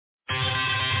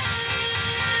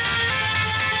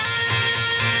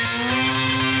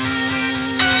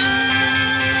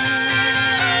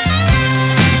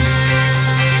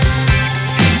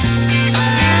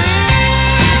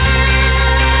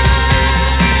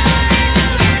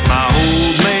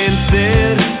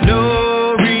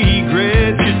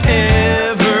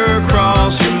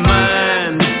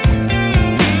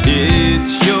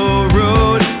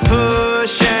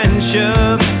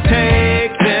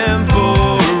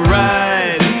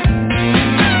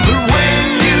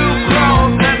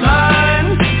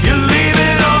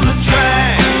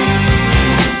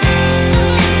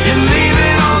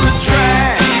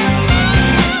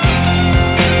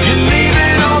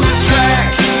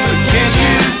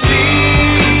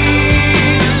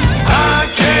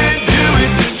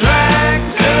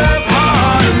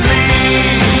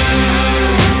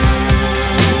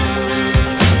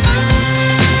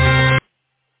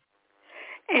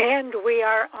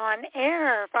on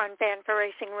air on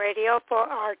Fan4Racing Radio for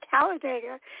our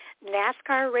Talladega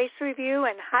NASCAR Race Review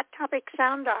and Hot Topic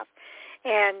Sound Off.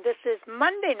 And this is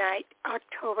Monday night,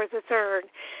 October the 3rd.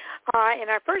 In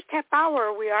our first half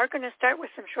hour, we are going to start with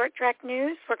some short track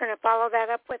news. We're going to follow that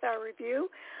up with our review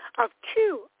of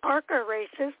two ARCA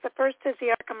races. The first is the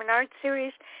ARCA Menards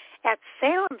Series at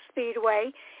Salem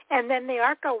Speedway, and then the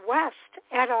ARCA West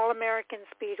at All-American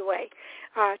Speedway.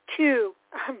 Two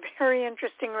very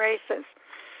interesting races.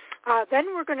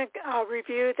 Then we're going to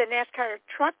review the NASCAR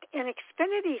Truck and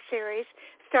Xfinity Series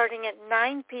starting at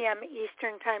 9 p.m.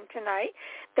 Eastern Time tonight.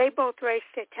 They both raced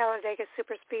at Talladega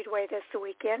Superspeedway this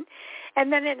weekend.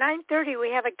 And then at 9:30,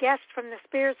 we have a guest from the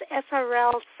Spears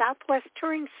SRL Southwest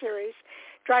Touring Series.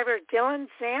 Driver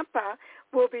DylanZampa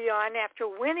will be on after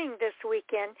winning this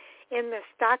weekend in the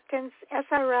Stockton's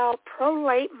SRL Pro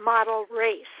Late Model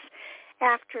Race.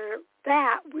 After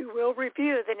that, we will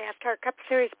review the NASCAR Cup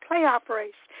Series playoff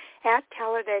race at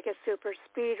Talladega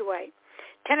Superspeedway.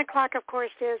 10 o'clock, of course,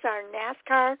 is our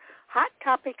NASCAR Hot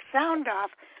Topic Sound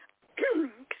Off,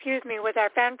 with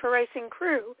our Fan4Racing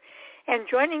crew. And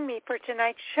joining me for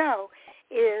tonight's show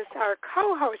is our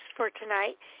co-host for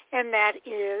tonight, and that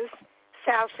is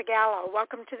Sal Sigala.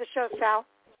 Welcome to the show, Sal.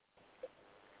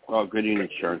 Well, good evening,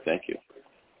 Sharon. Thank you.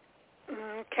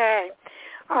 Okay.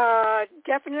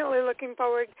 Definitely looking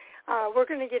forward. We're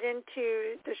going to get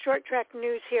into the short track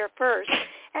news here first.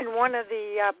 And one of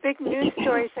the big news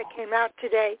stories that came out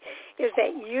today is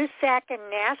that USAC and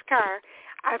NASCAR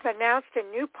have announced a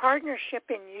new partnership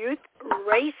in youth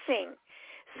racing.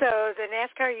 So the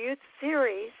NASCAR Youth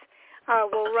Series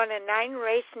will run a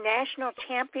 9-race national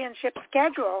championship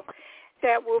schedule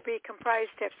that will be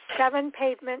comprised of 7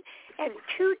 pavement and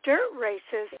 2 dirt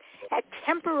races at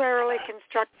temporarily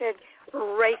constructed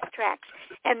racetracks.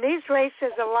 And these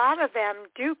races, a lot of them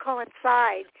do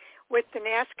coincide with the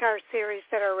NASCAR series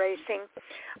that are racing.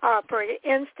 For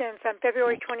instance, on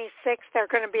February 26th, they're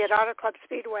going to be at Auto Club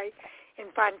Speedway in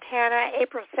Fontana.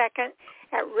 April 2nd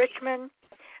at Richmond.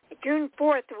 June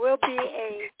 4th will be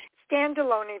a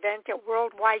standalone event at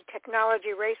Worldwide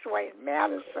Technology Raceway in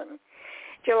Madison.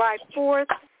 July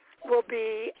 4th will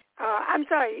be,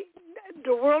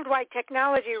 the Worldwide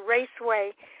Technology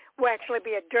Raceway will actually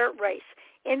be a dirt race.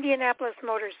 Indianapolis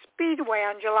Motor Speedway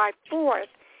on July 4th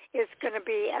is going to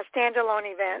be a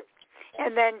standalone event.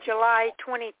 And then July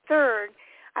 23rd,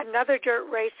 another dirt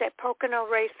race at Pocono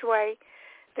Raceway.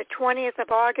 The 20th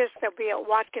of August, they'll be at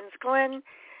Watkins Glen.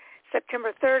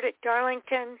 September 3rd at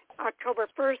Darlington. October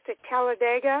 1st at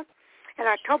Talladega. And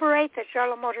October 8th at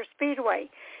Charlotte Motor Speedway.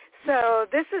 So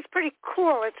this is pretty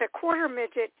cool. It's a quarter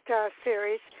midget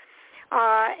series,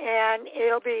 and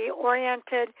it'll be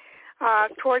oriented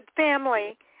toward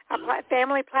family, a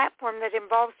family platform that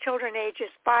involves children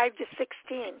ages 5 to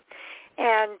 16.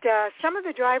 And some of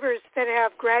the drivers that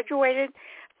have graduated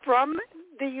from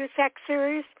the USAC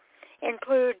series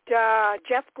include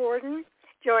Jeff Gordon,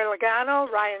 Joey Logano,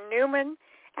 Ryan Newman,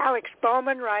 Alex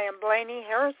Bowman, Ryan Blaney,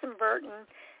 Harrison Burton,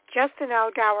 Justin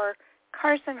Allgaier,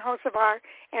 Carson Hocevar,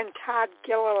 and Todd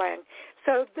Gilliland.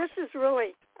 So this is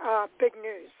really big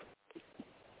news.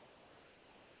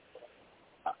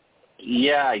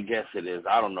 Yeah, I guess it is.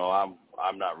 I don't know.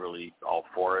 I'm not really all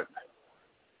for it.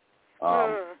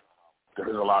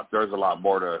 There's a lot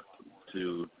more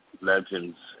to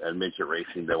Legends and midget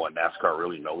racing than what NASCAR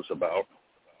really knows about.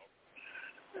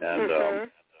 And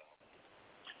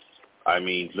I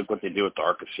mean, look what they did with the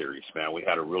ARCA series, man. We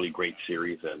had a really great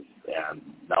series, and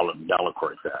now look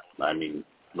where it's at. I mean,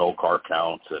 no car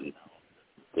counts, and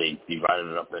they divided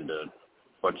it up into a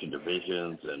bunch of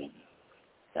divisions, and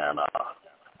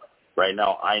right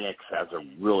now INEX has a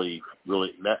really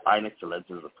INEX and Legends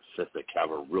of the Pacific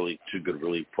have a two good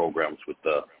programs with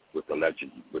the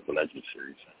Legend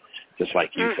series, just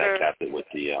like USAC had it with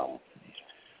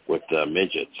the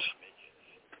midgets.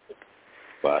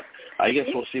 But I guess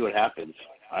we'll see what happens.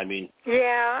 I mean,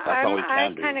 yeah, that's all we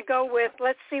can do. I kind of go with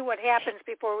let's see what happens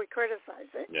before we criticize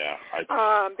it. Yeah,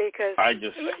 because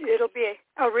it'll be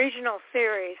a regional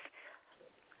series.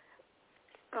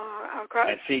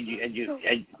 And see,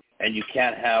 and you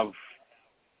can't have.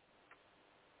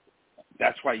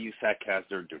 That's why USAC has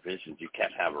their divisions. You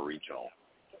can't have a regional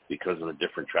because of the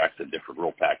different tracks and different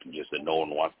rule packages that no one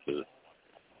wants to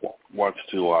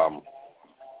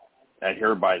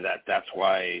adhere by that. That's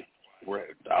why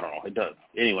I don't know. It does.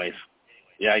 Anyways,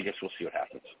 yeah, I guess we'll see what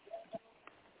happens.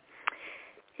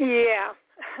 Yeah.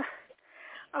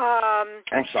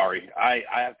 I'm sorry.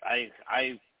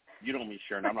 You know me,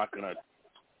 Sharon. I'm not going to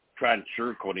try and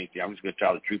sugarcoat anything. I'm just going to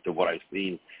tell the truth of what I've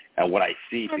seen and what I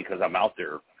see because I'm out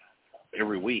there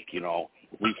every week, you know,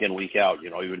 week in, week out,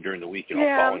 even during the week,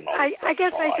 yeah, following all I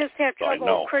guess I just have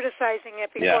trouble criticizing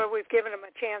it before we've given them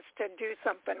a chance to do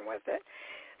something with it.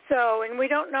 So, and we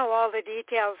don't know all the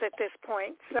details at this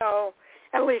point, so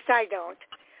at least I don't.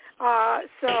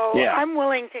 I'm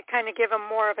willing to kind of give them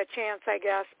more of a chance, I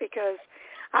guess, because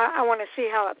I want to see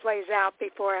how it plays out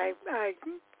before I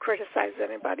criticize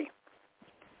anybody.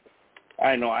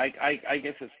 I know. I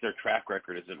guess it's their track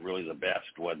record isn't really the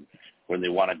best when they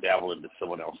want to dabble into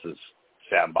someone else's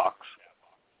sandbox.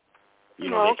 They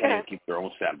can't even keep their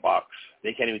own sandbox.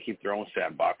 They can't even keep their own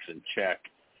sandbox in check,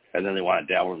 and then they want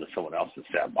to dabble into someone else's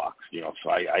sandbox.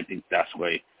 So I think that's the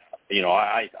way.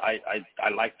 I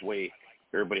like the way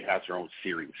everybody has their own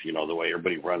series. The way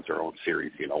everybody runs their own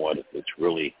series. You know what? It's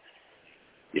really.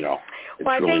 It's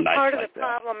I really think nice part like of the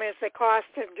problem is the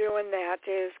cost of doing that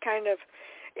is kind of,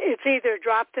 it's either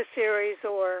drop the series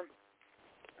or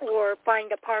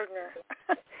find a partner,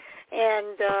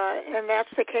 and that's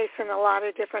the case in a lot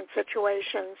of different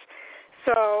situations.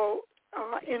 So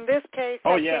in this case,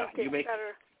 I think it's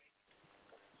better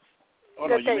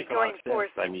that they join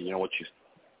forces. I mean, what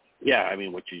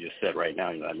you just said right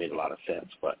now, that made a lot of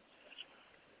sense. But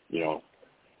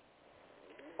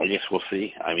I guess we'll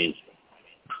see. I mean.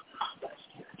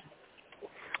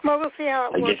 Well, we'll see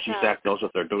how it works out. I guess USAC knows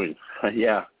what they're doing.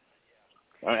 Yeah.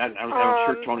 I'm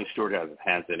sure Tony Stewart has his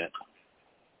hands in it.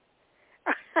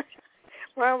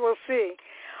 Well, we'll see.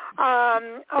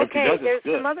 Okay, there's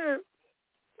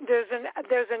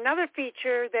another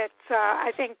feature that's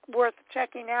I think worth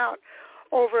checking out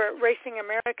over at Racing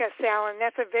America, Sal, and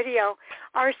that's a video.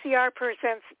 RCR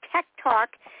presents Tech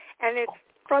Talk, and it's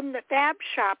from the Fab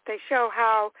Shop. They show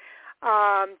how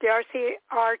the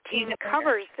RCR team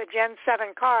covers the Gen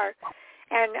 7 car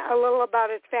and a little about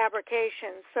its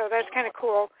fabrication. So that's kind of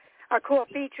cool, a cool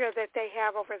feature that they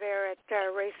have over there at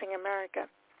Racing America.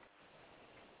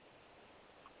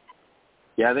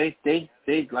 Yeah, they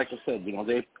like I said,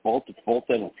 they both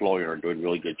them and Floyd are doing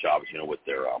really good jobs, with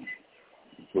their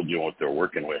what they're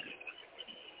working with.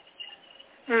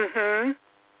 Mhm.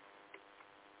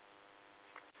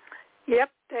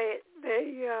 Yep, they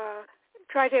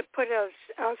try to put a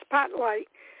spotlight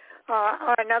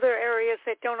on other areas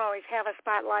that don't always have a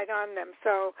spotlight on them.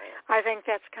 So I think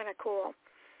that's kind of cool.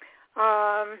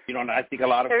 And I think a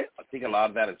lot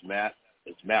of that is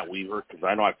Matt Weaver, because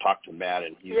I know I've talked to Matt,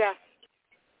 and he's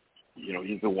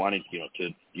he's been wanting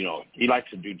to he likes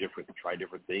to try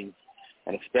different things,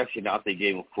 and especially now that they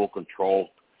gave him full control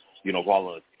of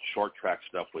all the short track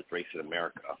stuff with Racing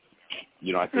America.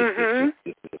 I think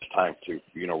it's time to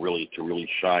really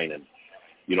shine. And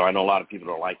I know a lot of people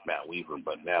don't like Matt Weaver,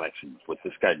 but man, actually, what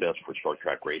this guy does for short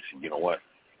track racing,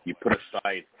 you put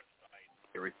aside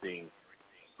everything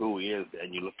who he is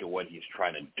and you look at what he's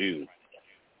trying to do,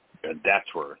 and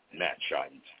that's where Matt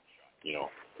shines.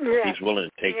 He's willing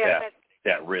to take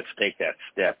that risk, take that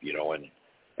step,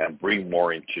 and bring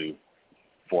more into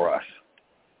for us.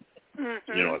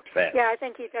 Mm-hmm. Fans. Yeah, I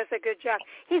think he does a good job.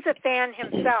 He's a fan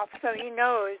himself, so he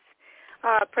knows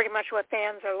pretty much what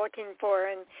fans are looking for,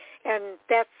 and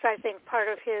that's, I think, part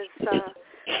of his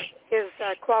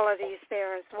qualities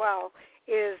there as well,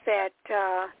 is that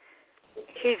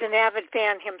he's an avid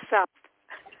fan himself.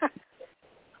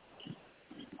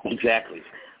 Exactly.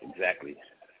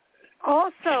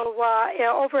 Also,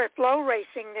 over at Flow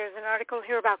Racing, there's an article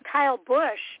here about Kyle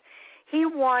Busch. He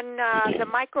won the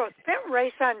micro sprint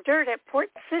race on dirt at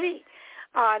Port City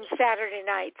on Saturday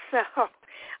night. So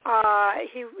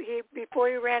he before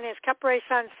he ran his Cup race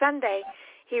on Sunday,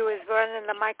 he was running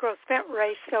the micro sprint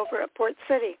race over at Port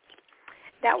City.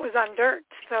 That was on dirt,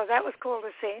 so that was cool to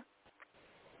see.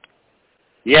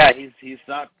 Yeah, he's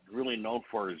not really known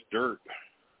for his dirt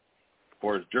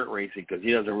racing, because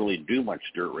he doesn't really do much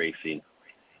dirt racing.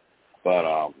 But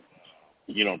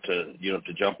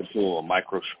to jump into a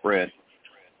micro sprint,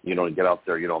 and get out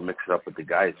there, mix it up with the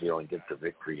guys, and get the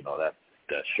victory,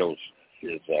 that shows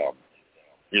his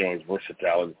his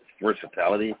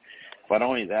versatility. But not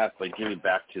only that, but giving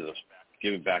back to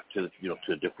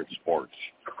different sports.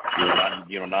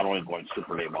 Not only going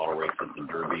super late model races and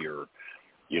Derby or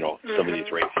some of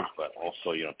these races, but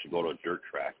also to go to a dirt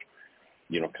track.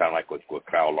 Kind of like with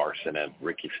Kyle Larson and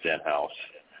Ricky Stenhouse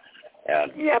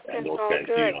and those guys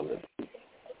do.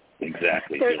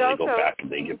 Exactly. They go back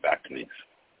and they get back to these.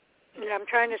 Yeah, I'm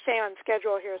trying to stay on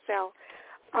schedule here, Sal.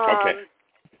 Okay.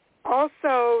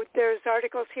 Also, there's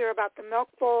articles here about the Milk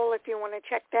Bowl if you want to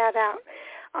check that out.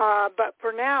 But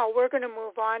for now, we're going to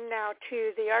move on now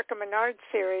to the ARCA Menards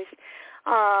Series.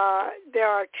 There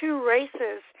are 2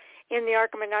 races in the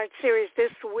ARCA Menards Series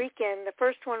this weekend. The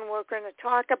first one we're going to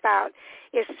talk about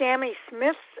is Sammy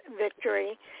Smith's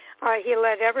victory He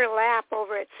led every lap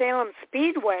over at Salem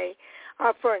Speedway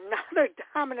for another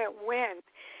dominant win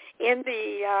in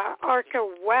the ARCA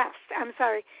West.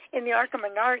 In the ARCA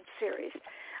Menards Series.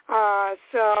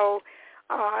 So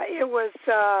it was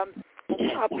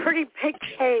a pretty big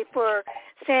day for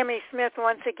Sammy Smith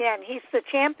once again. He's the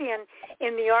champion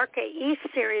in the ARCA East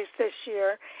Series this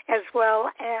year, as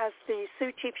well as the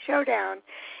Sioux Chief Showdown,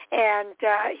 and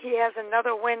he has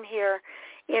another win here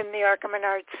in the ARCA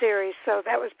Menards Series, so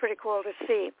that was pretty cool to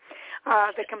see.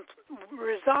 The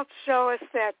results show us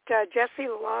that Jesse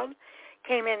Love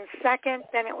came in second,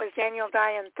 then it was Daniel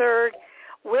Dye in third.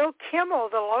 Will Kimmel,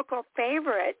 the local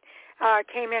favorite,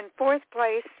 came in fourth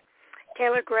place.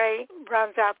 Taylor Gray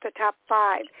rounds out the top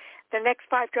five. The next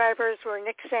five drivers were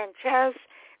Nick Sanchez,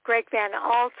 Greg Van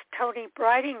Alt, Tony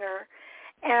Breidinger,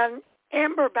 and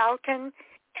Amber Balkin,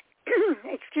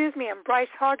 and Bryce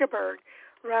Hageberg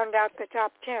round out the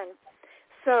top 10.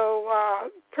 So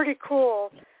pretty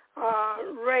cool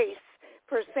race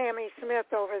for Sammy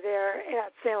Smith over there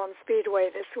at Salem Speedway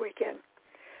this weekend.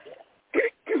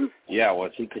 Yeah, well,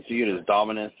 he continued his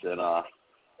dominance, and now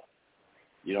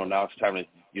it's time to,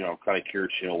 kind of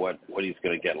curious, what he's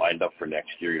going to get lined up for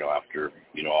next year, after,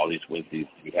 all these wins he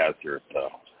has here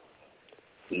at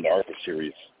in the ARCA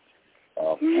Series.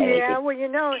 Go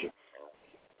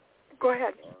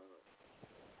ahead.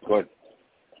 Go ahead.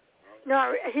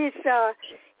 No, he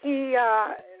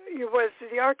was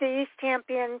the ARCA East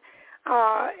champion,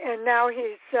 and now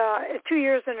he's 2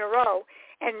 years in a row,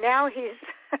 and now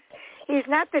he's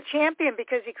not the champion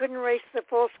because he couldn't race the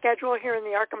full schedule here in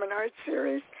the ARCA Menards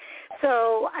Series.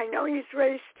 So I know he's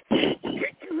raced,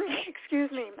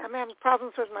 excuse me, I'm having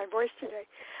problems with my voice today.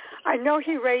 I know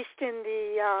he raced in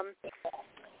the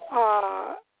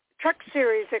Truck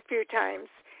Series a few times,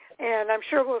 and I'm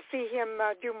sure we'll see him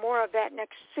do more of that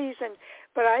next season.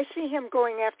 But I see him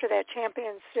going after that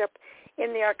championship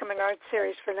in the ARCA Menards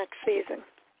Series for next season.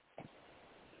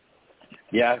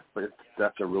 Yeah, but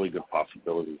that's a really good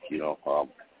possibility.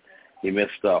 He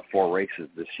missed 4 races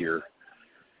this year,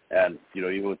 and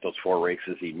even with those 4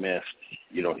 races he missed,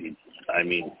 he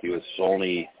was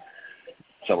only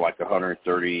something like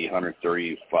 130,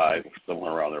 135,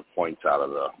 somewhere around there points out of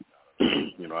the,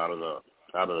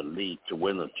 out of the lead to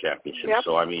win the championship. Yep.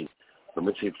 So for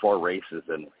missing 4 races,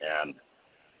 and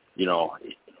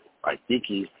I think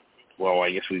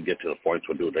I guess we get to the points,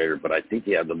 we'll do it later, but I think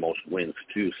he had the most wins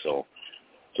too. So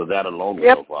that alone would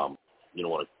have, would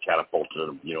have catapulted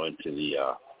him, into the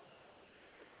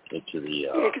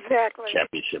exactly.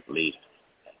 championship lead.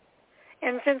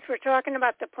 And since we're talking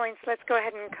about the points, let's go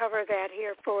ahead and cover that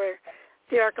here for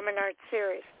the ARCA Menards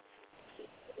Series.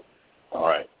 All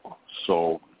right.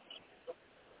 So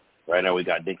right now we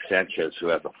got Nick Sanchez, who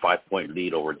has a 5-point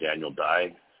lead over Daniel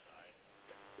Dye.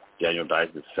 Daniel Dye's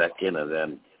in second, and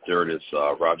then third is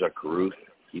Raja Caruth.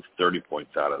 He's 30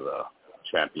 points out of the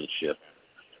championship.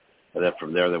 And then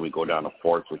from there, we go down to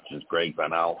fourth, which is Greg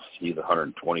Van Alst. He's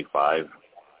 125.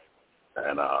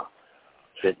 And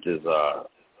fifth is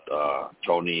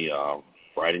Tony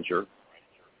Breidinger.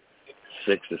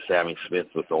 Sixth is Sammy Smith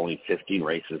with only 15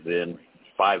 races in,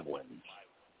 5 wins,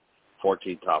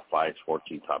 14 top 5s,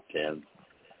 14 top 10s,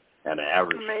 and an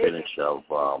average finish of,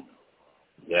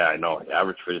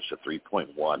 average finish of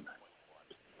 3.1.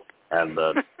 And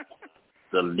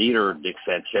the leader, Nick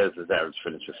Sanchez's average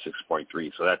finish is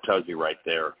 6.3. So that tells you right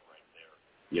there,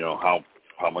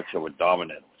 how much of a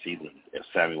dominant season if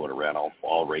Sammy would have ran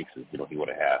all races, he would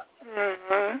have had.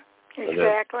 Mm-hmm.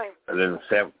 Exactly. And then in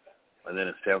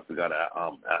seventh we got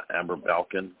Amber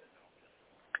Balkin.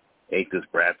 Eighth is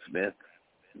Brad Smith.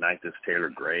 Ninth is Taylor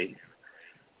Gray.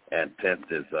 And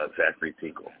 10th is Zachary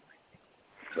Tinkle.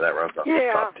 So that rounds out the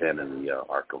top 10 in the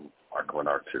ARCA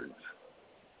Menards Series.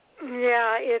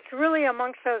 Yeah, it's really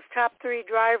amongst those top 3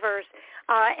 drivers.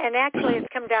 And actually it's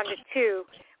come down to 2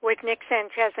 with Nick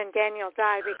Sanchez and Daniel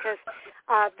Dye, because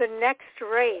the next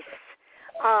race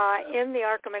in the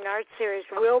ARCA Menards Series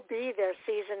will be their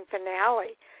season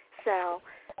finale. So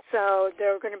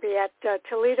they're going to be at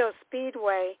Toledo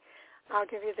Speedway. I'll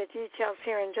give you the details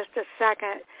here in just a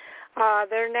second.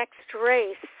 Their next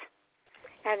race,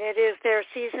 and it is their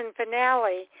season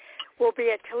finale, will be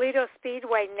at Toledo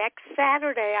Speedway next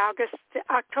Saturday,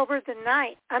 October the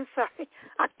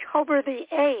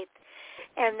 8th.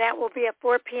 And that will be at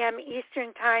 4 p.m.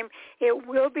 Eastern Time. It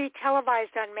will be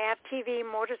televised on MAV TV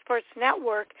Motorsports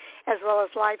Network, as well as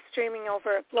live streaming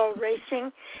over at Flow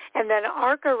Racing. And then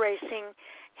ARCA Racing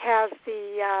has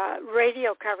the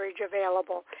radio coverage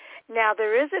available. Now,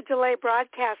 there is a delay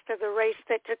broadcast of the race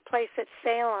that took place at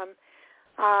Salem.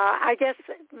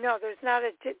 There's not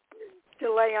a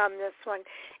delay on this one.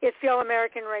 It's the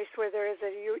All-American race where there is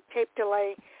a tape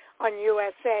delay on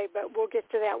USA, but we'll get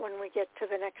to that when we get to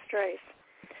the next race.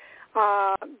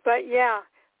 But, yeah,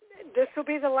 this will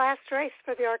be the last race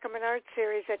for the ARCA Menards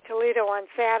Series at Toledo on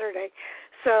Saturday.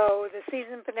 So the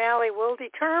season finale will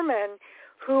determine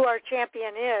who our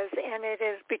champion is, and it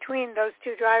is between those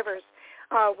two drivers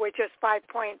with just 5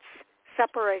 points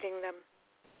separating them.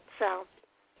 So.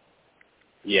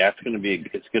 Yeah, it's going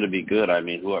to be good. I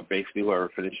mean, whoever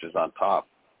finishes on top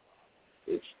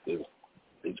is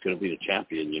going to be the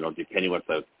champion. You know, depending what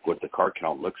the car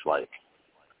count looks like.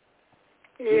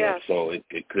 Yes. You know, so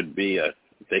it could be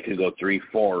they could go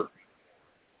 3-4,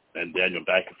 and Daniel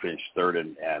Dye could finish third,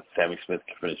 and Sammy Smith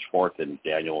could finish fourth, and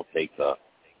Daniel will take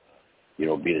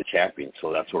be the champion.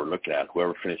 So that's what we're looking at.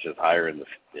 Whoever finishes higher in the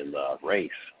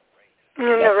race. In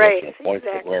the race, points,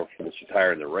 exactly. Whoever finishes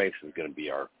higher in the race is going to be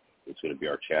our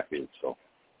champion. So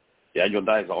Daniel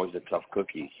Dye is always a tough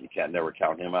cookie. You can't never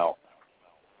count him out.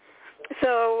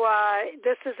 So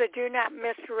this is a do not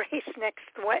miss race next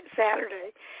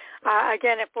Saturday.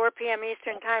 Again at 4 p.m.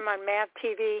 Eastern Time on MAV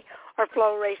TV or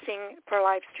Flow Racing for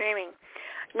live streaming.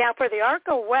 Now for the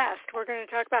ARCA West, we're going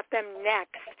to talk about them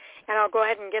next, and I'll go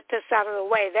ahead and get this out of the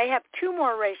way. They have 2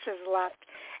 more races left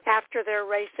after their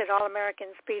race at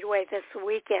All-American Speedway this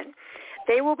weekend.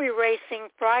 They will be racing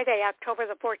Friday, October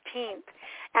the 14th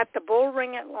at the Bull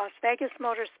Ring at Las Vegas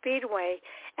Motor Speedway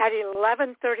at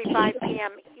 11:35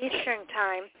 p.m. Eastern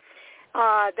Time.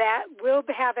 That will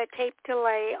have a tape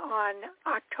delay on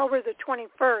October the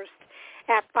 21st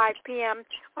at 5 p.m.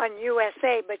 on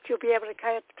USA, but you'll be able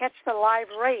to catch the live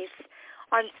race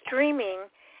on streaming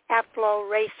at Flow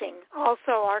Racing.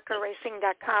 Also,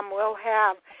 ARCARacing.com will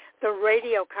have the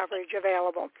radio coverage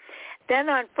available. Then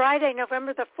on Friday,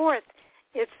 November the 4th,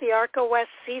 it's the ARCA West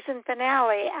season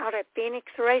finale out at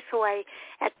Phoenix Raceway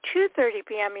at 2:30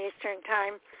 p.m. Eastern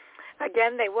Time.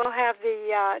 Again, they will have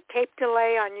the tape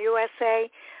delay on USA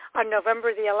on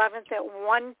November the 11th at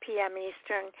 1 p.m.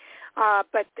 Eastern.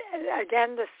 But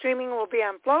again, the streaming will be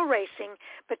on Flow Racing.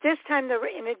 But this time,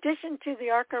 in addition to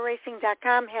the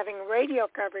ARCARacing.com having radio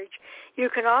coverage, you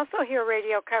can also hear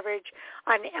radio coverage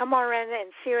on MRN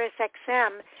and Sirius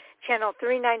XM, channel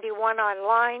 391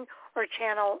 online or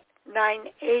channel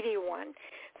 981.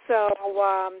 So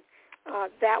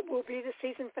that will be the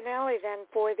season finale then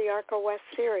for the ARCA West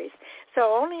Series.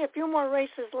 So only a few more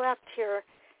races left here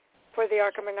for the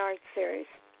ARCA Menards Series.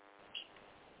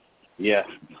 Yeah.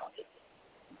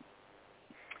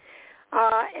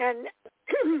 And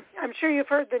I'm sure you've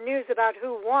heard the news about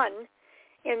who won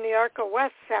in the ARCA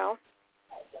West, Sal.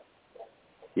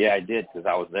 Yeah, I did because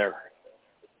I was there.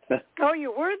 Oh,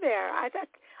 you were there. I thought.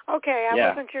 Okay, I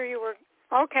wasn't sure you were.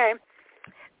 Okay,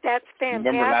 that's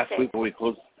fantastic. Remember last week when we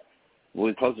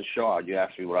closed the show out, you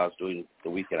asked me what I was doing the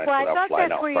weekend. I said I was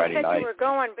flying out Friday night. Well, I thought that's where you said you were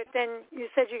going, but then you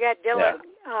said you got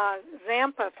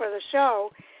DylanZampa for the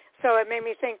show, so it made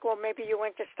me think, well, maybe you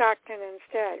went to Stockton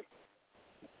instead.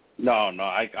 No,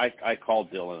 I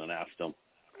called Dylan and asked him.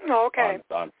 Oh, okay.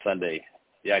 On Sunday.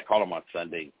 Yeah, I called him on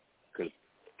Sunday because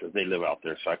they live out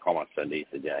there, so I called him on Sunday. He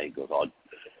said, yeah, he goes, I'll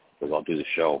do the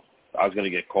show. I was going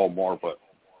to get called more, but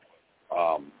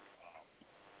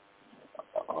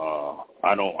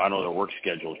I know their work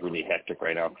schedule is really hectic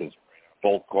right now because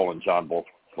both Cole and John both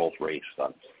raced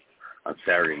on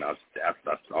Saturday, and I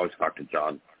always talk to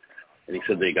John, and he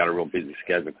said they got a real busy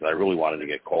schedule because I really wanted to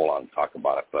get Cole on and talk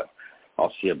about it, but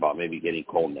I'll see about maybe getting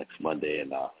Cole next Monday,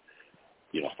 and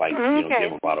if I give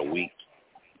him about a week,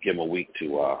 to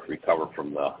recover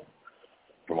from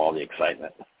all the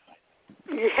excitement.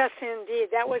 Yes, indeed.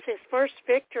 That was his first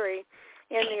victory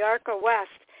in the ARCA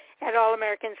West at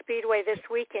All-American Speedway this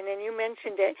weekend, and you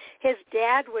mentioned it. His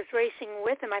dad was racing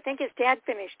with him. I think his dad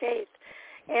finished 8th,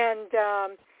 and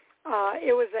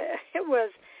it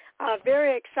was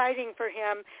very exciting for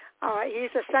him.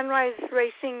 He's a Sunrise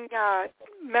Racing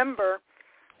member,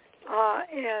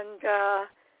 and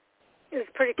it was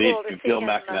pretty cool to see Bill him.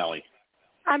 McAnally.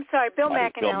 I'm sorry, Bill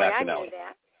McAnally. Bill McAnally. I knew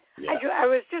that. Yeah. I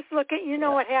was just looking. You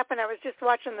know what happened? I was just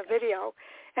watching the video,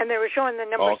 and they were showing the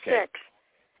number 6.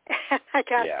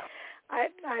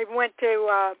 I went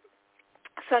to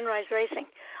Sunrise Racing.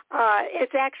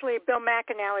 It's actually Bill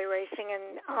McAnally Racing,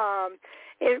 and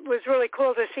it was really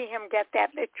cool to see him get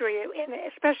that victory, and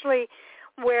especially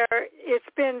where it's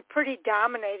been pretty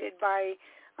dominated by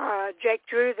Jake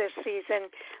Drew this season.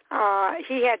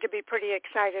 He had to be pretty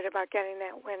excited about getting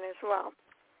that win as well.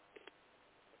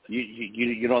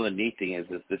 You know, the neat thing is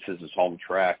that this is his home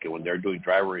track, and when they're doing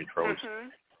driver intros,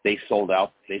 they sold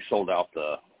out. The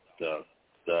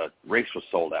race was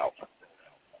sold out,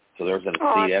 so there was a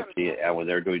seat empty. And when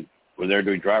they're doing when they're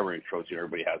doing driver intros,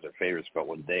 everybody has their favorites. But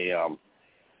when they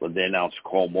announced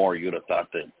Cole Moore, you'd have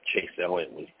thought that Chase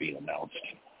Elliott was being announced.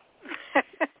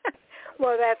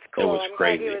 Well, that's cool. It was I'm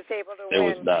crazy. glad he was able to win. It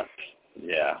was nuts.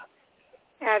 Yeah.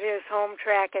 At his home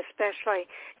track especially.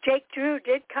 Jake Drew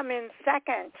did come in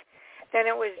second. Then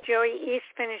it was Joey East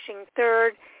finishing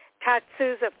third, Todd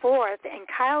Souza fourth, and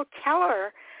Kyle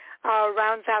Keller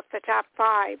rounds out the top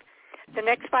five. The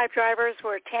next five drivers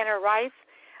were Tanner Rice,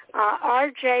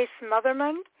 R.J.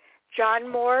 Smotherman, John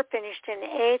Moore finished in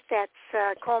eighth. That's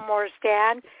Cole Moore's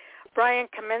dad. Brian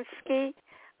Kaminsky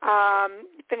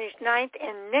finished ninth,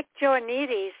 and Nick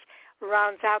Joannidis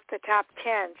rounds out the top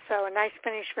 10. So a nice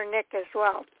finish for Nick as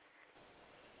well.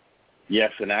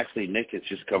 Yes, and actually Nick is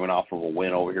just coming off of a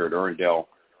win over here at Irwindale.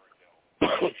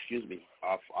 Excuse me,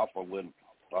 off a win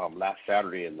last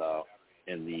Saturday in the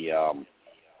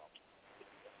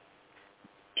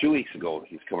 2 weeks ago.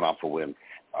 He's coming off a win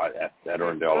at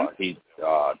Irwindale. He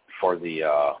for the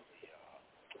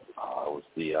was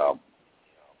the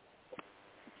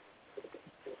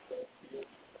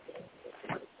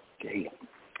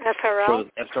SRL. For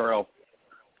the SRL.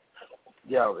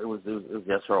 Yeah, it was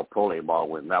the SRL Pro Lane ball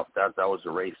win. That was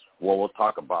the race. Well, we'll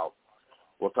talk about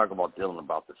Dylan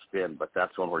about the spin, but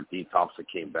that's one where Dean Thompson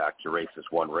came back to race this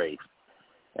one race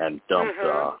and dumped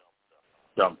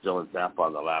DylanZampa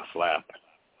on the last lap,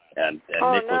 and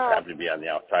Nick was happy to be on the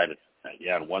outside.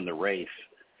 And won the race.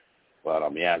 But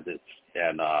then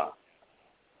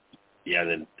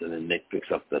Nick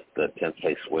picks up the 10th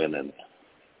place win, and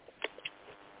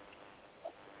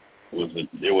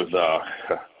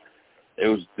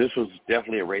this was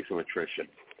definitely a race of attrition.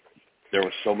 There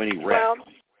were so many wrecks. Well,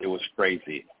 it was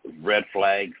crazy. Red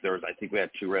flags. I think we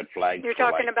had 2 red flags. You're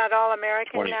talking about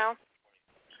All-American now?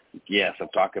 Yes, I'm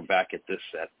talking back at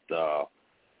the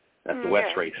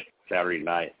West race Saturday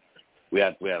night. We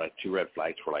had like 2 red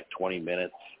flags for like 20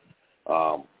 minutes.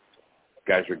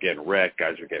 Guys were getting wrecked.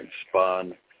 Guys were getting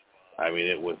spun. I mean,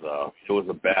 it was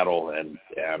a battle, and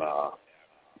I'll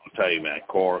tell you, man,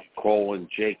 Cole and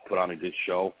Jake put on a good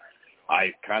show.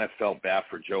 I kind of felt bad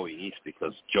for Joey East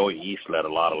because Joey East led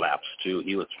a lot of laps too.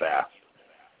 He was fast,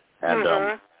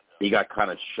 and he got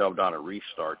kind of shoved on a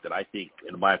restart that I think,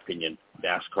 in my opinion,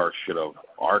 ARCA should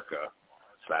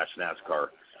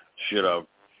have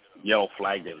yellow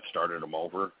flagged him and started him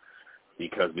over,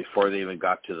 because before they even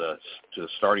got to the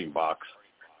starting box,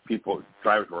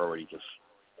 drivers were already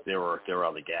they were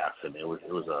on the gas, and it was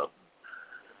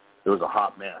a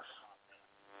hot mess.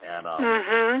 And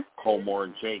Cole Moore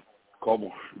and Jake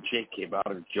came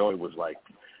out, and Joey was like,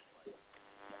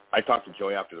 I talked to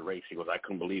Joey after the race. He goes, I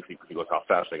couldn't believe he goes how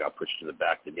fast I got pushed to the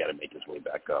back that he had to make his way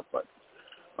back up. But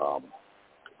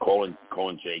Cole and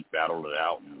Jake battled it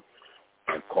out, and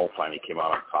Cole finally came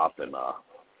out on top. And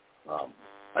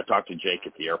I talked to Jake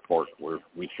at the airport where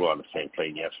we flew on the same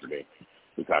plane yesterday.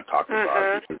 We kind of talked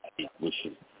about it. We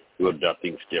would have done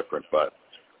things different, but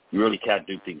you really can't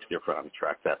do things different on a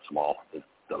track that small.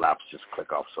 The laps just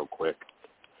click off so quick.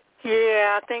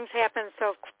 Yeah, things happen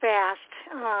so fast.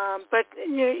 But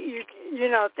you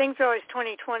know, things are always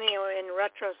 20/20 in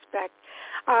retrospect.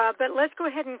 But let's go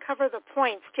ahead and cover the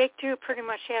points. Jake Drew pretty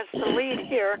much has the lead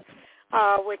here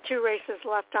with 2 races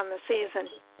left on the season.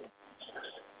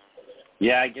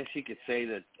 Yeah, I guess you could say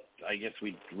that. I guess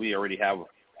we already have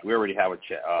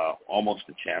almost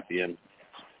a champion.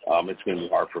 It's going to be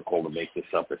hard for Cole to make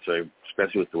this up,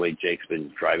 especially with the way Jake's been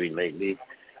driving lately.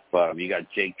 But you got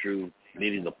Jake Drew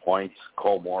leading the points,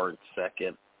 Cole Moore in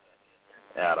second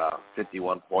at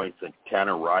 51 points, and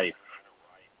Tanner Rife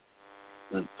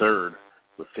in third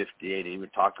with 58. I even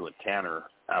talked to Tanner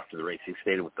after the race. He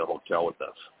stayed at the hotel with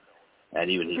us, and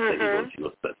even he said he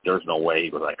goes, there's no way. He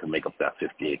goes, I can make up that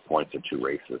 58 points in 2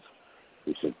 races.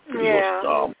 He said,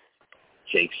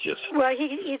 Jake's just... Well,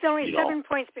 he's only 7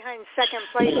 points behind second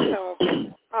place, so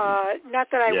not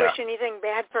that I wish anything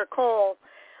bad for Cole,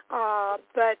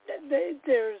 but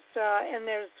there's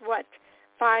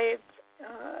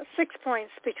 6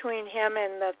 points between him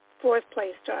and the 4th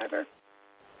place driver,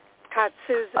 Todd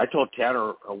Souza. I told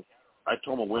Tanner, I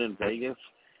told him a win in Vegas,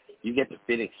 you get to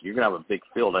Phoenix, you're going to have a big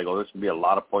field. I go, there's going to be a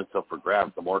lot of points up for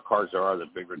grabs. The more cars there are,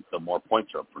 the more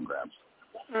points are up for grabs.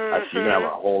 I said, you're going to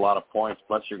have a whole lot of points,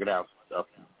 plus you're going to have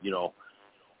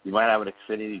you might have an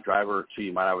Xfinity driver or 2.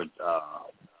 You might have a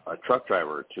truck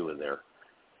driver or 2 in there.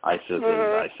 I said,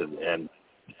 and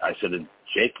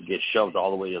Jake could get shoved all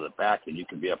the way to the back, and you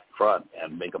can be up front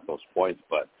and make up those points.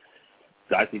 But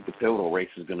I think the pivotal race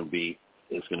is going to be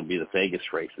the Vegas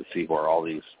race to see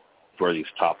where these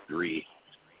top 3,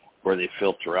 where they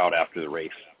filter out after the race.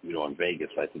 In Vegas,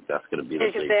 I think that's going to be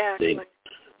the big thing.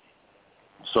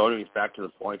 So anyways, back to the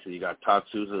points. You got Todd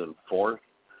Souza in fourth.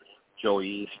 Joey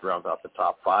East rounds out the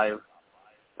top five.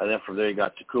 And then from there you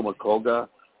got Takuma Koga,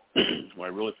 who I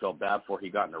really felt bad for. He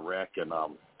got in a wreck and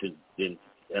didn't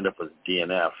end up with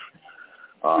DNF.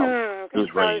 He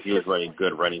was running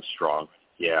good, running strong.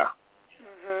 Yeah.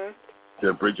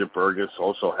 Mm-hmm. Bridget Burgess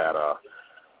also had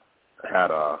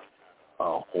a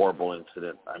horrible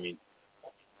incident. I mean,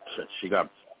 she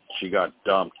got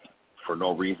dumped for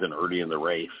no reason early in the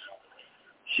race.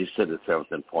 She's sitting at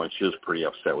 7th in points. She was pretty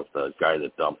upset with the guy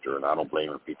that dumped her, and I don't blame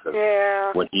her because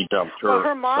when he dumped her,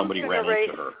 somebody ran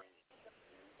into her.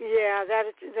 Yeah,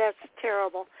 that's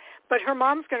terrible. But her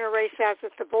mom's going to race as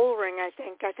at the bull ring, I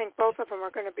think. I think both of them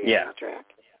are going to be on the track.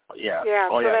 Yeah. Yeah.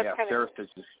 Oh, so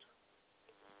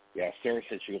yeah. Sarah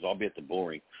said she goes, I'll be at the bull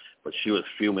ring. But she was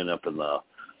fuming up in the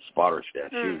spotter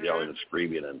stand. She was yelling and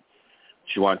screaming, and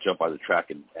she wanted to jump on the track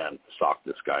and stalk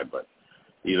this guy. But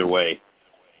either way,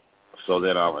 so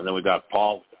then and then we got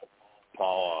Paul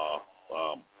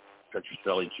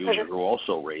Petrocelli Jr., who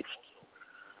also raced.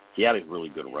 He had a really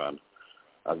good run.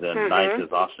 And then ninth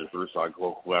is Austin Broussard,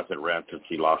 who hasn't ran since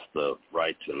he lost the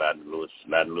right to Ladin Lewis.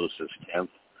 Ladin Lewis is 10th.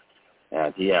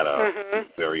 And he had a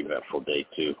very eventful day,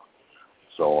 too.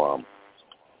 So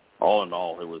all in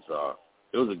all, it was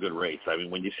a good race. I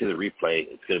mean, when you see the replay,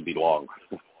 it's going to be long.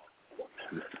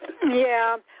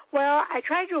 Yeah. Well, I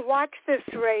tried to watch this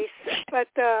race, but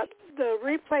the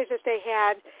replay that they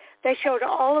had, they showed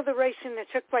all of the racing that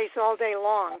took place all day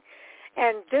long.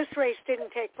 And this race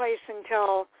didn't take place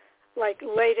until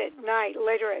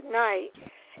later at night.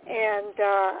 And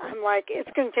I'm like,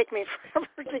 it's going to take me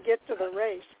forever to get to the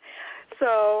race.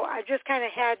 So I just kind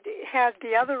of had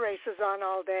the other races on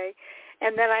all day.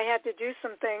 And then I had to do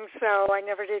some things, so I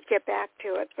never did get back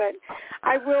to it. But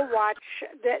I will watch.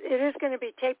 That it is going to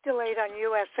be tape delayed on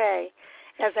USA,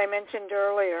 as I mentioned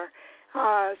earlier.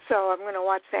 So I'm going to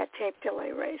watch that tape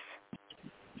delay race.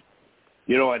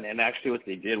 You know, and actually what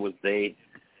they did was there's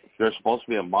supposed to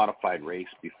be a modified race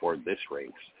before this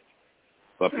race.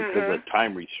 But because of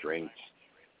time restraints,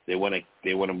 they want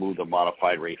to move the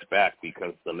modified race back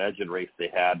because the legend race they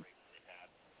had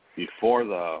before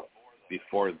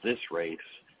this race,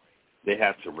 they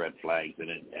had some red flags in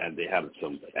it, and they had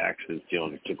some accidents,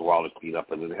 and it took a while to clean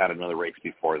up, and then they had another race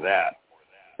before that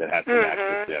had some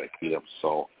accidents they had to clean up.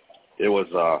 So it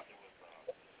was a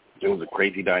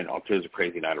crazy night. It was a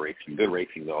crazy night of racing. Good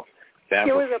racing, though.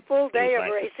 It was a full day of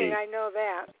racing, I know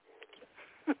that.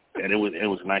 And it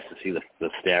was nice to see the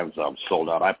stands sold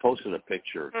out. I posted a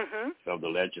picture of the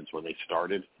legends when they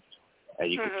started, and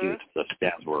you could see the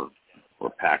stands were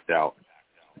packed out.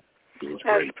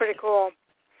 That's pretty cool.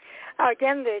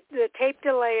 Again, the tape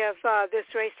delay of this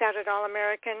race out at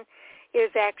All-American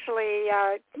is actually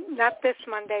not this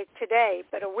Monday, today,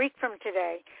 but a week from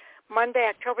today, Monday,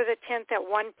 October the 10th at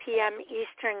 1 p.m.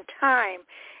 Eastern Time,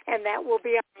 and that will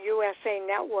be on USA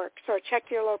Network. So check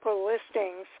your local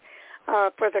listings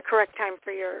for the correct time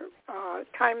for your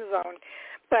time zone.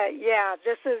 But, yeah,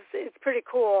 it's pretty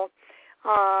cool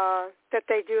that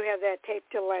they do have that tape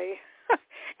delay.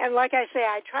 And like I say,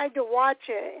 I tried to watch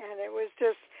it, and it was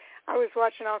just, I was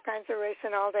watching all kinds of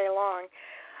racing all day long.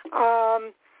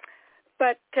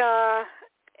 But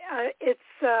it's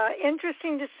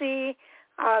interesting to see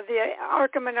the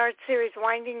ARCA Menards Series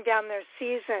winding down their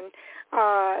season.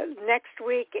 Next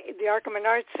week, the ARCA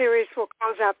Menards Series will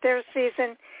close out their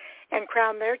season and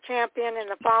crown their champion, and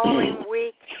the following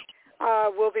week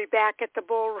we'll be back at the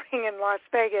Bull Ring in Las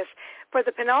Vegas for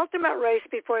the penultimate race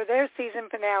before their season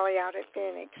finale out at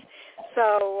Phoenix.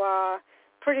 So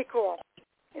pretty cool.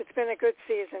 It's been a good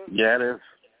season. Yeah, it is.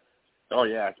 Oh,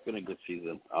 yeah, it's been a good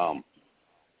season.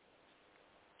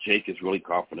 Jake is really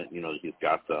confident. He's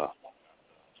got the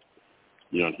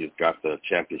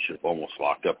championship almost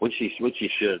locked up, which he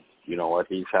should. You know what?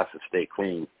 He just has to stay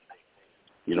clean.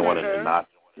 You know what? And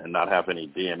not have any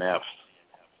DNFs,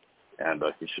 and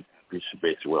he should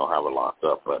basically well have it locked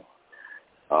up. But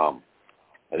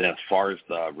and then as far as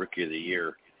the Rookie of the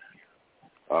Year,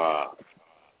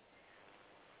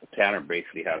 Tanner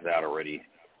basically has that already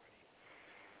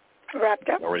wrapped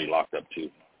up, already locked up too.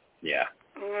 Yeah.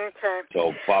 Okay.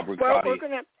 So Bob Rigotti. Well, we're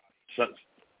gonna. So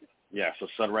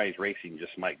Sunrise Racing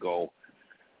just might go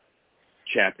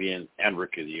champion and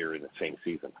Rookie of the Year in the same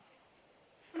season.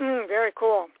 Very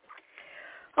cool.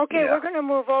 Okay, Yeah. We're going to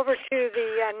move over to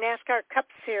the NASCAR Cup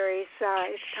Series.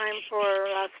 It's time for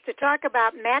us to talk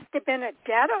about Matt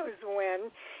DiBenedetto's win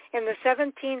in the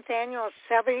 17th annual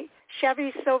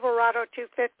Chevy Silverado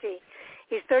 250.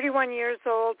 He's 31 years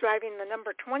old, driving the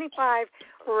number 25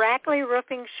 Rackley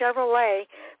Roofing Chevrolet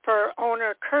for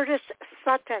owner Curtis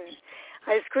Sutton.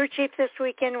 His crew chief this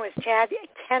weekend was Chad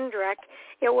Kendrick.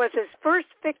 It was his first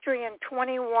victory in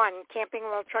 21 Camping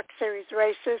World Truck Series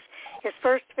races, his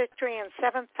first victory and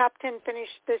 7th top 10 finish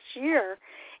this year,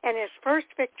 and his first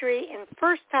victory and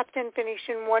first top 10 finish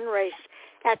in one race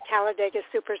at Talladega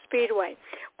Superspeedway,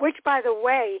 which, by the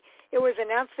way, it was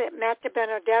announced that Matt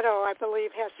DiBenedetto, I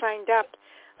believe, has signed up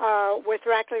with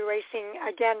Rackley Racing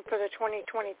again for the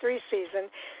 2023 season.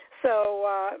 So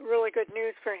really good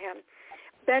news for him.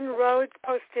 Ben Rhodes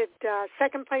posted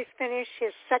second-place finish,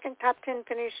 his second top 10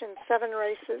 finish in 7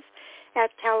 races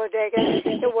at Talladega.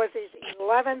 It was his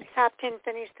 11th top 10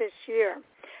 finish this year.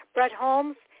 Brett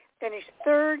Holmes finished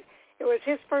third. It was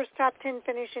his first top 10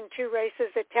 finish in 2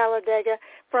 races at Talladega.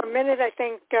 For a minute, I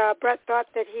think Brett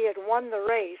thought that he had won the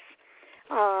race,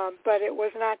 but it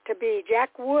was not to be.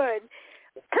 Jack Wood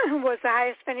was the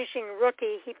highest finishing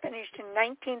rookie. He finished in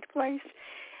 19th place,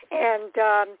 and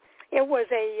it was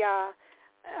a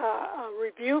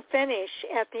review finish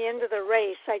at the end of the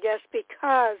race, I guess,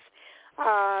 because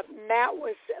Matt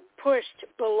was pushed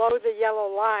below the yellow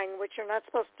line, which you're not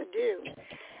supposed to do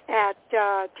at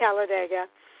Talladega.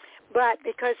 But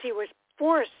because he was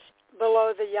forced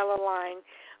below the yellow line,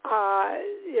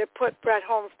 it put Brett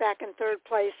Holmes back in third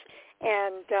place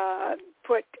and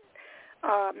put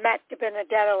Matt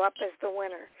DiBenedetto up as the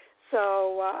winner.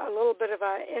 So a little bit of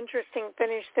an interesting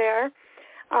finish there.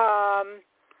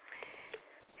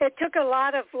 It took a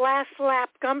lot of last lap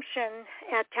gumption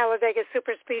at Talladega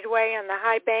Superspeedway on the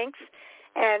high banks,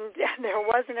 and there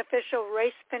was an official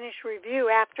race finish review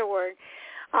afterward.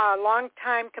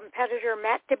 Longtime competitor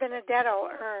Matt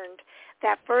DiBenedetto earned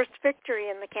that first victory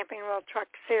in the Camping World Truck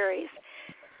Series.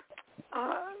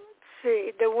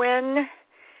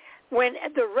 When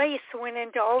the race went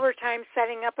into overtime,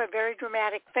 setting up a very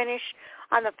dramatic finish.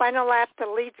 On the final lap, the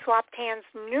lead swapped hands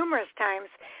numerous times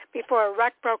before a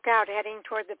wreck broke out heading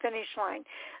toward the finish line.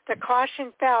 The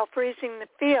caution fell, freezing the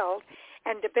field,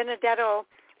 and DiBenedetto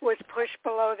was pushed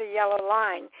below the yellow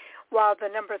line, while the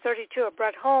number 32 of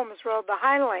Brett Holmes rode the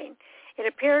high lane. It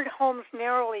appeared Holmes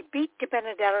narrowly beat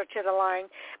DiBenedetto to the line,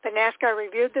 but NASCAR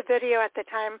reviewed the video at the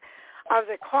time of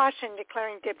the caution,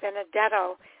 declaring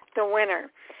DiBenedetto the winner.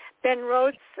 Ben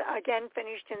Rhodes again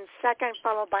finished in second,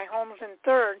 followed by Holmes in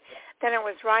third. Then it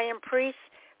was Ryan Preece,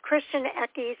 Christian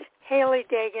Eckes, Haley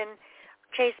Dagan,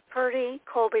 Chase Purdy,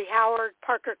 Colby Howard,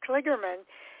 Parker Kligerman,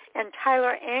 and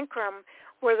Tyler Ankrum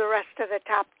were the rest of the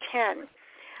top 10.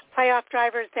 Playoff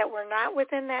drivers that were not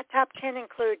within that top 10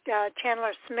 include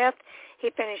Chandler Smith. He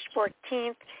finished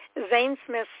 14th. Zane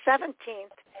Smith,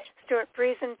 17th. Stuart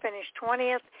Friesen finished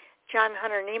 20th. John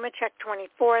Hunter Nemechek,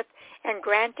 24th, and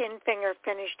Grant Enfinger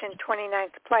finished in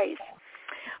 29th place.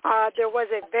 There was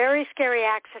a very scary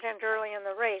accident early in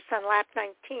the race on lap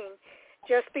 19.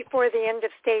 Just before the end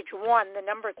of stage 1, the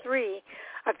number 3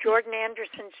 of Jordan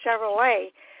Anderson's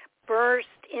Chevrolet burst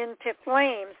into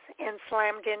flames and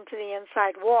slammed into the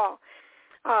inside wall.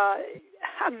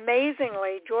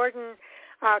 Amazingly, Jordan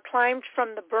climbed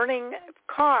from the burning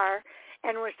car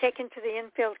and was taken to the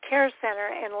infield care center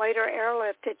and later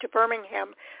airlifted to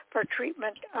Birmingham for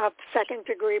treatment of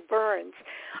second-degree burns.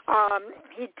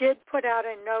 He did put out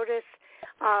a notice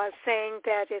saying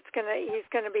that he's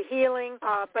going to be healing,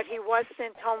 but he was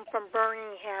sent home from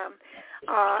Birmingham,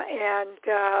 and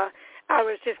I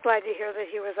was just glad to hear that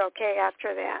he was okay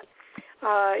after that.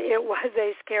 It was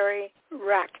a scary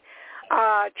wreck.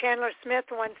 Chandler Smith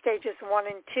won stages 1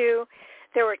 and 2.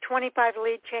 There were 25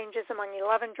 lead changes among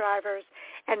 11 drivers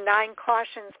and 9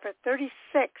 cautions for 36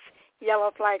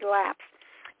 yellow flag laps.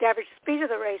 The average speed of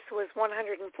the race was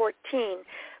 114.286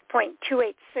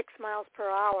 miles per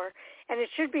hour. And it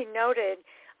should be noted,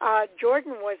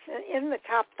 Jordan was in the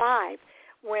top 5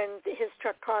 when his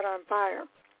truck caught on fire.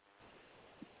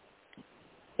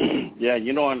 Yeah,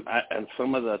 and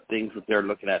some of the things that they're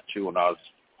looking at too when I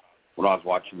was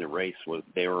watching the race was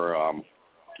they were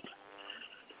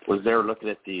looking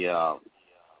at the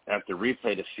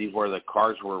replay to see where the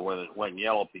cars were when it went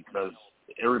yellow, because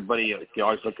everybody, you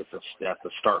always look at the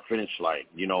start finish line,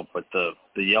 but the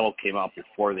yellow came out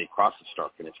before they crossed the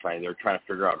start finish line. They were trying to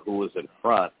figure out who was in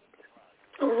front,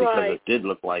 because it did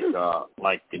look like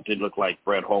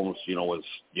Brett Holmes, was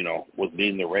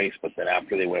leading the race, but then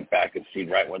after they went back and seen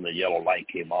right when the yellow light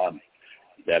came on,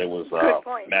 that it was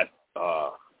Matt.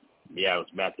 It was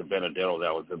Matt DiBenedetto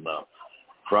that was in the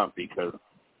front, because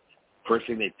first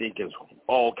thing they think is,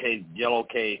 okay, yellow,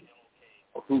 okay,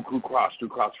 who crossed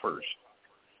first,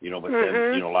 but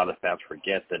then, a lot of fans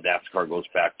forget that NASCAR goes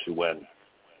back to when,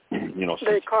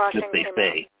 since they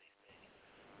say,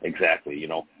 exactly,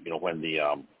 when the,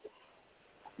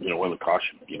 when the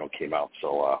caution, came out.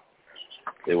 So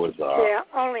it was,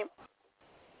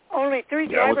 Only 3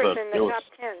 drivers in the top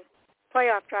 10.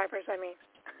 Playoff drivers, I mean.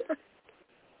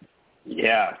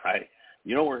 Yeah,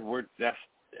 we're that's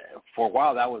for a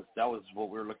while that was what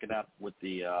we were looking at with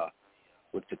the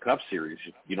Cup Series.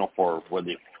 For when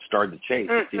they started the chase,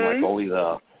 it seemed like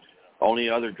only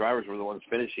other drivers were the ones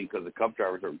finishing because the Cup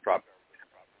drivers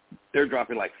they're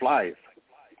dropping like flies.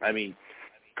 I mean,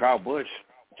 Kyle Busch,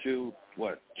 two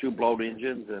blown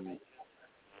engines and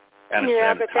a tire.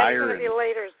 Yeah, but that's going to be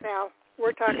later, Sal.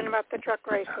 We're talking about the truck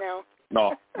race now.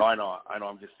 No, I know.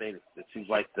 I'm just saying it seems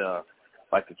like the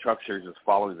Truck Series is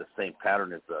following the same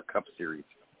pattern as the Cup Series.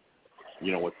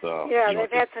 With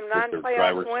they've had some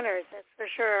non-playoff winners, that's for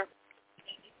sure.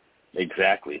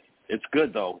 Exactly. It's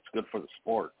good though. It's good for the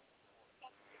sport.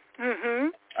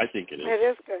 Mhm. I think it is. It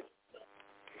is good.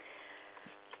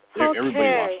 Everybody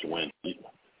wants to win.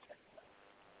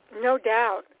 No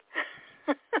doubt.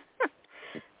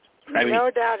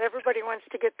 No doubt. Everybody wants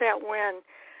to get that win.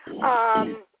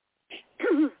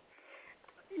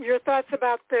 Your thoughts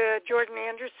about the Jordan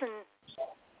Anderson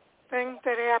thing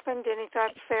that happened? Any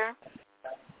thoughts there?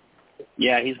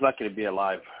 Yeah, he's lucky to be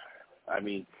alive. I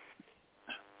mean,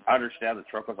 I understand the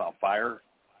truck was on fire.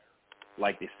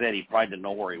 Like they said, he probably didn't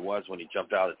know where he was when he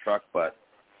jumped out of the truck, but,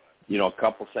 a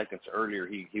couple seconds earlier,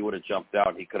 he would have jumped out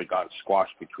and he could have gotten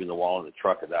squashed between the wall and the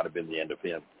truck, and that would have been the end of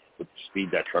him with the speed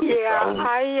that truck was traveling.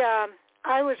 Yeah,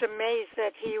 I was amazed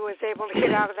that he was able to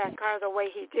get out of that car the way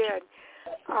he did.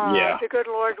 The good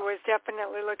Lord was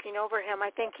definitely looking over him.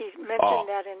 I think he mentioned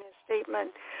that in his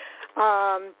statement.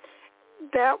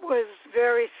 That was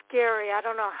very scary. I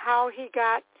don't know how he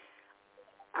got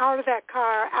out of that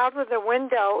car, out of the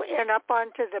window, and up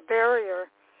onto the barrier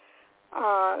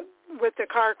with the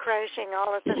car crashing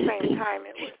all at the same time.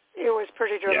 It was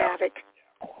pretty dramatic.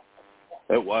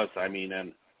 Yeah. It was. I mean,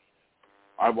 and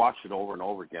I watched it over and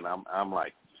over again. I'm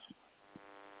like,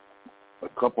 a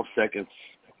couple seconds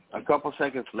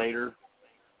later,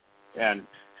 and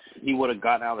he would have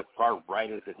gotten out of the car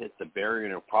right as it hit the barrier,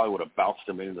 and it probably would have bounced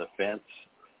him into the fence.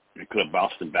 It could have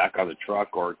bounced him back on the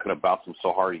truck, or it could have bounced him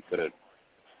so hard he could have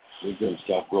injured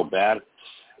himself real bad.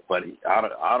 But I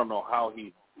don't know how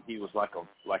he was like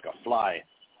a fly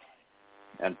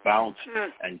and bounced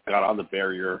and got on the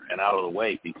barrier and out of the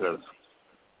way, because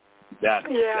that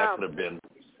could have been,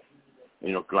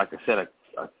 like I said,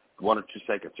 1 or 2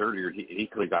 seconds earlier, he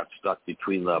could have got stuck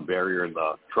between the barrier and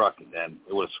the truck, and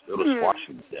it was squashed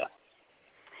him to death.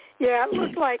 Yeah, it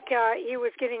looked like he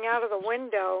was getting out of the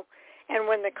window, and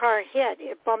when the car hit,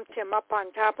 it bumped him up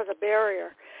on top of the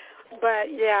barrier.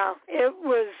 But yeah, it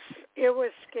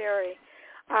was scary.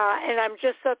 And I'm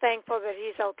just so thankful that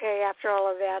he's okay after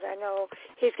all of that. I know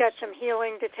he's got some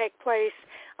healing to take place,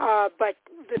 but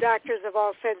the doctors have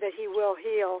all said that he will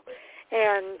heal,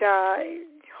 and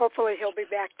hopefully he'll be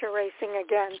back to racing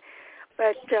again.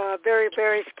 But very,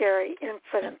 very scary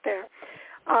incident there.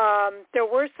 There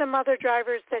were some other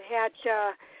drivers that had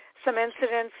some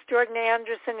incidents. Jordan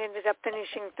Anderson ended up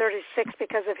finishing 36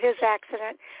 because of his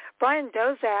accident. Brian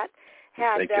Dozat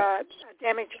had a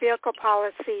damaged vehicle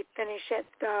policy finish at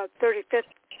 35th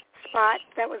spot.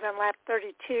 That was on lap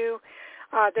 32.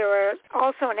 There was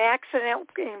also an accident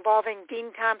involving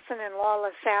Dean Thompson and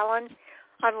Lawless Allen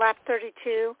on lap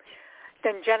 32.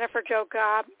 Then Jennifer Jo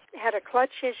Gobb had a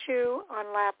clutch issue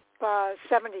on lap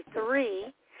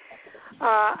 73.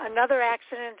 Another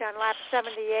accident on lap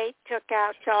 78 took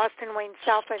out Austin Wayne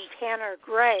Self and Tanner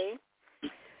Gray.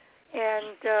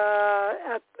 And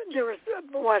there was,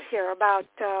 about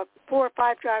 4 or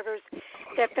 5 drivers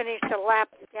that finished a lap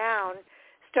down,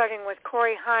 starting with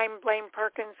Corey Heim, Blaine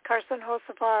Perkins, Carson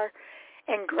Hocevar,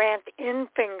 and Grant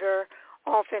Infinger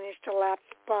all finished a lap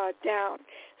down.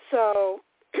 So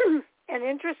an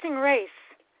interesting race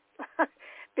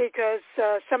because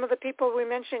some of the people we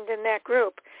mentioned in that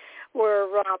group were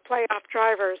playoff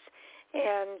drivers,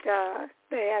 and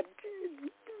they had,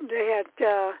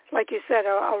 like you said,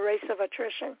 a race of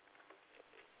attrition.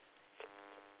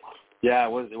 Yeah,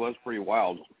 it was pretty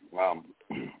wild.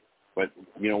 But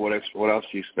what else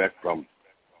do you expect from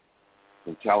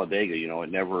Talladega?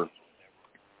 It never.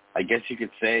 I guess you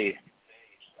could say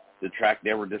the track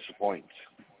never disappoints.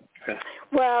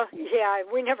 Well, yeah,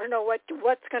 we never know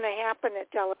what's going to happen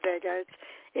at Talladega.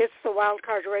 It's the wild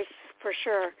card race for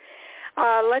sure.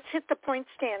 Let's hit the point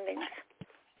standings.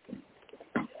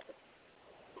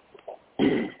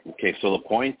 Okay, so the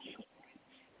points,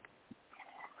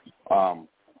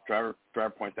 driver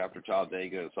points after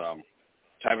Talladega is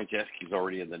Ty Majeski's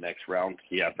already in the next round.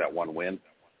 He has that one win.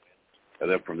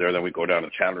 And then from there, we go down to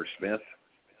Chandler Smith.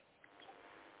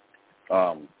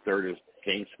 Third is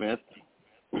Kane Smith.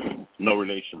 No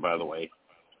relation, by the way.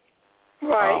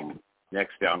 Right.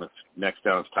 Next down is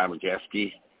Ty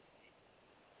Majeski.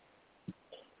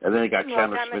 And then they got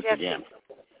Chandler Smith again.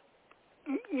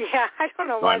 Yeah, I don't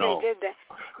know why they did that.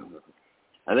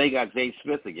 And they got Zane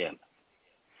Smith again.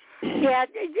 Yeah,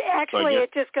 actually,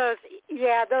 it just goes.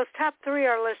 Yeah, those top three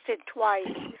are listed twice.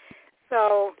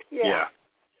 So yeah.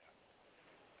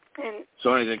 And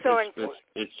so I think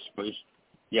it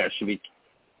should be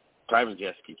Ty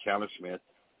Majeski, Chandler Smith,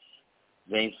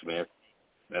 Zane Smith,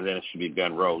 and then it should be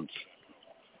Ben Rhodes.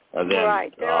 And then,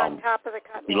 right, they're on top of the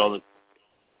cut line.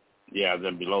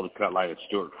 Then below the cut line is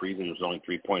Stuart Friesen, who's only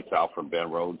 3 points out from Ben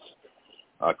Rhodes.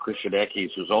 Christian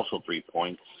Eckes, who's also 3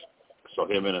 points. So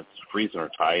him and Friesen are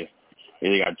tied.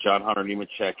 And you got John Hunter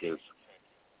Nemechek is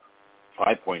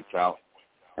 5 points out.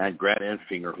 And Grant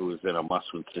Enfinger, who is in a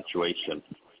must-win situation.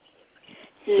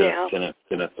 Yeah. At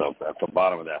the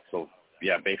bottom of that. So,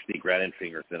 yeah, basically Grant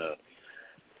Enfinger's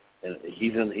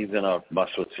he's in a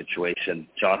must-win situation.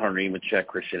 John Hunter Nemechek,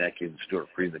 Christian Eckes, and Stuart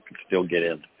Friesen can still get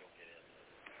in.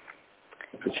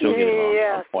 Could still get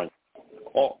on point.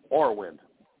 Or win.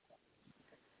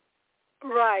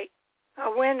 Right.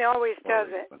 A win always does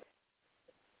it.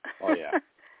 Oh, yeah.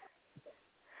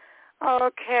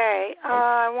 Okay.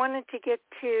 I wanted to get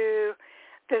to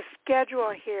the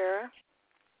schedule here.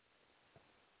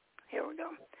 Here we go.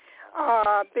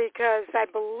 Because I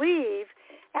believe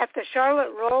at the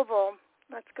Charlotte Roval,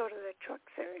 let's go to the Truck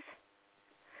Series.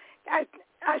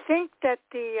 I think that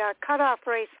the cutoff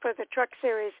race for the Truck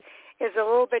Series is a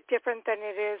little bit different than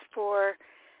it is for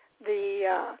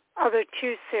the other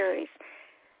two series.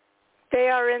 They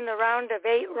are in the round of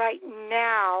 8 right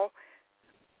now.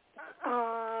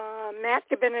 Matt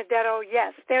DiBenedetto,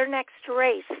 yes, their next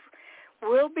race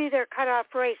will be their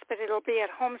cutoff race, but it'll be at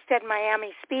Homestead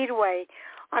Miami Speedway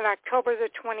on October the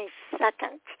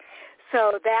 22nd.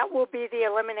 So that will be the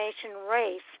elimination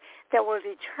race that will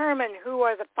determine who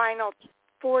are the final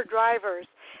 4 drivers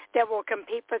that will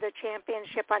compete for the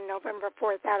championship on November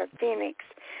 4th out of Phoenix.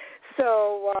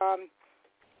 So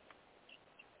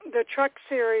the Truck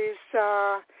Series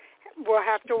will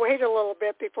have to wait a little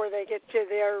bit before they get to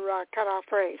their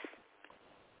cutoff race.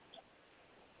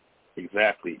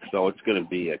 Exactly. So it's going to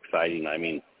be exciting. I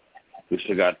mean, we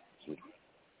still got some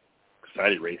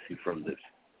exciting racing from this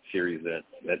series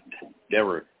that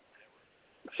never,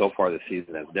 so far this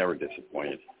season, has never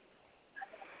disappointed.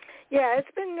 Yeah,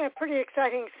 it's been a pretty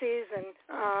exciting season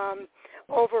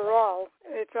overall.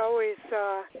 It's always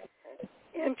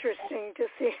interesting to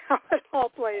see how it all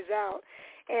plays out.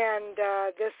 And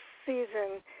this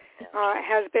season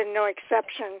has been no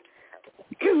exception.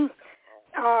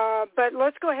 But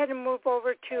let's go ahead and move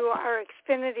over to our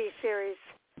Xfinity Series,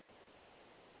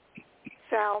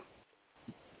 Sal,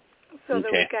 so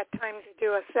that we've got time to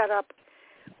do a setup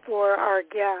for our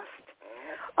guest.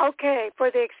 Okay,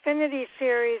 for the Xfinity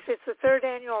Series, it's the 3rd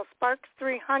annual Sparks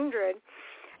 300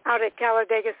 out at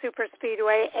Talladega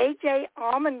Superspeedway. A.J.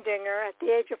 Allmendinger, at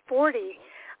the age of 40,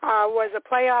 was a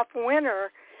playoff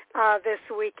winner this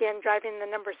weekend, driving the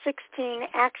number 16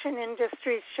 Action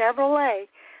Industries Chevrolet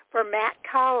for Matt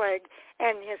Collig,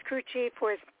 and his crew chief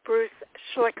was Bruce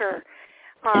Schlicker.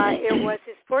 It was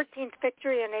his 14th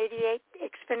victory in 88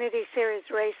 Xfinity Series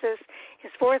races,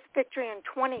 his 4th victory and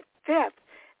 25th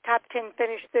top 10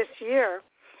 finish this year,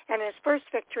 and his first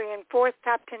victory and 4th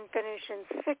top 10 finish in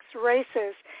 6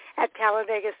 races at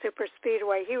Talladega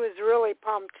Superspeedway. He was really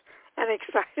pumped and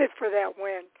excited for that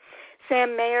win.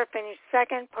 Sam Mayer finished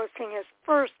 2nd, posting his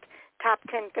first top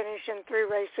 10 finish in 3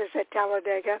 races at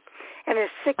Talladega, and his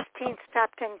 16th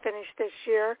top 10 finish this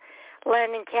year.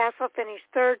 Landon Castle finished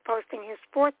 3rd, posting his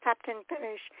 4th top 10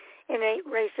 finish in 8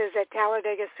 races at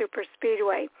Talladega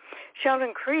Superspeedway.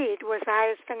 Sheldon Creed was the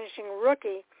highest finishing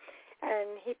rookie,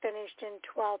 and he finished in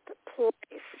 12th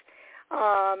place.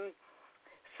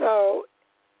 So,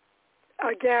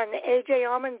 again, A.J.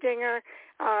 Allmendinger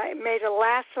made a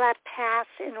last-lap pass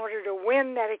in order to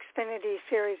win that Xfinity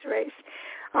Series race.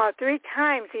 3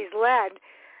 times he's led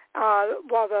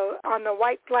on the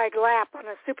white flag lap on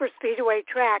a super speedway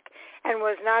track and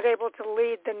was not able to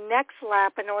lead the next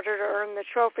lap in order to earn the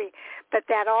trophy. But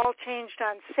that all changed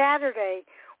on Saturday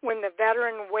when the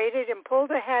veteran waited and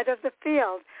pulled ahead of the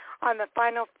field in the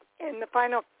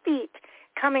final feet,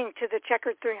 coming to the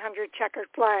checkered 300 checkered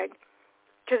flag,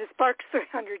 to the Sparks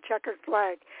 300 checkered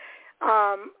flag.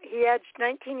 He edged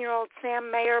 19-year-old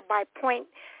Sam Mayer by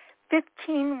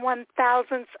 0.15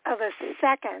 one-thousandths of a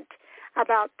second,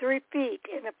 about 3 feet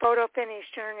in the photo finish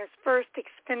during his first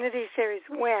Xfinity Series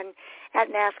win at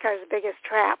NASCAR's biggest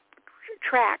track.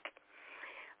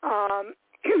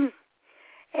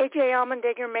 A.J.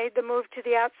 Allmendinger made the move to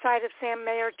the outside of Sam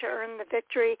Mayer to earn the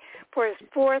victory for his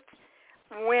 4th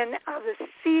win of the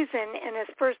season in his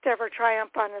first ever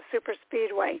triumph on the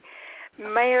Superspeedway.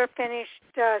 Mayer finished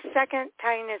second,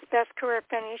 tying his best career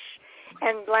finish,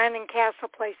 and Landon Castle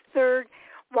placed third,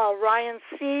 while Ryan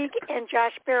Sieg and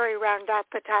Josh Berry round out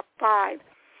the top five.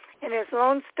 In his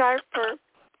lone start for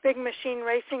Big Machine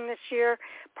Racing this year,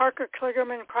 Parker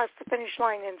Kligerman crossed the finish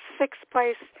line in sixth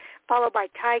place, followed by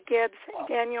Ty Gibbs,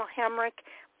 Daniel Hemrick,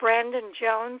 Brandon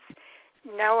Jones,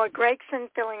 Noah Gregson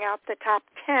filling out the top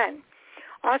 10.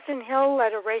 Austin Hill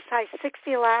led a race-high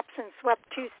 60 laps and swept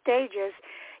two stages.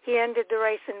 He ended the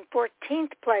race in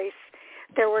 14th place.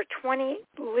 There were 20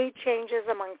 lead changes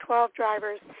among 12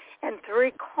 drivers and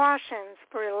 3 cautions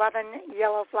for 11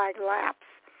 yellow flag laps.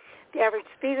 The average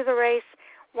speed of the race,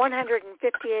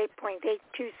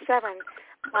 158.827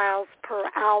 miles per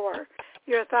hour.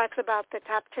 Your thoughts about the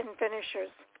top 10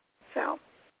 finishers, Sal?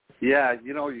 Yeah,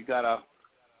 you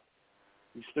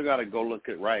still got to go look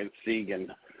at Ryan Sieg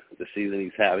and the season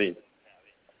he's having.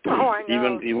 Oh, I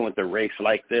know. Even with a race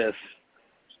like this,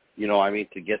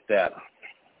 to get that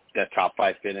top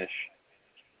 5 finish,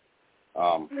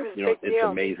 it's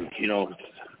amazing.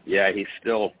 He's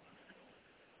still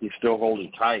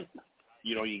holding tight.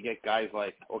 You get guys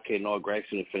like, Noah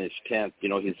Gregson who finished 10th.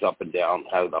 He's up and down,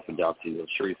 had an up and down season. I'm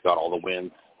sure he's got all the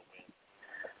wins.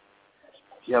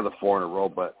 He has the 4 in a row,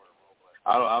 but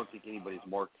I don't think anybody's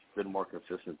been more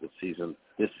consistent this season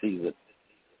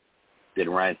than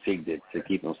Ryan Sieg did to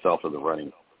keep himself in the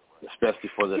running, especially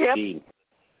for the team.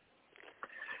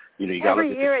 You got to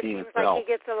look at the team itself. Every year it seems like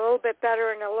he gets a little bit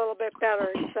better and a little bit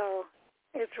better, so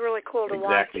it's really cool to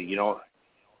watch. Exactly.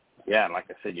 Yeah, and like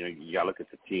I said, you got to look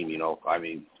at the team.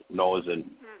 Noah's in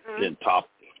top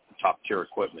tier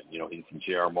equipment. He's in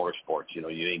JR Motorsports. You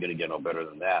ain't going to get no better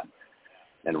than that.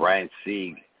 And Ryan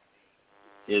Sieg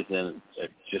is in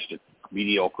just a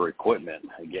mediocre equipment.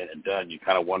 Again, and done. You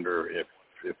kind of wonder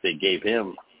if they gave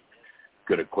him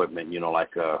good equipment,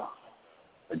 like a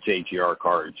JGR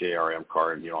car or JRM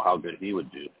car, and how good he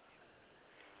would do.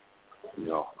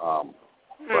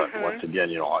 But once again,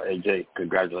 AJ,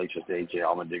 congratulations to AJ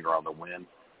Allmendinger on the win.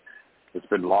 It's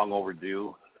been long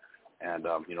overdue, and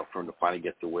for him to finally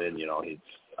get the win,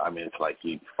 it's like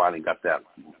he finally got that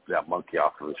monkey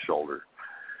off of his shoulder.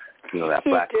 That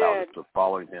black cloud that's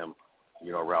following him,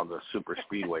 around the super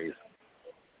speedways.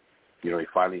 He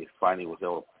finally was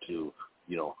able to,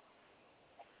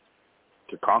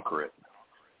 to conquer it,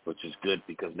 which is good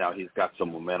because now he's got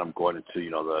some momentum going into,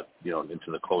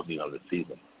 into the closing of the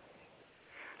season.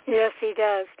 Yes, he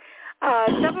does.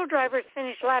 Several drivers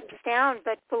finished laps down,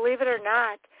 but believe it or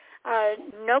not,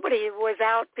 nobody was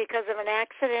out because of an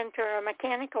accident or a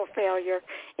mechanical failure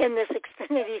in this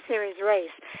Xfinity Series race.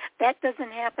 That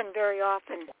doesn't happen very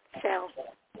often, Sal.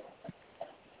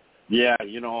 Yeah, I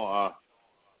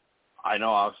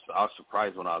know. I was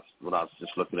surprised when I was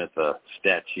just looking at the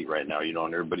stat sheet right now.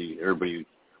 And everybody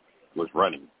was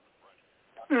running.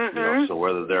 Mm-hmm. So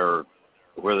whether they're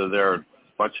a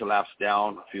bunch of laps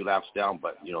down, a few laps down,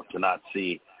 but to not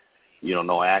see,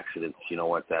 no accidents.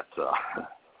 That's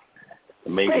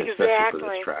amazing, especially for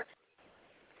this track.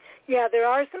 Yeah, there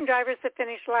are some drivers that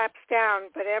finish laps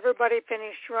down, but everybody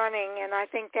finished running, and I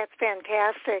think that's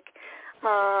fantastic. And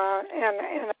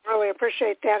I really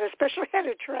appreciate that, especially at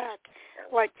a track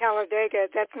like Talladega.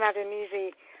 That's not an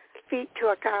easy feat to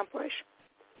accomplish.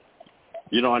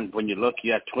 And when you look,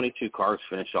 you had 22 cars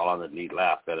finish all on the lead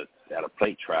lap at a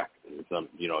plate track. It's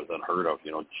unheard of.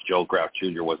 Joe Graf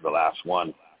Jr. was the last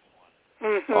one.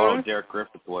 Mm-hmm. Oh, Derek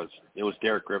Griffith was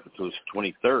Derek Griffith who was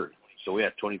 23rd. So we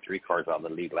had 23 cars on the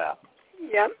lead lap.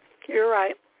 Yep, you're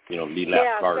right. Lead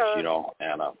lap cars. And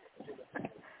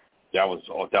that was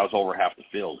over half the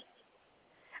field.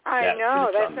 I know,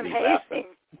 that's amazing.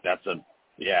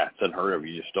 It's unheard of.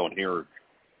 You just don't hear,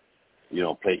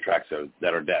 plate tracks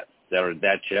that are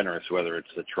that generous, whether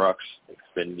it's the trucks,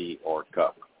 Xfinity, or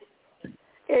Cup.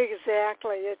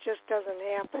 Exactly. It just doesn't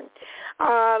happen.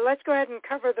 Let's go ahead and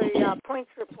cover the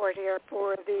points report here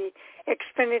for the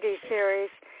Xfinity Series.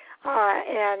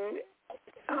 And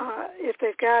if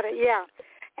they've got it,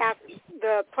 at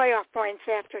the playoff points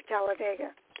after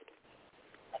Talladega.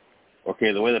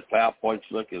 Okay, the way the playoff points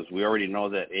look is we already know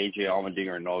that A.J.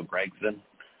 Allmendinger and Noah Gragson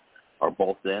are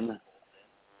both in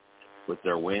with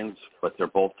their wins, but they're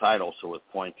both tied also with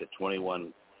points at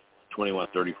 21,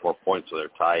 34 points, so they're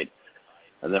tied.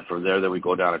 And then from there, we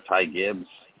go down to Ty Gibbs,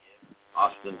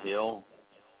 Austin Hill,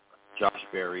 Josh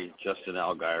Berry, Justin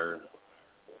Allgaier,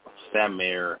 Sam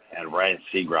Mayer, and Ryan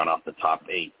Sieg off the top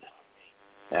 8.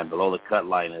 And below the cut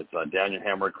line is Daniel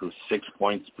Hemrick, who's 6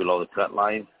 points below the cut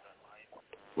line.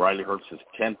 Riley Herbst is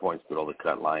 10 points below the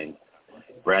cut line.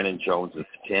 Brandon Jones is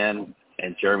 10,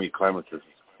 and Jeremy Clements is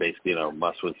basically in a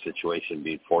must-win situation,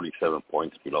 being 47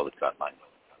 points below the cut line.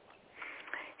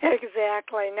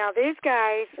 Exactly. Now, these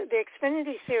guys, the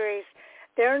Xfinity Series,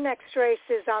 their next race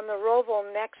is on the Roval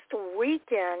next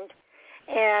weekend,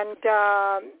 and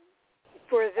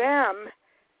for them,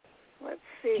 let's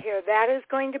see here, that is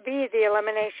going to be the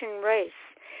elimination race.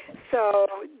 So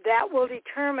that will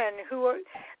determine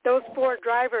those 4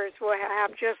 drivers will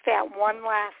have just that one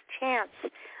last chance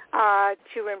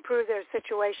to improve their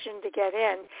situation to get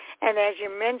in. And as you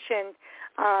mentioned,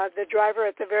 the driver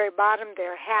at the very bottom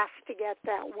there has to get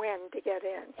that win to get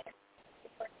in.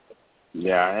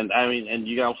 Yeah, and I mean, and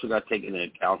you also got to take into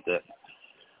account that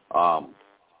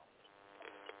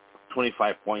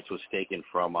 25 points was taken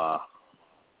from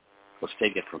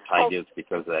Ty Gibbs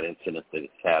because of that incident that he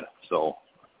had. So,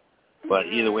 but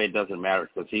either way, it doesn't matter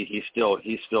because he's still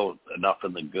enough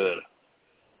in the good.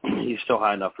 He's still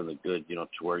high enough in the good, to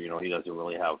where he doesn't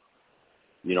really have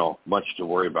much to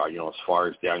worry about, as far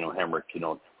as Daniel Hemrick,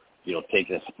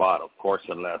 taking a spot. Of course,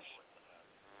 unless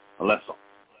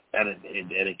and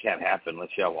it can't happen unless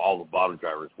you have all the bottom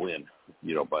drivers win,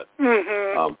 But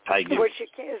Ty Gibbs,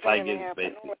 Ty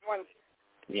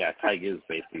Gibbs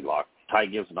basically locked. Ty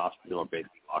Gibbs and Austin Dillon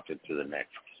basically locked into the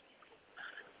next.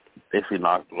 Basically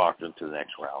locked into the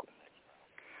next round.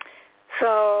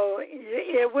 So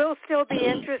it will still be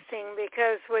interesting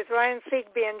because with Ryan Sieg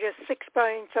being just 6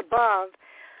 points above,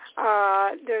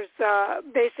 there's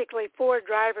basically 4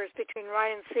 drivers between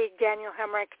Ryan Sieg, Daniel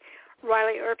Hemrick,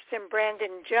 Riley Earps, and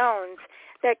Brandon Jones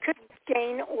that could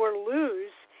gain or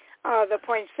lose the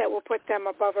points that will put them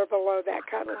above or below that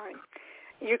cut line.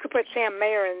 You could put Sam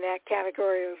Mayer in that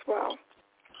category as well.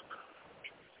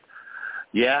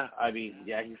 Yeah, I mean,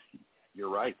 you're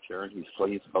right, Sharon. He's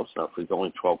close enough. He's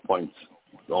only 12 points.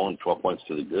 Only 12 points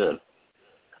to the good.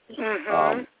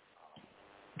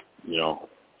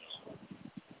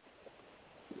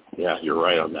 Yeah, you're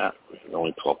right on that.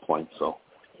 Only 12 points. So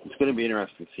it's going to be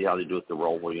interesting to see how they do with the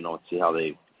Roval. And see how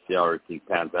everything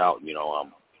pans out.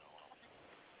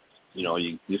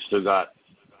 You still got,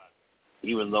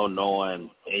 even though Noah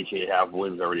and AJ have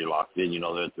wins already locked in,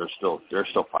 they're still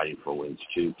fighting for wins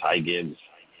too. Ty Gibbs,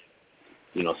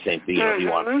 same thing. He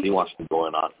wants to go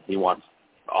in on. He wants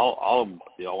all of them.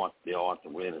 They all want to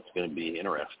win. It's going to be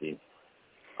interesting.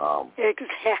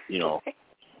 Exactly.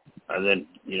 And then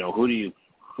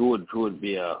who would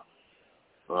be a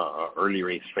early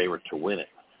race favorite to win it?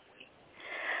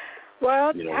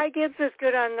 Well, Ty Gibbs is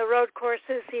good on the road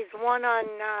courses. He's won on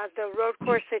the road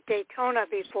course at Daytona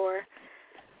before.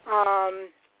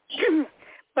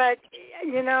 But,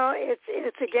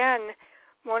 it's again,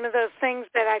 one of those things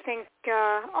that I think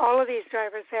all of these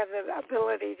drivers have the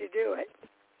ability to do it.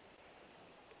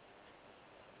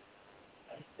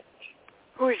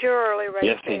 Who's your early race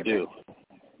Yes, favorite? they do.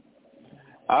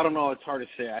 I don't know. It's hard to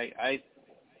say.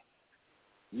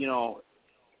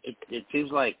 It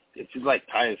seems like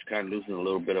Ty is kind of losing a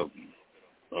little bit of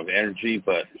energy,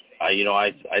 but I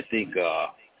think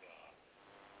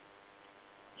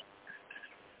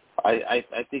I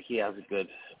think he has a good.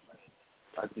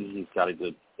 I think he's got a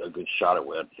good shot at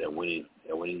winning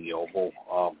the Oval.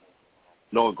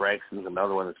 Noah Gregson's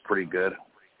another one that's pretty good.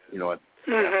 These kinds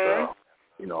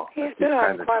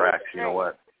of tracks. You know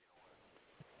what?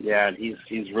 Yeah, and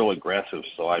he's real aggressive.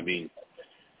 So I mean,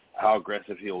 how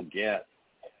aggressive he'll get,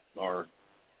 or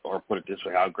put it this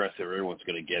way, how aggressive everyone's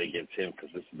going to get against him,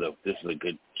 because this is a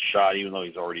good shot, even though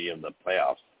he's already in the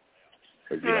playoffs.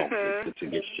 Because it's a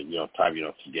good time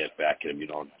to get back at him.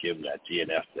 Give him that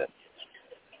DNF that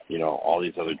all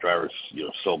these other drivers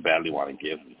so badly want to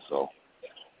give him. So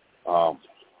I'm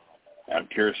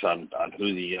curious on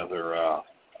who the other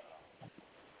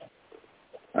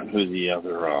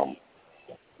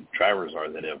drivers are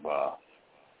that have.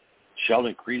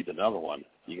 Sheldon Creed's another one.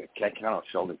 You can't count on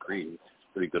Sheldon Creed. He's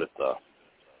pretty good at the.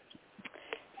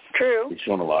 True. He's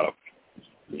shown a lot of,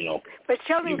 But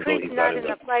Sheldon Creed's not in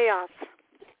the playoffs.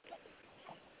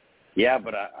 Yeah,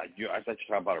 but I thought you were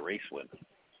talking about a race win.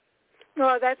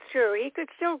 Well, that's true. He could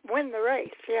still win the race.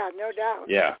 Yeah, no doubt.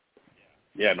 Yeah.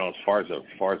 Yeah. No, as far as a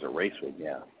race win,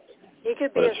 yeah. He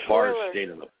could but be as far as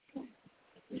staying in the.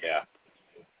 Yeah.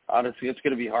 Honestly, it's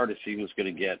going to be hard to see who's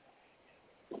going to get.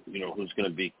 Who's going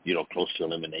to be, close to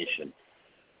elimination.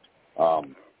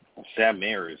 Sam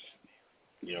Mayer is,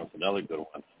 is another good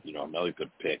one. Another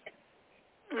good pick.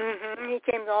 He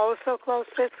came so close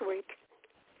this week.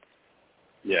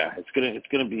 Yeah, it's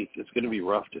gonna be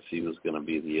rough to see who's going to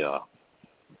be the.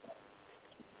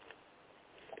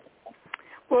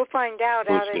 We'll find out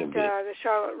at the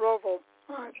Charlotte Roval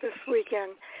this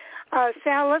weekend.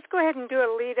 Sal, let's go ahead and do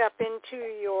a lead up into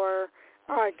your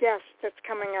guest that's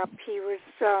coming up. He was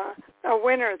a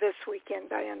winner this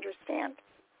weekend, I understand.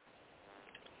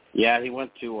 Yeah, he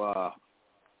went to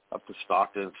up to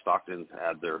Stockton. Stockton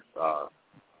had their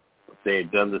they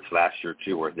had done this last year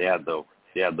too, where they had the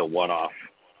one-off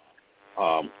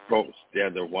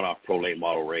pro late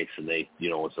model race, and they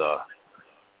it was a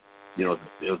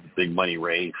big money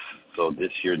race. So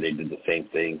this year they did the same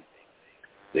thing.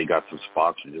 They got some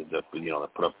sponsors that they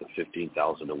put up the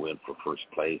 $15,000 to win for first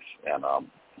place, and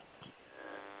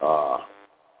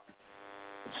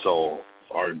so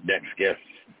our next guest,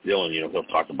 Dylan, he'll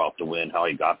talk about the win, how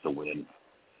he got the win.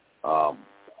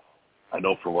 I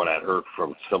know from what I heard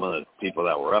from some of the people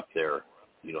that were up there,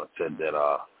 it said that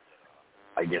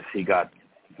I guess he got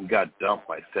dumped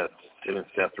by Seth. Him and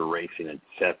Seth were racing, and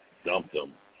Seth dumped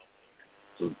him.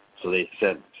 So they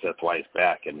sent Seth Weiss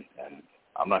back, and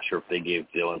I'm not sure if they gave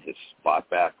Dylan his spot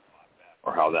back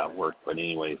or how that worked. But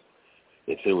anyways,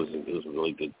 it was a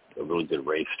really good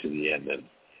race to the end, and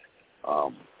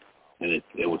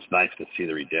it was nice to see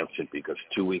the redemption, because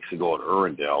 2 weeks ago at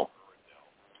Irwindale,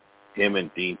 him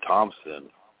and Dean Thompson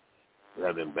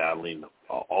have been battling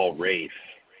all race,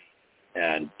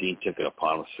 and Dean took it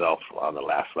upon himself on the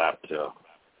last lap to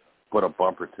put a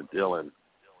bumper to Dylan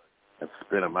and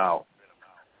spin him out.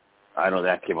 I know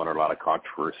that came under a lot of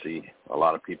controversy. A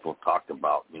lot of people talked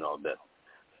about, that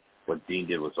what Dean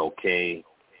did was okay.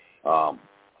 Of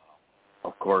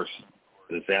course,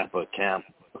 the Zampa camp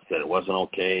said it wasn't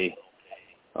okay.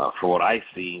 For what I've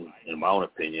seen, in my own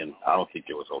opinion, I don't think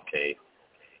it was okay.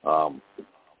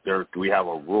 We have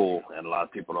a rule, and a lot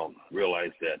of people don't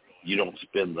realize that you don't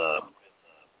spin the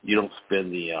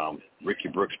Ricky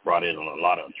Brooks brought in on a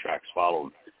lot of tracks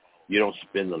followed. You don't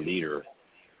spin the leader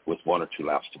with 1 or 2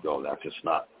 laps to go. That's just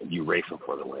not, you race them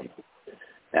for the win.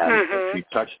 And if you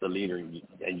touch the leader and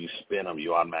you spin them,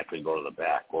 you automatically go to the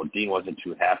back. Well, Dean wasn't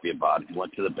too happy about it. He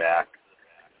went to the back,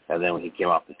 and then when he came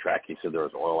off the track, he said there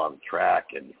was oil on the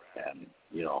track, and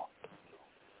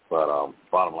But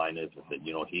bottom line is that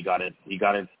he got it.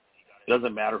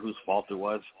 Doesn't matter whose fault it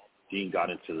was. Dean got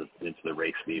into the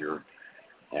race leader,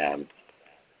 and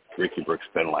Ricky Brooks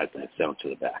penalized him and sent him to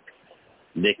the back.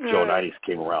 Nick Joe-Nides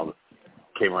came around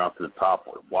to the top,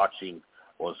 watching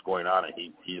what was going on, and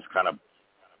he just kind of,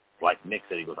 like Nick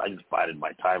said, he goes, I just bided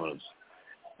my time and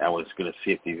was going to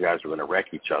see if these guys were going to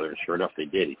wreck each other, and sure enough they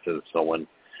did. He said, so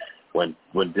when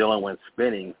Dylan went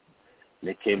spinning,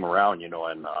 Nick came around, and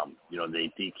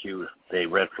they DQ'd, they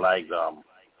red flagged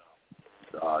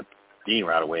Dean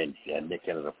right away, and Nick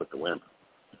ended up with the win.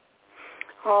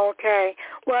 Okay.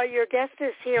 Well, your guest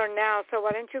is here now, so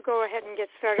why don't you go ahead and get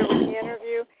started with the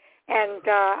interview, and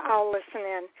I'll listen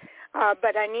in.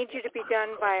 But I need you to be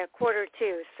done by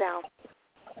 1:45, Sal.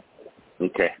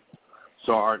 Okay.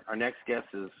 So our next guest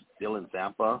is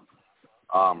DylanZampa.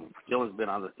 Dylan's been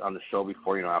on the show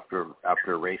before,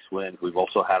 after a race win. We've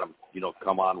also had him,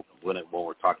 come on when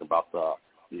we're talking about the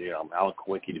Alan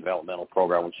Kowicki developmental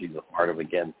program, which he's a part of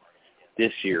again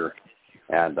this year.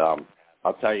 And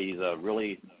I'll tell you, he's a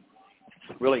really,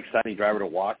 really exciting driver to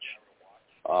watch.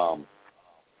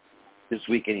 This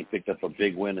weekend he picked up a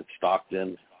big win at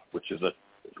Stockton, which is a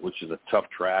tough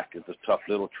track. It's a tough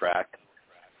little track.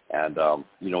 And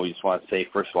we just want to say,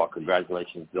 first of all,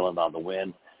 congratulations, Dylan, on the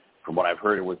win. From what I've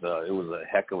heard, it was a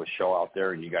heck of a show out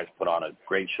there, and you guys put on a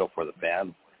great show for the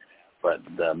fans. But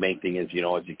the main thing is,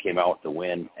 as you came out with the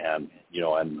win, and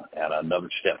and another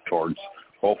step towards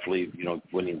hopefully,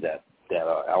 winning that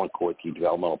Alan Kowicki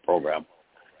developmental program,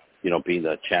 being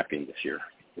the champion this year.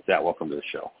 With that, welcome to the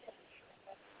show.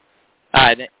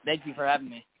 Hi, thank you for having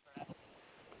me.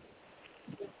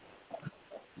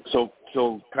 So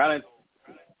kind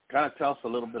of tell us a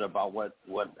little bit about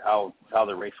how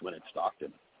the race went at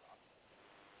Stockton.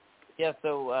 Yeah,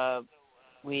 so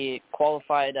we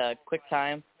qualified a quick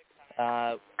time,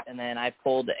 and then I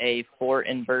pulled a 4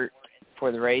 invert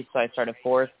for the race, so I started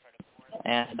 4th.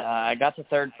 And I got to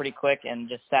 3rd pretty quick and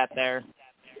just sat there.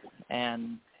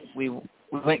 And we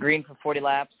went green for 40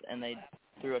 laps, and they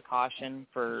threw a caution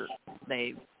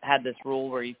they had this rule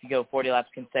where if you go 40 laps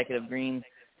consecutive green,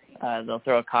 they'll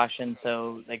throw a caution.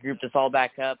 So they grouped us all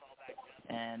back up,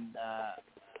 and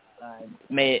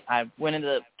I went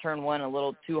into turn 1 a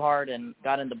little too hard and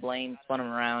got into Blaine, spun him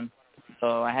around.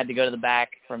 So I had to go to the back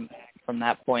from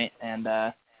that point, and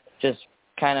just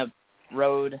kind of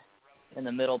rode in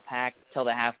the middle pack till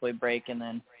the halfway break, and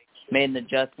then made an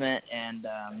adjustment, and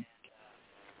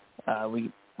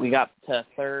we got to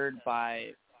 3rd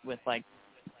with like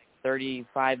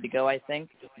 35 to go, I think.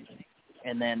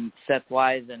 And then Seth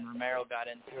Wise and Romero got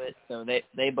into it, so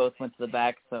they both went to the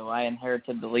back, so I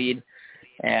inherited the lead.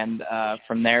 And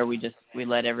from there, we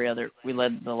led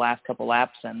the last couple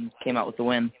laps and came out with the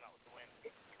win.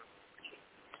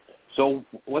 So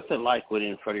what's it like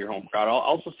winning in front of your home crowd? I'll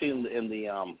also see in the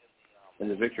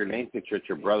Victory Lane picture that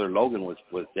your brother Logan was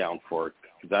down for it.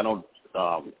 Because I know,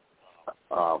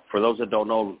 for those that don't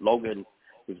know, Logan,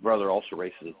 his brother also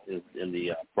races in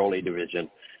the Pro A division,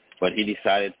 but he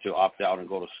decided to opt out and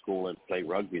go to school and play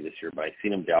rugby this year. But I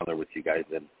seen him down there with you guys,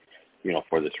 and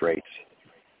for this race.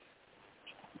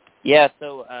 Yeah.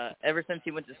 So ever since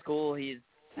he went to school, he's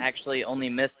actually only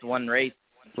missed one race,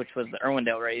 which was the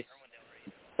Irwindale race.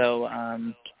 So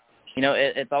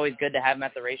it's always good to have him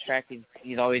at the racetrack.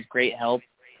 He's always great help.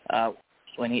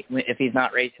 If he's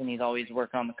not racing, he's always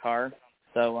working on the car.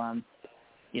 So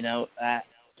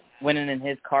winning in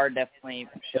his car definitely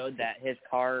showed that his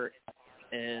car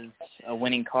is a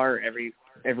winning car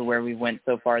everywhere we went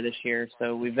so far this year.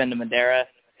 So we've been to Madera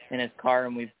in his car,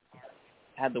 and we've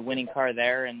had the winning car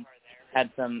there, and had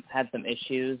some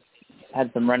issues, had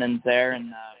some run-ins there,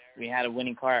 and we had a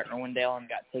winning car at Irwindale and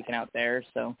got taken out there.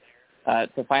 So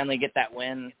to finally get that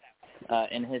win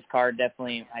in his car,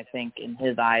 definitely, I think, in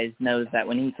his eyes, knows that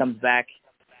when he comes back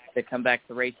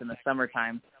to race in the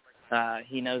summertime,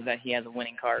 he knows that he has a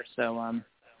winning car. So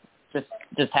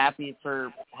just happy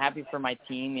for my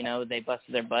team. They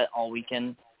busted their butt all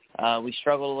weekend. We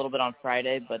struggled a little bit on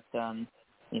Friday, but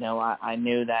I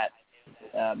knew that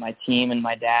my team and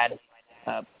my dad,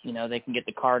 they can get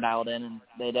the car dialed in, and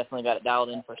they definitely got it dialed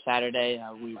in for Saturday.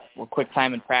 We were quick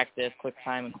time in practice, quick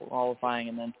time in qualifying,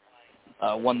 and then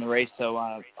won the race. So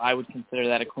I would consider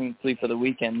that a clean sweep for the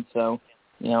weekend. So,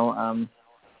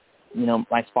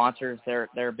 my sponsors, they're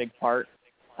a big part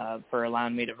for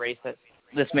allowing me to race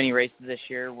this many races this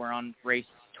year. We're on race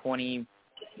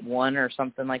 21 or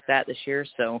something like that this year.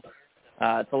 So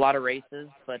it's a lot of races,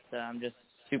 but I'm just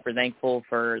super thankful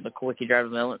for the Quickie Driver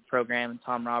Development Program and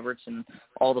Tom Roberts and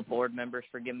all the board members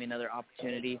for giving me another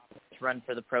opportunity to run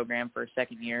for the program for a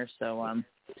second year. So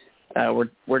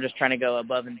we're just trying to go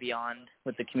above and beyond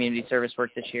with the community service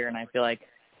work this year, and I feel like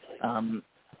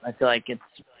it's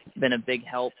been a big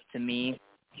help to me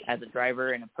as a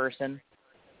driver and a person,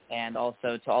 and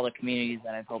also to all the communities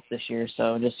that I've helped this year.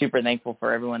 So just super thankful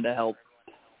for everyone to help.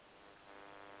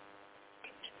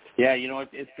 Yeah,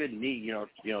 it's been neat,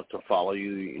 to follow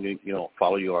you,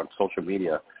 follow you on social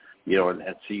media,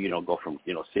 and see, go from,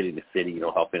 city to city,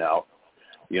 helping out,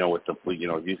 with the,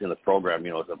 using the program,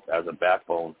 as a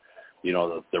backbone,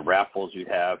 the raffles you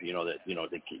have,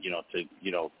 to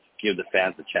give the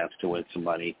fans a chance to win some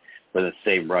money. But in the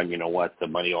same run, the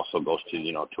money also goes to,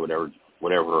 to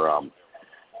whatever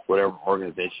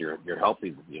organization you're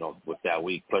helping, with that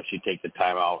week. Plus you take the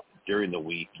time out during the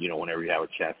week, whenever you have a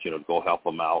chance, go help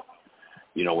them out,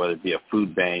 whether it be a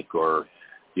food bank or,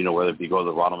 whether it be go to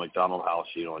the Ronald McDonald House,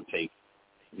 and take,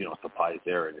 supplies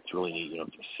there. And it's really neat, to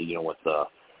see, what the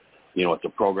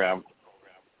program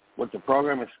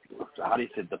is, how do you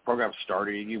say, the program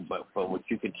started in you, but what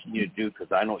you continue to do,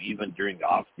 because I know even during the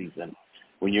off season,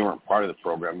 when you weren't part of the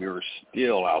program, you were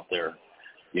still out there,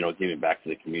 giving back to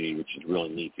the community, which is really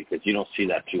neat because you don't see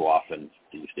that too often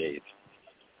these days.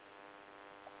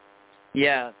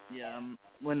 Yeah.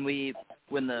 When the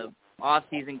off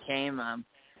season came,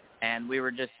 and we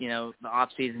were just, the off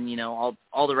season,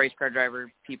 all the race car driver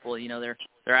people,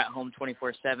 they're at home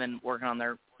 24/7 working on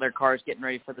their cars, getting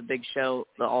ready for the big show,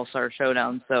 the All-Star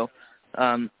Showdown. So,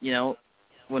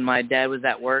 when my dad was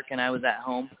at work and I was at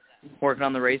home working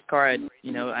on the race car,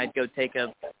 I'd go take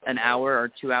an hour or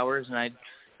 2 hours, and I'd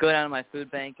go down to my food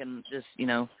bank and just,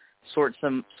 sort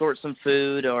some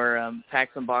food or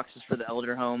pack some boxes for the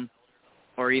elder home,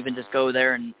 or even just go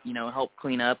there and, help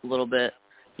clean up a little bit.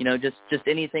 Just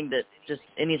anything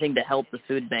to help the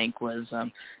food bank was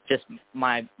just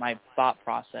my thought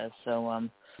process. So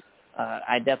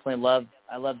I definitely love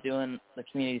doing the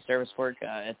community service work.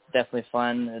 It's definitely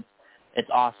fun. It's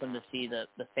awesome to see the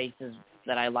faces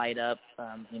that I light up.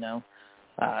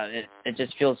 It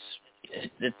just feels,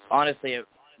 it's honestly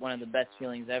one of the best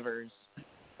feelings ever. Is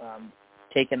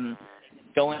taking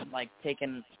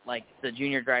the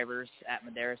junior drivers at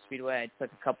Madera Speedway. I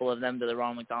took a couple of them to the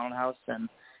Ronald McDonald House, and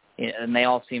they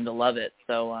all seem to love it.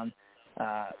 So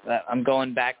I'm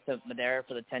going back to Madera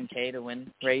for the 10K to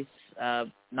win race,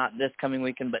 not this coming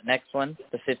weekend, but next one,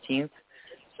 the 15th.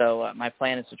 So my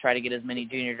plan is to try to get as many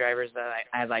junior drivers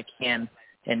as I can,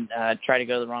 and try to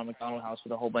go to the Ronald McDonald House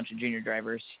with a whole bunch of junior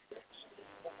drivers.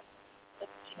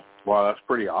 Wow, that's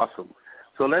pretty awesome.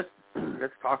 So let's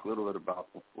talk a little bit about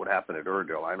what happened at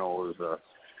Irwindale. I know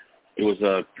it was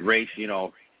a race,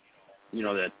 that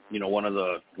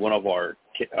one of our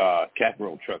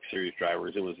Capital Truck Series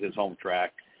drivers. It was his home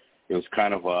track. It was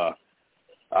kind of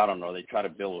I don't know, they try to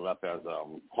build it up as a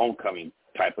homecoming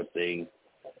type of thing.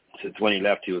 Since when he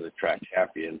left, he was a track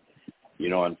champion,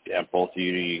 and both of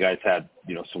you guys had,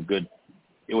 some good,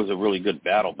 it was a really good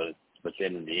battle, but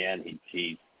then in the end,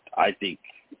 he I think,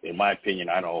 in my opinion,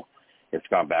 I know it's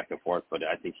gone back and forth, but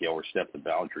I think he overstepped the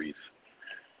boundaries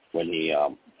when he,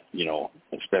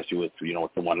 especially with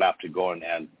the one lap to go, and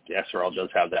the SRL does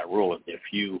have that rule. If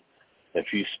you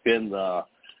spin the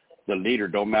leader,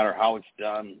 don't matter how it's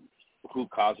done, who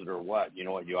caused it or what, you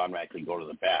automatically go to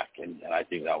the back, and I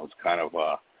think that was kind of,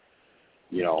 I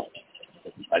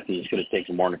think you should have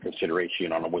taken more into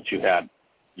consideration on what you had,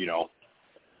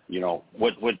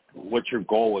 what your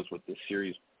goal was with this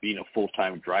series, being a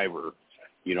full-time driver,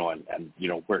 and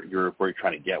where you're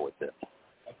trying to get with it.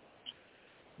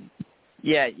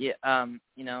 Yeah. I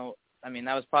mean,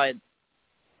 that was probably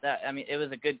that. I mean, it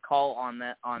was a good call on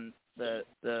the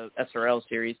SRL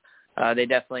series. They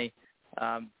definitely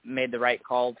made the right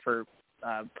call for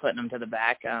putting them to the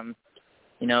back.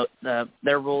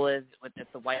 Their rule is if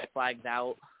the white flag's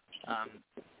out,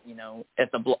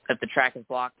 if the track is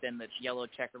blocked, then the yellow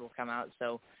checker will come out.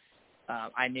 So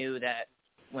I knew that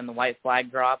when the white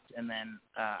flag dropped, and then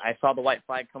I saw the white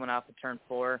flag coming off of turn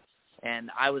 4,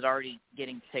 and I was already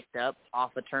getting picked up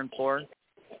off of turn 4,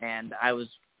 and I was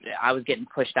getting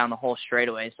pushed down the whole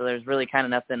straightaway. So there's really kind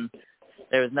of nothing.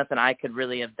 There was nothing I could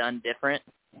really have done different,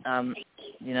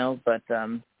 But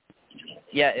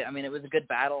yeah, I mean, it was a good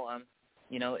battle.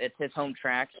 It's his home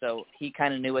track, so he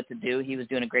kind of knew what to do. He was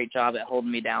doing a great job at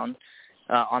holding me down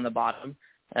on the bottom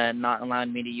and not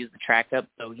allowing me to use the track up.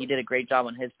 So he did a great job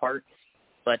on his part.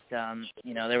 But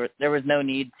there was no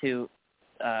need to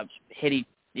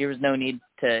there was no need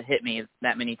to hit me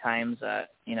that many times.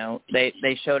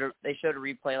 They showed a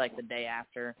replay like the day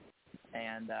after,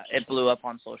 and it blew up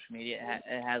on social media.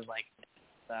 It has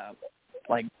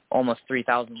like almost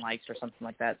 3,000 likes or something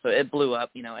like that. So it blew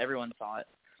up. Everyone saw it.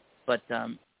 But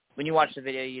when you watch the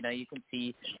video, you can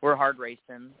see we're hard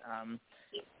racing.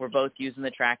 We're both using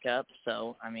the track up.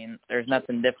 So, I mean, there's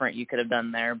nothing different you could have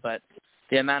done there. But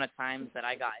the amount of times that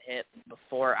I got hit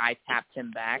before I tapped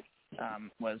him back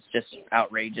was just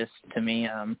outrageous to me.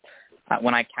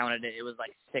 When I counted it, it was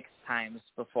like 6 times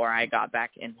before I got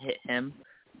back and hit him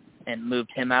and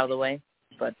moved him out of the way.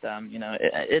 But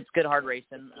it's good hard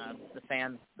racing. The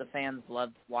fans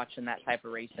love watching that type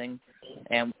of racing.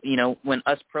 And when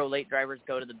us pro late drivers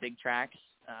go to the big tracks,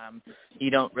 you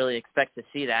don't really expect to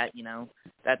see that.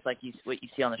 That's like what you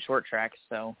see on the short tracks.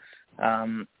 So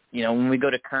when we go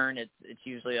to Kern, it's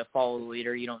usually a follow the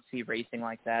leader. You don't see racing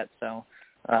like that. So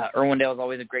Irwindale is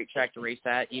always a great track to race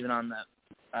at, even on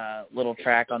the little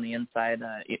track on the inside.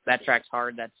 That track's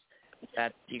hard.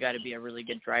 That's you got to be a really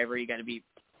good driver. You got to be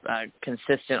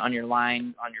consistent on your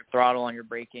line, on your throttle, on your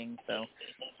braking. So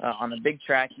on the big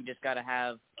track, you just got to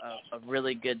have a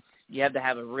really good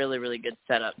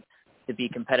setup to be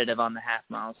competitive on the half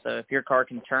mile. So if your car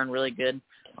can turn really good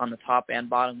on the top and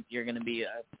bottom, you're going to be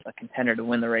a contender to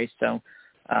win the race. So,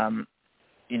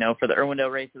 for the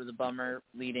Irwindale race, it was a bummer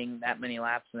leading that many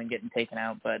laps and then getting taken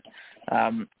out. But,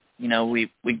 we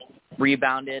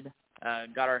rebounded,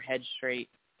 got our head straight,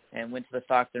 and went to the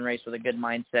Stockton race with a good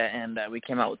mindset, and we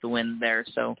came out with the win there.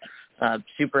 So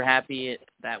super happy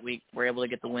that we were able to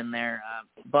get the win there.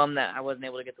 Bummed that I wasn't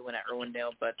able to get the win at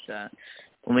Irwindale, but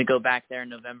when we go back there in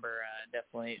November,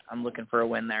 definitely I'm looking for a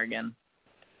win there again.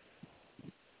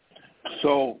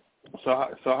 So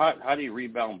how do you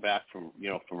rebound back from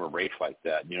a race like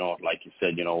that? Like you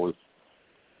said,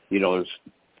 there's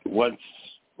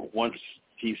once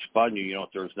he spun you,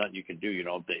 there was nothing you could do.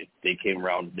 They came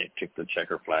around, they took the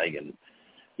checker flag, and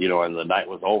and the night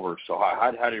was over. So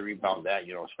how do you rebound that?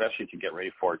 Especially to get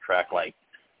ready for a track like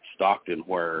Stockton,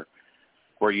 where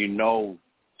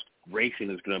racing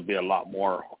is going to be a lot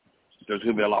more. There's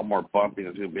going to be a lot more bumping.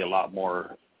 There's going to be a lot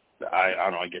more. I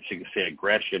don't know. I guess you could say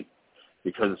aggression,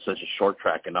 because it's such a short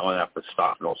track, and not only that, but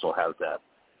Stockton also has that.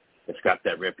 It's got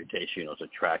that reputation as a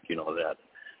track. That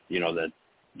there's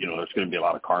going to be a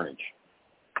lot of carnage.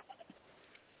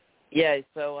 Yeah,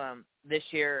 so this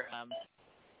year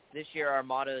our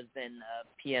motto has been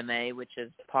PMA, which is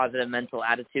positive mental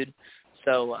attitude.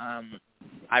 So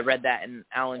I read that in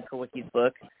Alan Kowicki's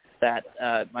book that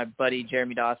my buddy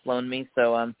Jeremy Doss loaned me.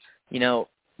 So,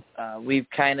 we've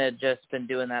kind of just been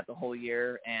doing that the whole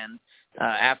year. And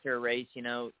after a race,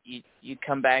 we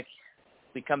come back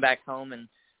home, and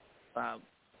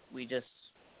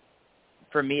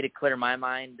for me to clear my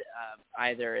mind,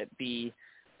 either it be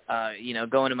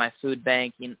going to my food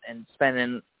bank and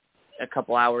spending a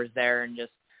couple hours there and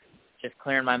just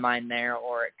clearing my mind there,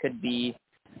 or it could be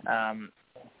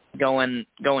going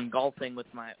golfing with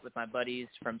my buddies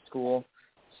from school,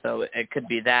 So it could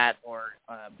be that, or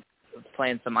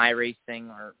playing some iRacing,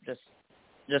 or just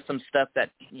some stuff that,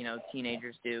 you know,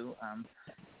 teenagers do.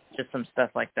 Just some stuff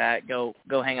like that. Go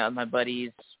hang out with my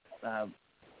buddies.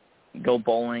 Go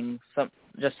bowling. Some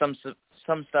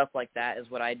stuff like that is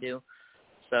what I do.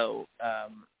 So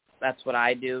that's what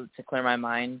I do to clear my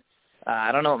mind.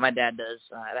 I don't know what my dad does.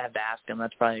 I'd have to ask him.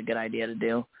 That's probably a good idea to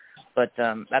do. But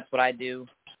that's what I do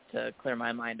to clear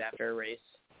my mind after a race.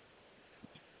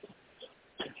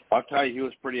 I'll tell you, he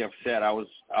was pretty upset. I was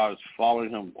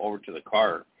following him over to the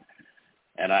car,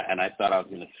 and I thought I was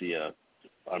going to see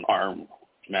an arm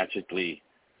magically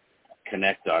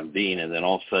connect on Dean, and then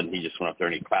all of a sudden he just went up there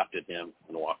and he clapped at him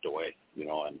and walked away. You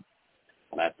know, and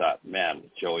I thought, man,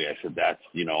 Joey, I said, that's,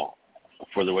 you know,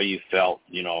 for the way you felt,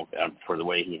 you know, and for the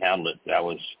way he handled it, that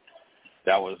was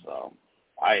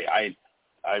I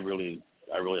really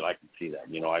like to see that.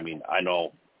 You know, I mean, I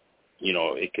know, you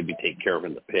know, it could be taken care of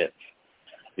in the pits,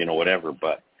 you know, whatever,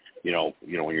 but you know,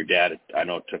 when your dad, I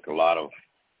know it took a lot of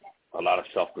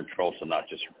self-control, so not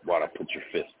just want to put your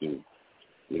fist through,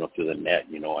 you know, through the net,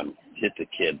 you know, and hit the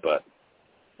kid, but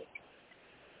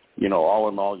you know, all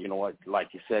in all, you know what, like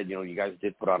you said, you know, you guys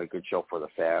did put on a good show for the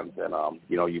fans, and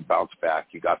you know, you bounced back.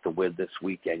 You got the win this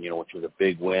weekend, you know, which was a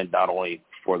big win, not only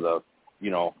for the,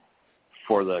 you know,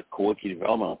 for the Kawiki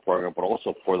development program, but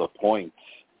also for the points,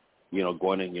 you know,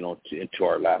 going in, you know, into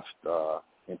our last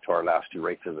 2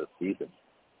 races of the season.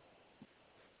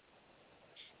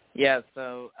 Yeah.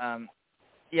 So, at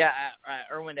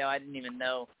Irwindale, I didn't even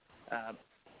know.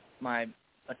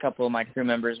 A couple of my crew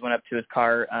members went up to his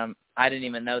car. I didn't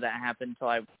even know that happened until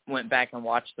I went back and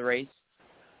watched the race.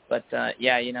 But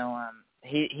yeah, you know,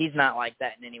 he's not like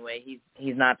that in any way.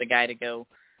 He's not the guy to go,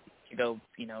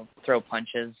 you know, throw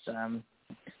punches.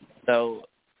 So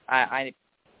I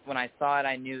when I saw it,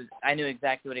 I knew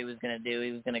exactly what he was going to do.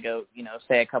 He was going to go, you know,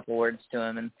 say a couple words to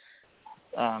him,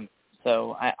 and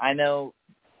so I know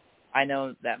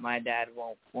that my dad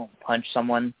won't punch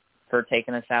someone for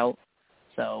taking us out.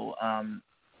 So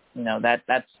you know,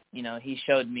 that's, you know, he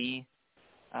showed me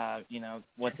you know,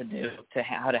 what to do,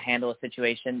 how to handle a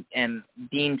situation. And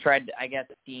Dean tried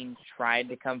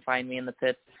to come find me in the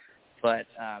pits, but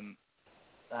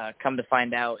come to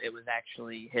find out it was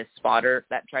actually his spotter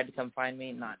that tried to come find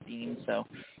me, not Dean. So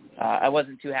I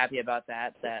wasn't too happy about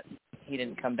that he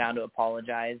didn't come down to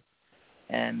apologize.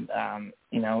 And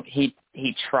you know, he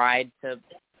tried to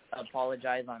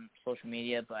apologize on social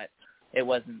media, but it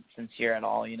wasn't sincere at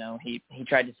all. You know, he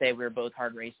tried to say we were both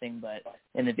hard racing, but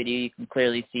in the video you can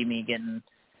clearly see me getting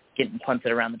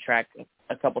punted around the track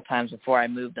a couple times before I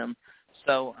moved him.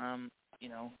 So you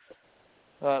know,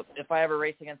 if I ever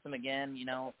race against him again, you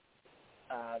know,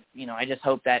 I just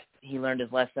hope that he learned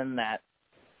his lesson, that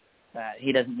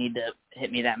he doesn't need to hit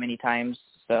me that many times.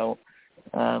 So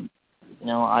you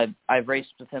know, I've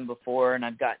raced with him before, and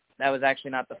that was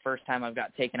actually not the first time I've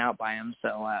got taken out by him.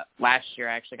 So last year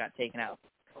I actually got taken out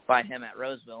by him at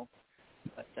Roseville.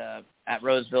 But at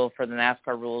Roseville, for the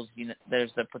NASCAR rules, you know,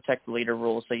 there's the protect the leader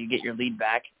rule, so you get your lead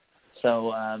back.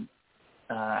 So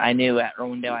I knew at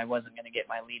Irwindale I wasn't going to get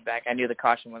my lead back. I knew the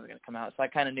caution wasn't going to come out, so I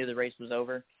kind of knew the race was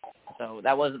over. So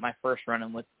that wasn't my first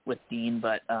run-in with Dean,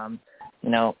 but you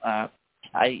know,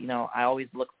 I always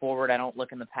look forward. I don't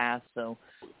look in the past. So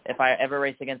if I ever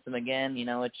race against him again, you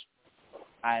know,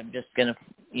 I'm just going to,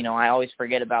 you know, I always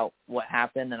forget about what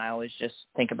happened, and I always just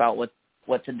think about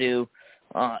what to do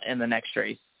in the next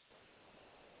race.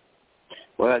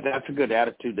 Well, that's a good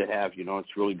attitude to have. You know,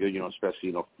 it's really good, you know,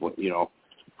 especially, you know,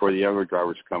 for the younger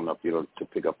drivers coming up, you know, to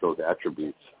pick up those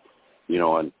attributes, you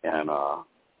know, and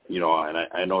you know, and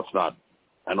I know it's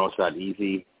not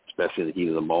easy, especially in the heat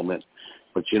of the moment,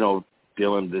 but, you know,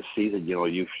 Dylan, this season, you know,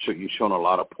 you've shown a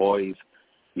lot of poise.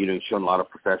 You know, you've shown a lot of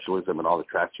professionalism in all the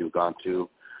tracks you've gone to.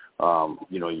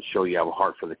 You know, you show you have a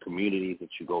heart for the community that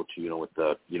you go to. You know, with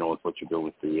what you're doing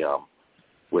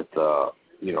with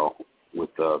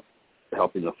the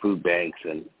helping the food banks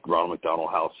and Ronald McDonald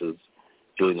houses,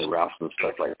 doing the routes and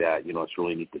stuff like that. You know, it's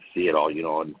really neat to see it all. You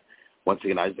know, and once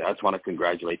again, I just want to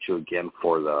congratulate you again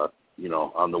for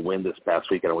on the win this past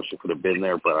weekend. I wish I could have been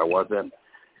there, but I wasn't.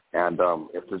 And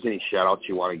if there's any shout-outs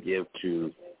you want to give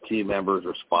to team members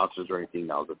or sponsors or anything,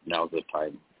 now's the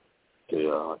time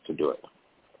to do it.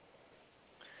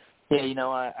 Yeah, you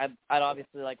know, I'd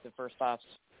obviously like to first off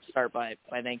start by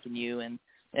thanking you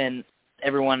and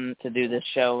everyone to do this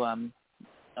show.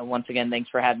 Once again, thanks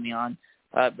for having me on.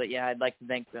 But yeah, I'd like to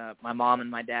thank my mom and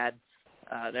my dad.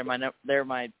 They're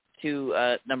my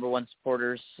two number one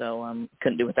supporters, so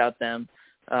couldn't do without them.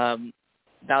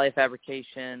 Valley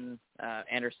Fabrication,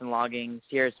 Anderson Logging,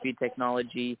 Sierra Speed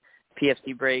Technology,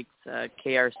 PFC Brakes,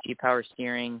 KRC Power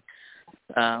Steering,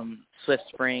 Swift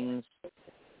Springs,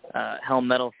 Helm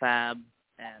Metal Fab,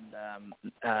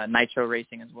 and Nitro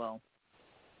Racing as well.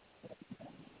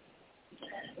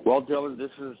 Well, Dylan,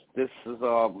 this is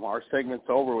our segment's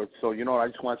over with. So I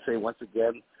just want to say once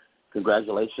again,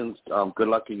 congratulations. Good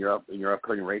luck in your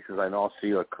upcoming races. I know I'll see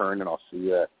you at Kern, and I'll see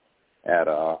you at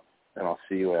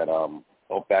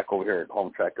back over here at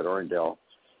home track at Orangedale.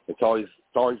 It's always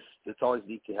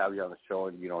neat to have you on the show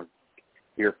and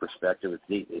hear perspective. It's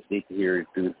neat to hear,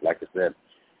 like I said,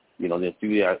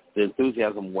 the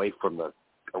enthusiasm away from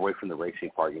the racing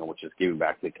part, which is giving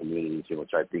back to the communities,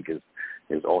 which I think is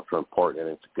ultra important,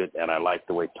 and it's good. And I like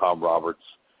the way Tom Roberts,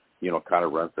 kind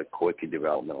of runs the quickie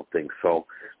developmental thing. So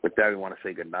with that, we want to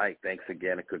say good night. Thanks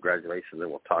again, and congratulations, and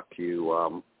we'll talk to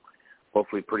you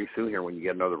hopefully pretty soon here when you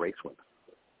get another race win.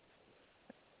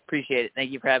 Appreciate it.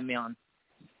 Thank you for having me on.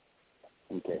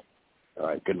 Okay. All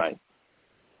right. Good night.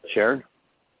 Sharon?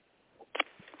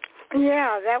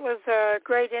 Yeah, that was a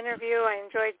great interview.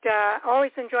 I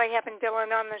always enjoy having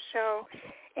Dylan on the show.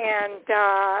 And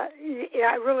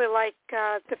I really like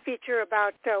the feature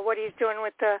about what he's doing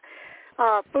with the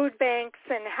food banks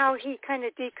and how he kind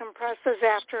of decompresses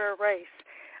after a race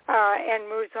and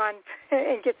moves on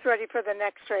and gets ready for the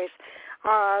next race.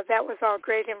 That was all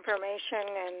great information,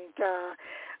 and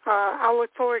I'll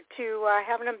look forward to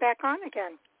having him back on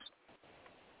again.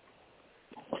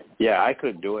 Yeah, I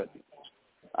couldn't do it.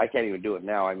 I can't even do it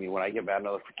now. I mean, when I get back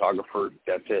another photographer,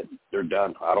 that's it. They're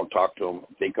done. I don't talk to them.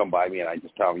 They come by me, and I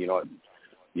just tell them, you know what,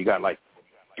 you got like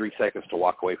 3 seconds to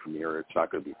walk away from me, or it's not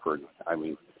going to be pretty. I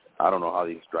mean, I don't know how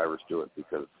these drivers do it,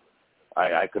 because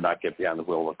I could not get behind the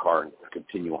wheel of a car and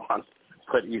continue on.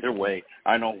 But either way,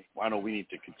 I know we need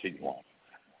to continue on.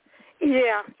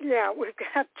 Yeah, we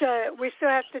still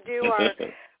have to do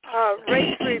our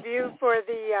race review for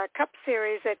the Cup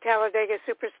Series at Talladega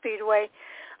Superspeedway.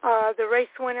 The race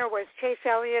winner was Chase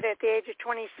Elliott at the age of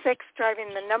 26,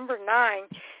 driving the number 9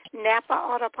 Napa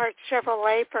Auto Parts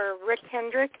Chevrolet for Rick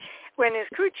Hendrick, when his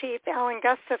crew chief, Alan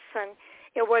Gustafson,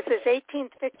 it was his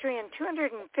 18th victory in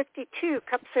 252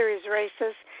 Cup Series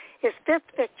races, his 5th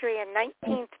victory and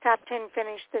 19th top 10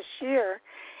 finish this year,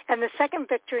 and the 2nd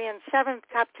victory and 7th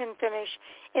top 10 finish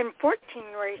in 14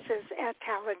 races at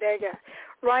Talladega.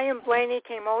 Ryan Blaney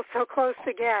came also close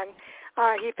again.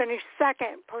 He finished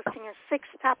 2nd, posting a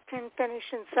 6th top 10 finish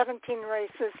in 17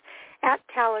 races at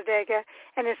Talladega,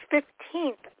 and his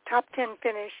 15th top 10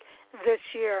 finish this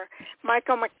year.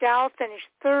 Michael McDowell finished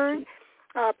 3rd,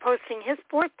 posting his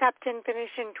 4th top 10 finish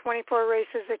in 24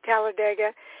 races at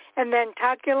Talladega. And then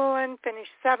Todd Gilliland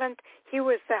finished 7th. He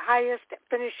was the highest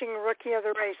finishing rookie of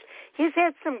the race. He's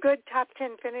had some good top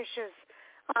 10 finishes,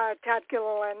 Todd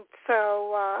Gilliland,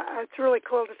 so it's really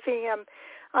cool to see him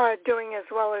doing as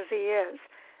well as he is.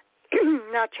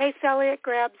 Now, Chase Elliott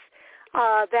grabs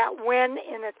that win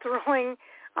in a thrilling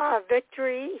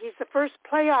victory. He's the first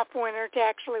playoff winner to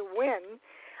actually win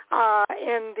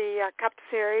in the Cup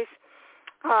Series.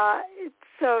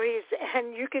 So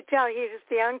and you could tell he's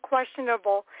the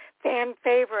unquestionable fan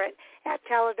favorite at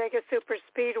Talladega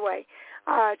Superspeedway.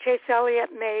 Chase Elliott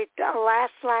made a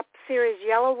last lap series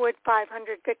Yellowwood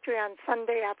 500 victory on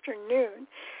Sunday afternoon,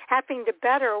 having to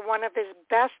better one of his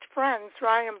best friends,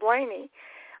 Ryan Blaney,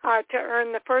 to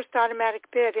earn the first automatic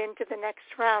bid into the next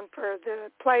round for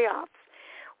the playoffs.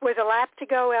 With a lap to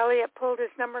go, Elliott pulled his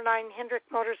number 9 Hendrick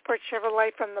Motorsports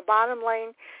Chevrolet from the bottom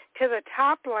lane to the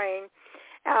top lane,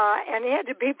 and he had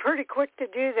to be pretty quick to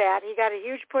do that. He got a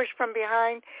huge push from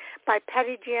behind by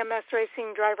Petty GMS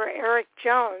Racing driver Eric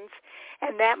Jones,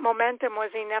 and that momentum was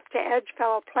enough to edge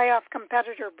fellow playoff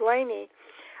competitor Blaney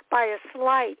by a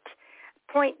slight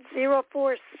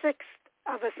 0.046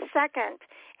 of a second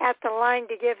at the line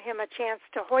to give him a chance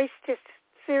to hoist his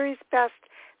series best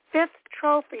 5th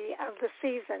trophy of the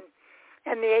season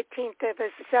and the 18th of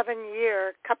his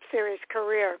 7-year Cup Series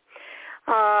career.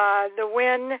 The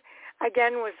win,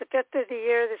 again, was the 5th of the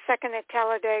year, the 2nd at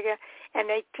Talladega, and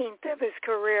 18th of his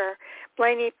career.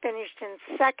 Blaney finished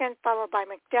in 2nd, followed by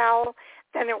McDowell.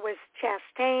 Then it was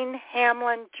Chastain,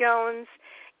 Hamlin, Jones,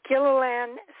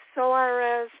 Gilliland,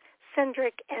 Soares,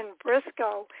 Cindric, and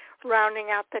Briscoe rounding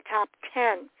out the top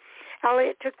 10.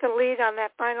 Elliott took the lead on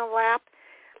that final lap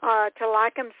to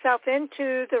lock himself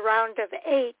into the round of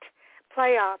 8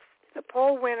 playoffs. The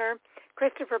pole winner,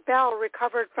 Christopher Bell,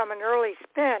 recovered from an early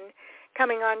spin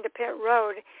coming onto pit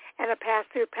road and a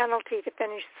pass-through penalty to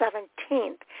finish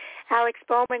 17th. Alex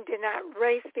Bowman did not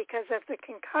race because of the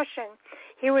concussion.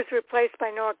 He was replaced by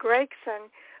Noah Gragson,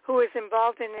 who was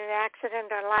involved in an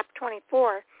accident on lap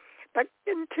 24, but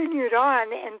continued on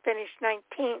and finished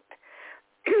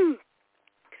 19th.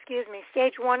 Excuse me.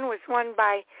 Stage 1 was won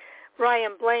by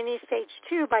Ryan Blaney, stage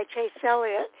 2 by Chase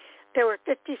Elliott. There were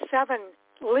 57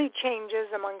 lead changes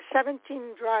among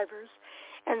 17 drivers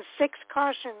and 6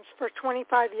 cautions for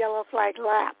 25 yellow flag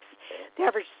laps. The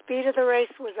average speed of the race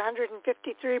was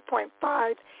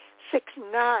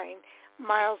 153.569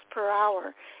 miles per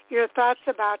hour. Your thoughts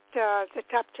about the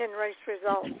top 10 race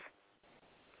results?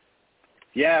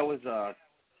 Yeah, it was.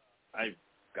 I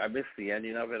missed the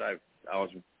ending of it. I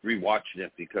was rewatching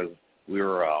it because we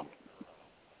were. I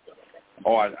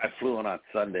flew in on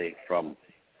Sunday from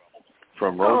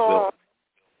Roseville,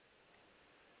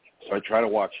 so I try to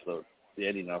watch the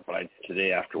ending of it. But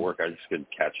today after work, I just couldn't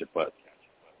catch it. But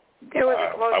it was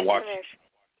a close finish.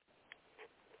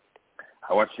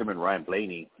 I watched him and Ryan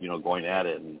Blaney, going at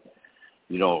it, and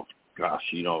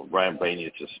Ryan Blaney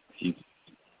is just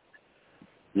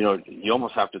you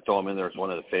almost have to throw him in there as one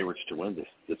of the favorites to win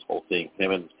this whole thing.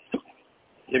 Him and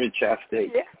Chastain.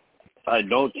 Yeah. I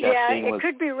know Chastain it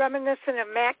could be reminiscent of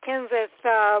Matt Kenseth,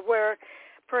 where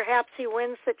perhaps he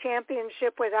wins the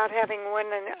championship without having won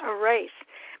a race,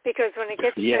 because when it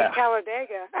gets to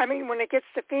Talladega, when it gets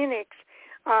to Phoenix,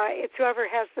 it's whoever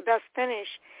has the best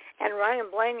finish, and Ryan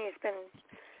Blaney's been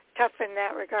tough in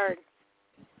that regard.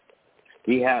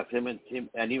 He has him and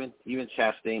even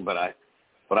Chastain, but I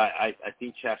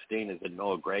think Chastain is in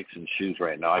Noah Gregson's shoes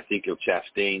right now. I think if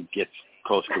Chastain gets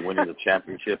close to winning the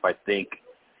championship, I think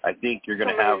you're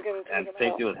going to have, and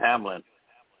same thing with Hamlin.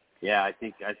 Yeah, I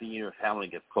think if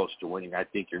Hamlin gets close to winning, I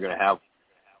think you're going to have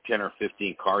 10 or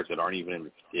 15 cars that aren't even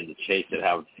in the chase that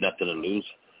have nothing to lose,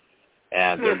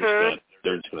 and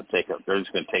they're just going to take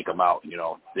them out.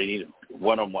 They need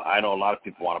one of them. I know a lot of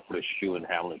people want to put a shoe in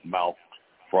Hamlin's mouth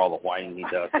for all the whining he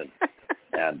does,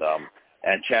 and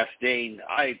Chastain,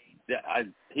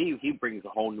 he brings a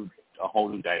whole new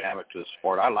dynamic to the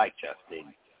sport. I like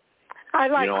Chastain. I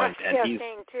like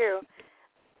Chastain too.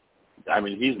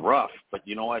 He's rough, but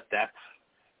you know what? That's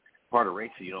part of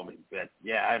racing.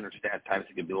 I understand times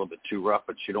it can be a little bit too rough,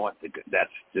 but you know what?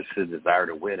 That's just his desire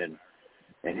to win, and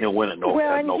he'll win at no cost.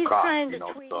 Well, and he's trying to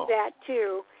tweak that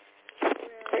too.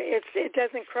 It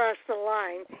doesn't cross the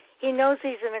line. He knows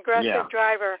he's an aggressive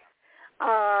driver.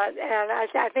 And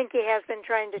I think he has been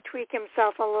trying to tweak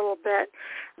himself a little bit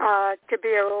to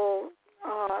be a little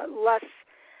less,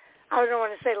 I don't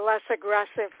want to say less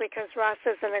aggressive, because Ross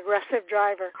is an aggressive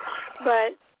driver,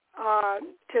 but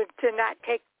to not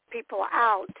take people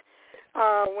out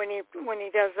when he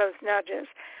does those nudges.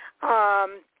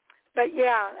 But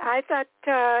yeah, I thought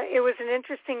it was an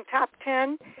interesting top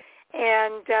 10,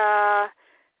 and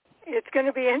it's going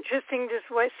to be interesting to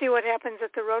see what happens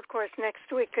at the road course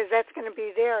next week, because that's going to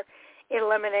be their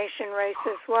elimination race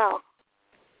as well.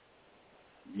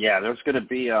 Yeah, there's going to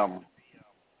be some,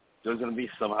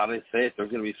 how do they say it? There's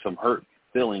going to be some hurt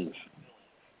feelings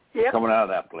coming out of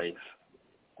that place.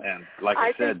 And like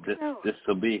I said, this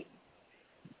will be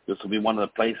one of the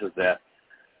places that,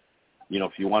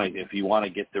 if you want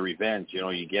to get the revenge,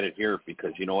 you get it here,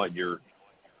 because you know what,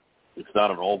 it's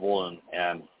not an oval,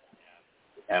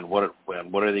 and what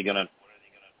are they gonna?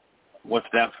 What's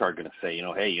NASCAR gonna say?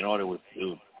 Hey, you know what? It was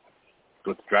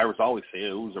what the drivers always say.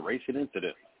 It was a racing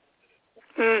incident.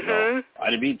 Mm-hmm. I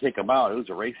didn't mean to take them out. It was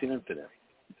a racing incident.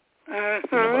 Mm-hmm.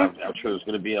 But I'm sure there's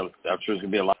gonna be a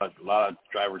lot of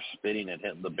drivers spinning and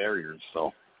hitting the barriers.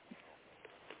 So,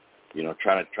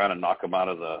 trying to knock them out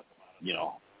of the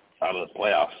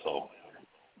playoffs. So,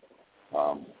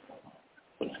 but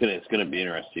it's gonna be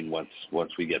interesting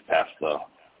once we get past the.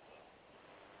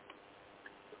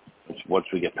 Once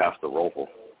we get past the roval.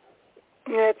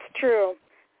 That's true.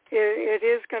 It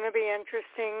is going to be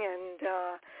interesting, and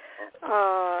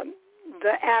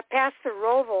past the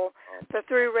roval, the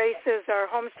 3 races are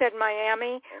Homestead,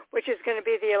 Miami, which is going to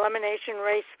be the elimination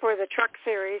race for the Truck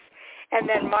Series, and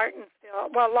then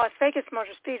Las Vegas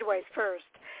Motor Speedway first,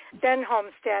 then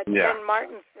Homestead, then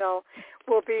Martinsville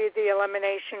will be the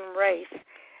elimination race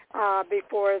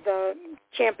before the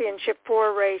Championship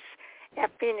 4 race at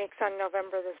Phoenix on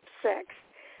November the 6th.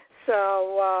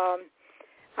 So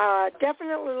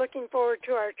definitely looking forward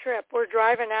to our trip. We're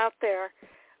driving out there.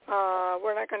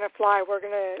 We're not going to fly. We're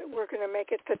going to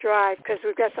make it the drive, because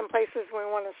we've got some places we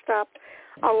want to stop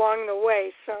along the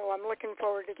way. So I'm looking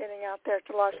forward to getting out there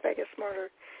to Las Vegas Motor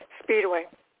Speedway.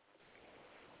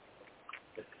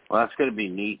 Well, that's going to be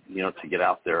neat, to get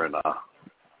out there and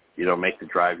make the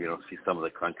drive. See some of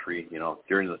the country. When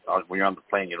you're on the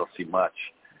plane, you don't see much.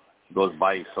 Goes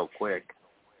by you so quick.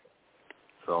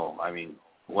 So,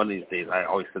 one of these days, I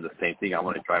always said the same thing. I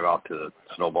want to drive out to the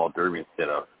Snowball Derby instead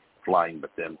of flying.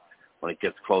 But then when it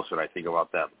gets closer, I think about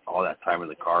all that time in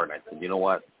the car, and I said, you know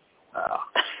what?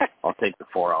 I'll take the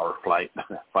 4-hour flight,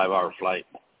 5-hour flight.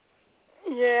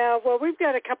 Yeah, well, we've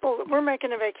got a couple. We're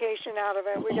making a vacation out of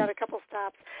it. We got a couple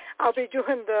stops. I'll be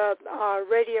doing the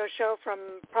radio show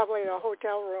from probably a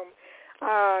hotel room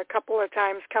a couple of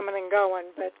times, coming and going.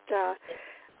 But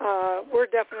we're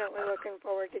definitely looking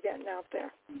forward to getting out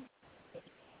there.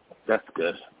 That's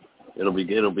good. It'll be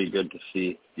good. It'll be good to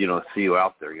see you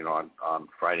out there. On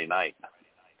Friday night,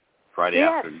 Friday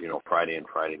and Friday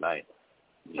night.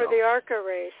 For the ARCA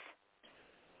race.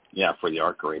 Yeah, for the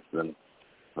ARCA race. Then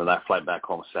when I fly back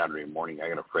home Saturday morning, I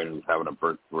got a friend who's having a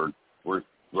we're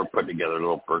putting together a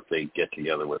little birthday get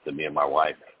together with me and my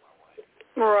wife.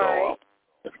 Right.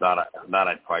 So if not,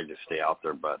 I'd probably just stay out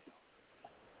there. But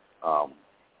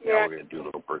we're gonna do a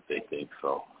little birthday thing.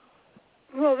 So.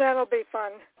 Well, that'll be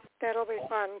fun.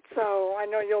 So I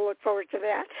know you'll look forward to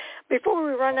that. Before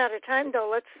we run out of time, though,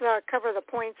 let's cover the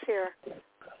points here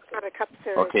on the Cup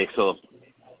Series. Okay, so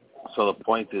the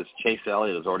point is Chase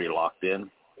Elliott is already locked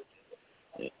in.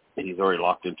 He's already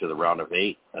locked into the round of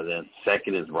 8. And then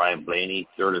second is Ryan Blaney.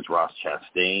 Third is Ross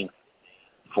Chastain.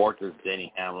 Fourth is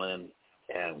Denny Hamlin.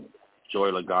 And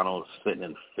Joey Logano is sitting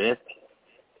in 5th.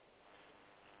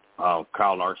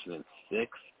 Kyle Larson in 6th.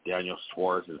 Daniel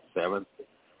Suarez in 7th.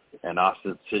 And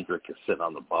Austin Cindric is sitting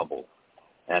on the bubble.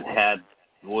 And had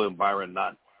William Byron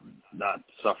not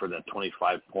suffered that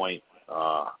 25-point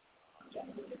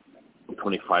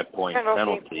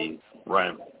penalty,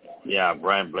 Brian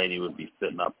Blaney would be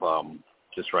sitting up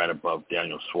just right above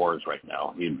Daniel Suarez right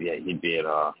now. He'd be at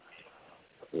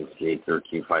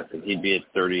 13, 5. He'd be at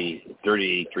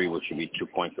 33, which would be 2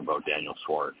 points above Daniel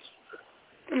Suarez.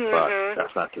 Mm-hmm. But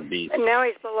that's not to be. And now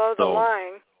he's below the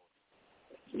line.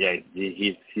 Yeah,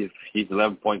 he's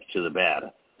 11 points to the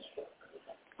bad.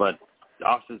 But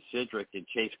Austin Cindric and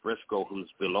Chase Briscoe,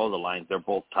 who's below the line, they're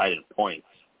both tied in points.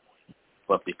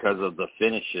 But because of the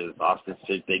finishes,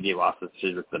 they gave Austin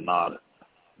Cindric the nod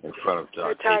in front of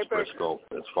Chase Briscoe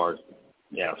as far as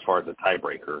the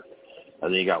tiebreaker.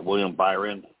 And then you got William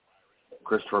Byron,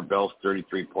 Christopher Bell's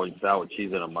 33 points out, which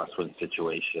he's in a must-win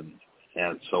situation,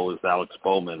 and so is Alex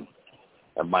Bowman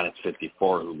at minus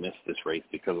 54, who missed this race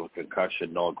because of a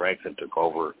concussion. Noah Gragson took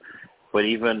over. But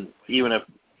even if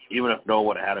Noah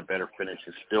would have had a better finish,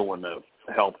 it still wouldn't have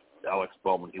helped Alex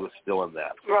Bowman. He was still in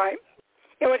that. Right.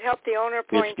 It would help the owner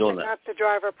points and not the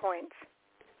driver points.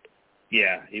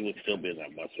 Yeah, he would still be in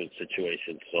that must-win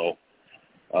situation. So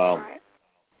right.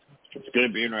 It's going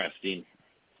to be interesting.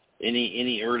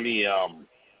 Any early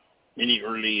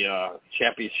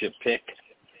championship pick?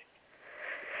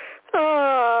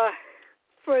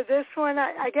 For this one,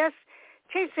 I guess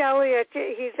Chase Elliott,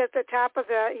 he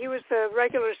was the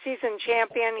regular season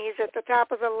champion. He's at the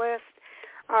top of the list.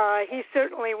 He's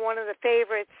certainly one of the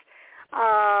favorites.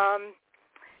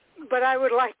 But I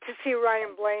would like to see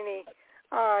Ryan Blaney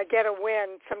get a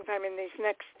win sometime in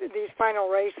these final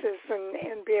races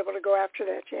and be able to go after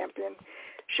that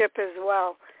championship as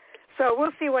well. So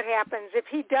we'll see what happens. If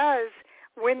he does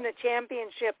win the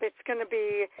championship, it's going to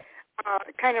be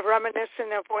kind of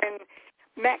reminiscent of when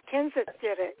Matt Kenseth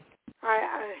did it.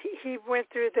 He went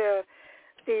through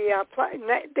they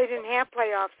didn't have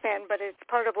playoffs then, but it's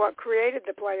part of what created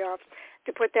the playoffs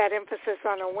to put that emphasis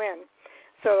on a win.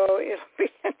 So it'll be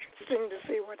interesting to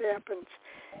see what happens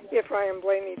if Ryan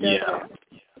Blaney does that.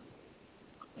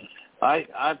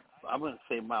 I'm going to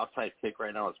say my outside pick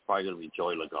right now is probably going to be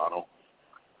Joey Logano.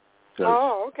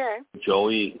 Oh, okay.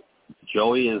 Joey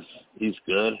he's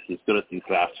good. He's good at these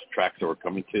last tracks that we're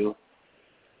coming to.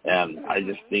 And I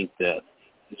just think that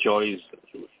Joey's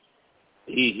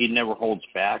he never holds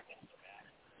back.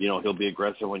 He'll be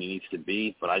aggressive when he needs to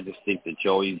be, but I just think that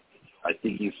Joey,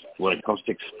 he's, when it comes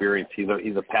to experience, he's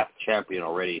a past champion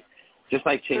already. Just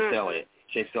like Chase Elliott.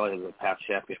 Chase Elliott is a past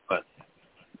champion, but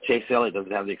Chase Elliott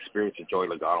doesn't have the experience that Joey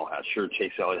Logano has. Sure,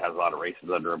 Chase Elliott has a lot of races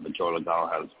under him, but Joey Logano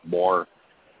has more.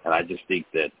 And I just think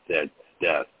that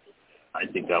I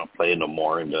think that'll play into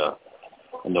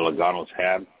Logano's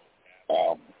hand.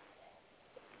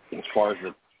 As far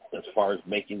as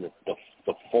making the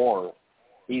 4,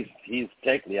 he's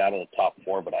technically out of the top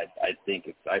 4, but I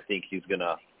think he's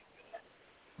gonna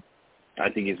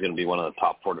be one of the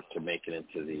top 4 to make it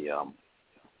into the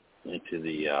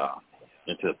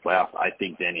playoffs. I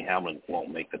think Denny Hamlin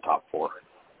won't make the top 4.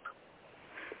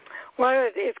 Well,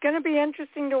 it's going to be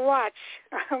interesting to watch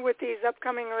with these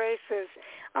upcoming races.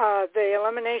 The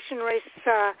elimination race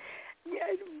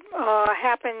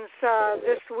happens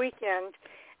this weekend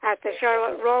at the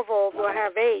Charlotte Roval. We'll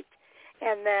have 8.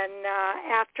 And then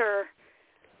after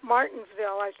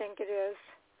Martinsville, I think it is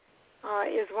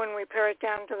when we pare it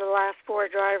down to the last 4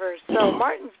 drivers. So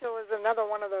Martinsville is another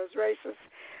one of those races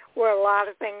where a lot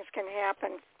of things can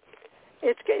happen.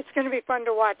 It's going to be fun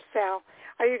to watch, Sal.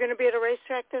 Are you going to be at a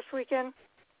racetrack this weekend?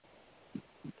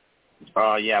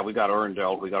 Yeah, we got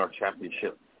Orangeville. We got our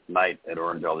championship night at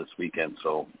Orangeville this weekend.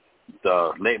 So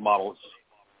the late models,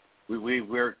 we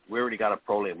already got a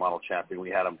pro late model champion.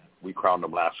 We crowned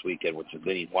him last weekend, which is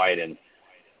Lenny White. And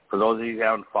for those of you who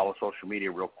haven't followed social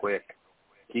media real quick,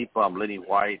 keep Lenny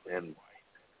White and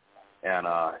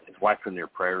his wife in their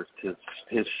prayers. His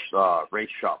race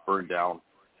shop burned down.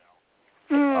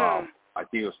 I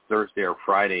think it was Thursday or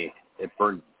Friday. It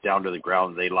burned down to the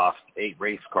ground. They lost 8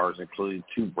 race cars, including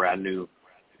a brand new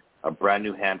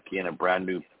Hamke and a brand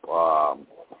new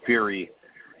Fury,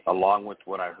 along with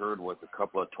what I heard was a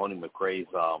couple of Tony McRae's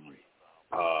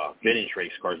vintage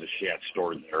race cars that she had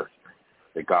stored there.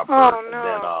 They got burned. Oh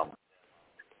no!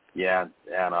 And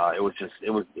then, it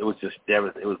was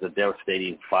a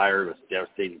devastating fire. It was a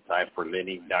devastating time for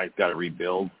Lenny. Now he's got to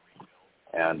rebuild.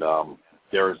 And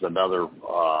there's another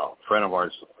friend of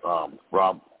ours,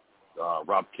 Rob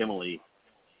Kimmerly,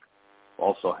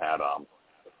 also had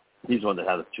he's the one that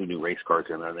had the 2 new race cars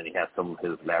in there, and then he had some of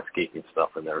his landscaping stuff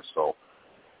in there. So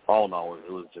all in all,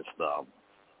 it was just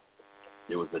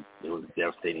it was a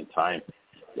devastating time.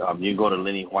 You can go to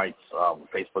Lenny White's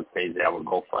Facebook page. They have a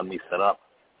GoFundMe set up.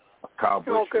 Kyle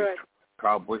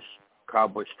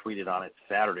Busch tweeted on it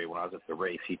Saturday when I was at the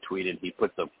race. He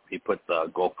put the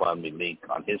GoFundMe link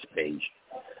on his page.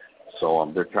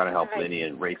 So they're trying to help Lenny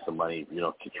and raise some money,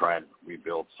 to try and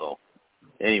rebuild. So,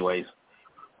 anyways,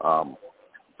 that's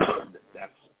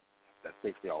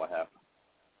basically all I have.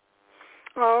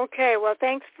 Okay. Well,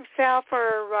 thanks, Sal,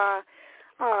 for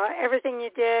everything you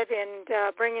did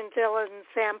and bringing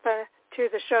DylanZampa to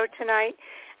the show tonight.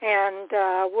 And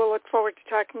we'll look forward to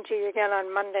talking to you again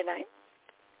on Monday night.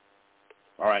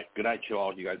 All right. Good night, you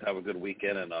all. You guys have a good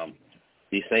weekend and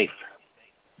be safe.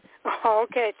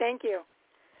 Okay. Thank you.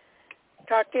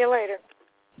 Talk to you later.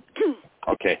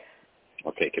 Okay.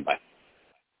 Goodbye.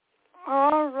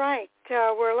 All right.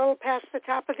 We're a little past the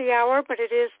top of the hour, but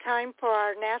it is time for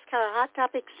our NASCAR Hot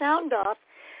Topic Sound Off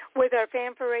with our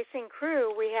Fan4Racing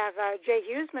crew. We have Jay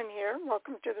Huseman here.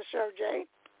 Welcome to the show, Jay.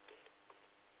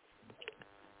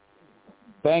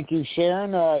 Thank you,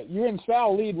 Sharon. You and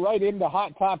Sal lead right into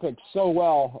Hot Topics so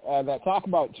well. That talk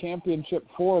about Championship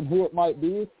 4 and who it might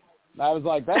be. I was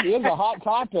like, that is a hot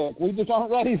topic. We just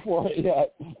aren't ready for it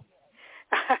yet.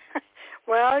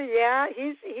 Well, yeah,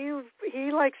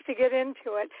 he likes to get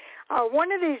into it.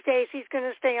 One of these days he's going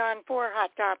to stay on for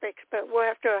Hot Topics, but we'll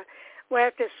have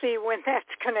to see when that's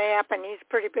going to happen. He's a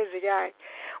pretty busy guy.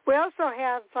 We also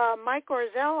have Mike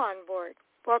Orzel on board.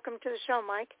 Welcome to the show,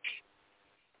 Mike.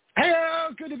 Hello,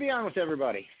 good to be on with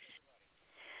everybody.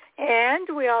 And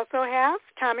we also have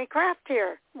Tommy Kraft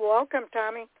here. Welcome,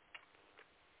 Tommy.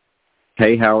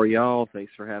 Hey, how are y'all?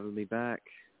 Thanks for having me back.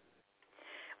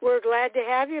 We're glad to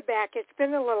have you back. It's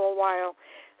been a little while.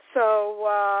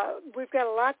 So we've got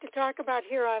a lot to talk about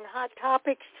here on Hot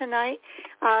Topics tonight.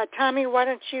 Tommy, why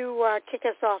don't you kick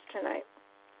us off tonight?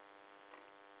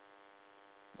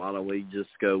 Why don't we just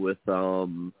go with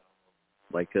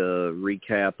like a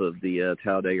recap of the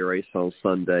Talladega race on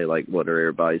Sunday? Like, what are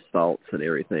everybody's thoughts and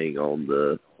everything on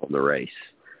the race?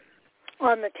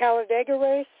 On the Talladega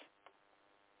race?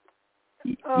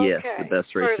 Yes, the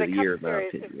best race of the year, in my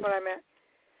opinion. opinion. Is what I meant.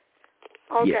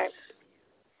 Okay. Yes.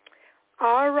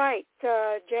 All right,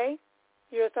 Jay,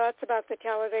 your thoughts about the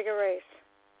Talladega race?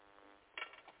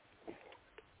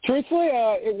 Truthfully,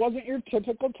 it wasn't your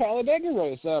typical Talladega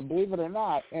race, believe it or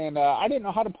not. And I didn't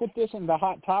know how to put this into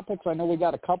Hot Topics. I know we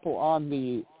got a couple on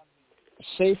the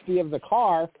safety of the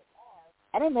car.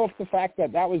 I don't know if the fact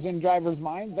that was in drivers'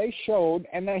 mind. They showed,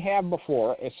 and they have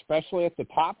before, especially at the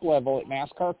top level at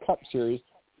NASCAR Cup Series,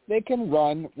 they can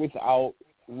run without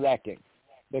wrecking.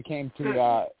 They came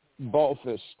to both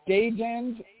the stage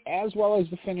ends as well as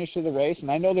the finish of the race.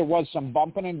 And I know there was some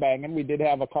bumping and banging. We did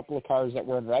have a couple of cars that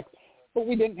were in wreck, but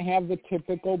we didn't have the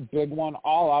typical big one,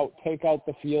 all-out, take out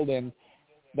the field, and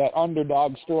that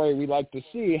underdog story we like to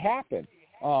see happen.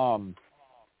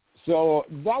 So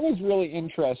that was really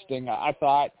interesting, I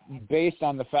thought, based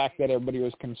on the fact that everybody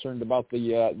was concerned about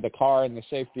the car and the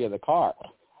safety of the car.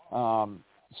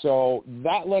 So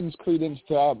that lends credence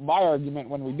to my argument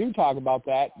when we do talk about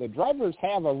that. The drivers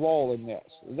have a role in this.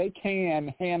 They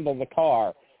can handle the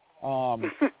car.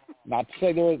 Not to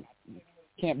say there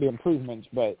can't be improvements,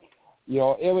 but,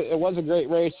 it was a great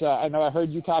race. I know I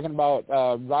heard you talking about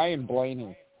Ryan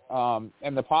Blaney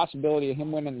and the possibility of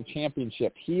him winning the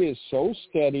championship. He is so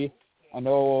steady. I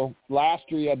know last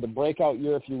year he had the breakout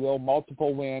year, if you will,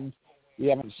 multiple wins. We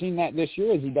haven't seen that this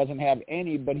year as he doesn't have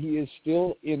any, but he is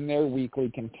still in there weekly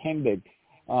contended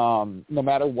no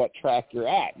matter what track you're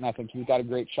at. And I think he's got a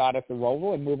great shot at the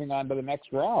Roval and moving on to the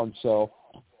next round. So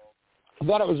I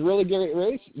thought it was a really great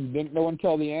race. You didn't know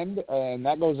until the end, and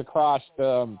that goes across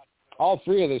all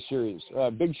three of the series.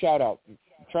 Big shout-out,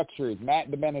 Truck Series, Matt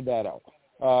DiBenedetto.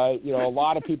 A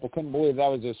lot of people couldn't believe that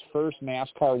was his first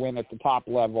NASCAR win at the top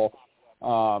level.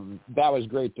 That was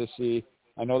great to see.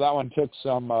 I know that one took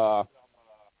some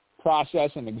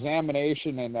process and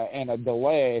examination and a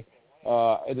delay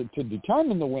to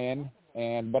determine the win,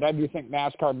 but I do think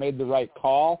NASCAR made the right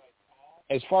call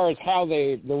as far as how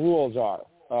the rules are,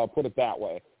 put it that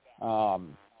way.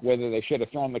 Whether they should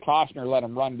have thrown the caution or let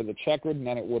him run to the checkered, and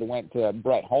then it would have went to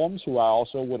Brett Holmes, who I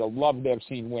also would have loved to have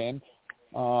seen win.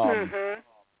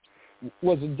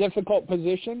 Was a difficult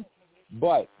position,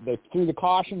 but they threw the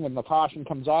caution. When the caution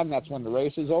comes on, that's when the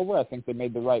race is over. I think they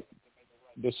made the right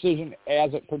decision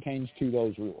as it pertains to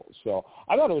those rules. So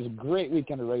I thought it was a great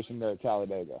weekend of racing there at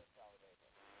Talladega.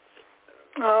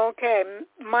 Okay,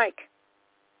 Mike.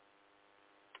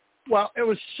 Well, it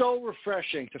was so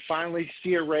refreshing to finally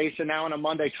see a race, and now on a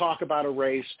Monday talk about a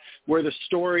race where the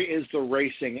story is the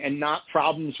racing and not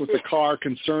problems with the car,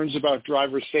 concerns about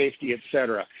driver safety,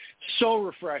 etc. So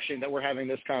refreshing that we're having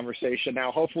this conversation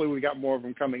now. Hopefully we got more of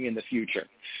them coming in the future.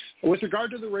 With regard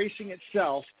to the racing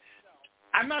itself,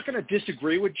 I'm not going to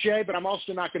disagree with Jay, but I'm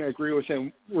also not going to agree with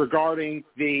him regarding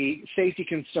the safety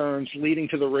concerns leading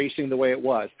to the racing the way it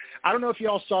was. I don't know if you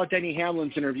all saw Denny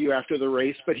Hamlin's interview after the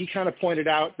race, but he kind of pointed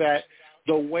out that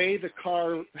the way the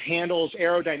car handles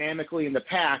aerodynamically in the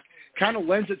pack kind of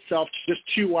lends itself to just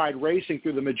too wide racing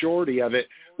through the majority of it,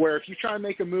 where if you try to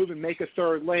make a move and make a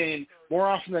third lane, more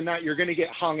often than not, you're going to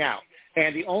get hung out.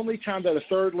 And the only time that a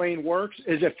third lane works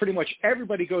is if pretty much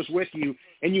everybody goes with you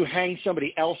and you hang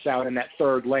somebody else out in that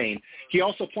third lane. He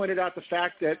also pointed out the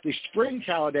fact that the spring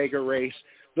Talladega race,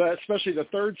 especially the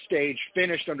third stage,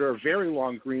 finished under a very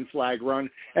long green flag run.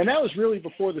 And that was really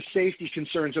before the safety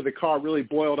concerns of the car really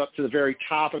boiled up to the very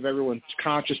top of everyone's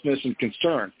consciousness and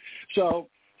concern. So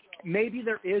maybe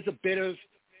there is a bit of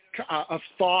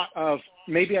thought of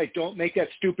maybe I don't make that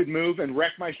stupid move and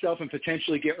wreck myself and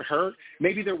potentially get hurt.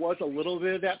 Maybe there was a little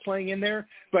bit of that playing in there.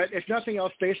 But if nothing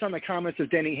else, based on the comments of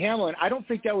Denny Hamlin, I don't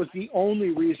think that was the only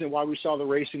reason why we saw the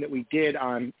racing that we did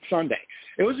on Sunday.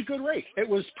 It was a good race. It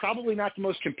was probably not the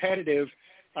most competitive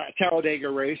Talladega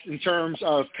race in terms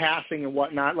of passing and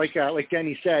whatnot. Like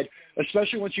Denny said,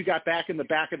 especially once you got back in the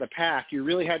back of the pack, you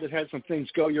really had to have some things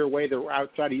go your way that were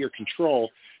outside of your control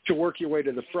to work your way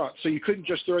to the front. So you couldn't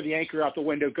just throw the anchor out the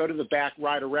window, go to the back,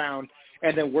 ride around,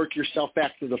 and then work yourself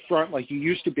back to the front like you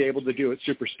used to be able to do at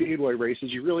super speedway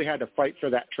races. You really had to fight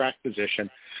for that track position.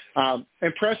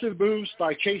 Impressive moves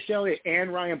by Chase Elliott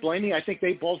and Ryan Blaney. I think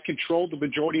they both controlled the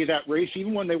majority of that race.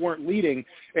 Even when they weren't leading,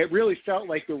 it really felt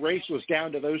like the race was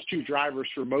down to those two drivers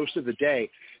for most of the day.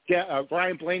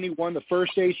 Ryan Blaney won the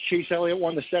first stage. Chase Elliott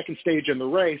won the second stage in the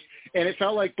race. And it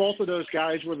felt like both of those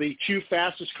guys were the two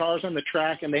fastest cars on the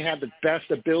track, and they had the best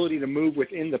ability to move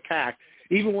within the pack.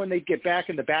 Even when they get back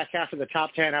in the back half of the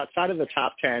top 10, outside of the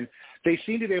top 10, they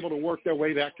seem to be able to work their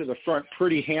way back to the front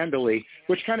pretty handily,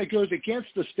 which kind of goes against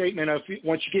the statement of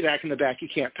once you get back in the back, you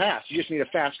can't pass. You just need a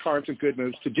fast car and some good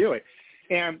moves to do it.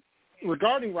 And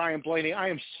regarding Ryan Blaney, I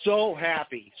am so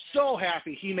happy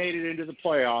he made it into the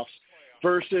playoffs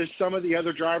versus some of the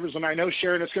other drivers. And I know,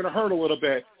 Sharon, it's going to hurt a little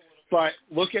bit, but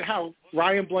look at how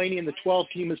Ryan Blaney and the 12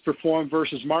 team has performed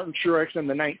versus Martin Truex and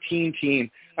the 19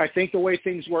 team. I think the way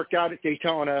things worked out at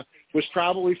Daytona was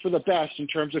probably for the best in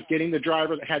terms of getting the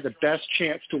driver that had the best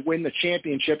chance to win the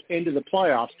championship into the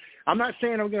playoffs. I'm not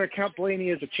saying I'm going to count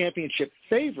Blaney as a championship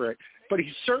favorite, but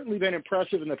he's certainly been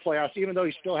impressive in the playoffs, even though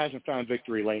he still hasn't found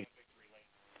victory lane.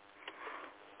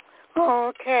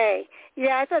 Okay.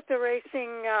 Yeah, I thought the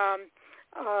racing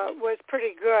was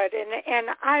pretty good. And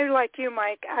I, like you,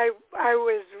 Mike, I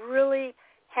was really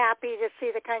happy to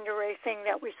see the kind of racing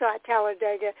that we saw at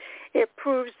Talladega. It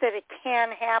proves that it can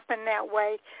happen that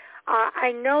way.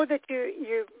 I know that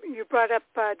you brought up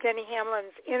Denny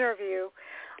Hamlin's interview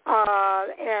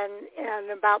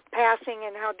and about passing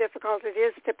and how difficult it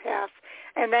is to pass,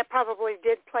 and that probably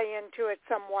did play into it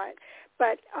somewhat.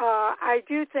 But I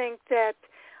do think that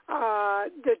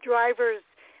the drivers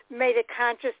made a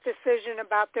conscious decision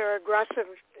about their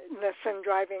aggressiveness in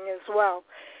driving as well,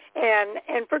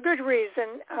 and for good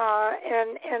reason.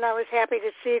 And I was happy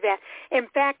to see that. In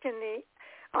fact,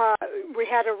 we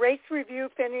had a race review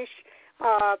finish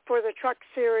for the Truck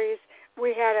Series.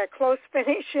 We had a close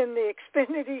finish in the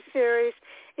Xfinity Series.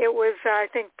 It was, I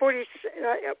think, 40.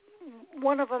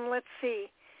 One of them. Let's see.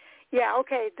 Yeah,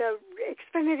 okay. The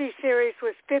Xfinity Series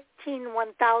was 15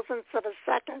 1/1000ths of a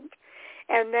second.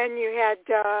 And then you had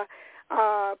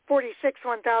 46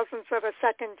 one-thousandths of a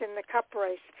second in the Cup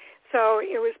race. So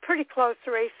it was pretty close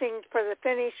racing for the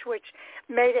finish, which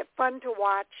made it fun to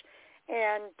watch.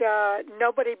 And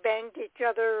nobody banged each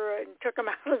other and took them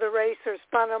out of the race or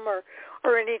spun them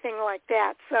or anything like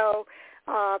that. So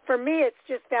for me, it's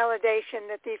just validation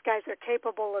that these guys are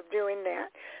capable of doing that.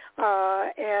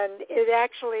 And it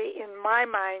actually, in my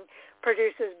mind,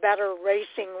 produces better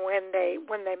racing when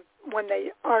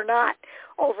they are not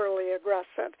overly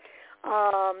aggressive.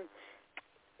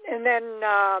 And then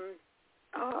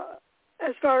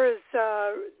as far as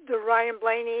the Ryan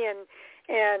Blaney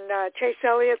and Chase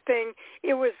Elliott thing,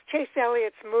 it was Chase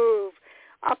Elliott's move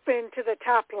up into the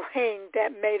top lane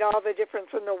that made all the difference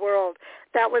in the world.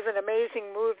 That was an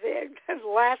amazing move. A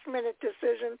last-minute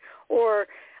decision or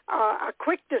a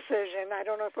quick decision. I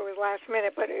don't know if it was last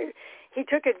minute, but he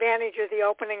took advantage of the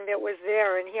opening that was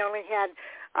there, and he only had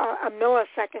a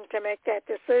millisecond to make that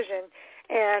decision,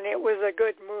 and it was a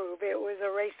good move. It was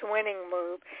a race-winning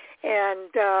move,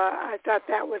 and I thought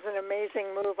that was an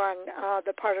amazing move on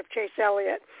the part of Chase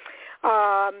Elliott.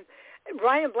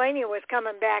 Ryan Blaney was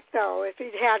coming back, though. If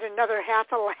he'd had another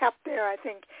half a lap there, I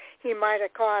think he might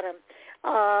have caught him.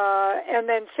 And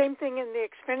then same thing in the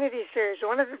Xfinity Series.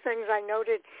 One of the things I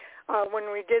noted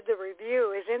when we did the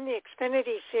review is in the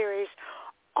Xfinity Series,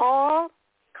 all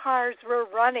cars were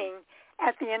running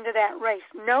at the end of that race.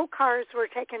 No cars were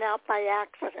taken out by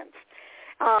accidents.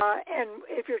 And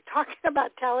if you're talking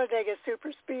about Talladega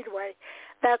Superspeedway,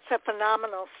 that's a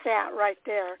phenomenal stat right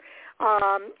there.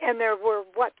 And there were,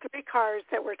 3 cars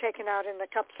that were taken out in the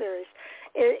Cup Series.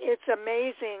 It's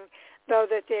amazing, though,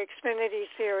 that the Xfinity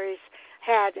Series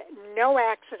had no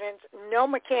accidents, no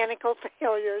mechanical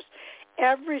failures.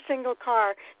 Every single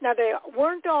car, now they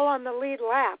weren't all on the lead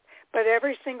lap, but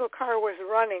every single car was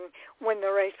running when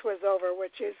the race was over,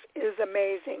 which is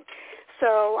amazing.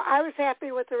 So I was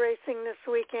happy with the racing this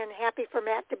weekend, happy for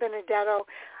Matt DiBenedetto.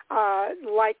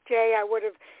 Like Jay, I would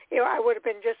have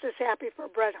been just as happy for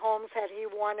Brett Holmes had he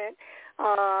won it.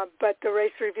 But the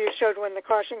race review showed when the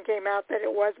caution came out that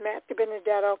it was Matt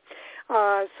DiBenedetto.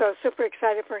 So super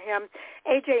excited for him.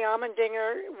 A.J.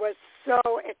 Allmendinger was so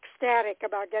ecstatic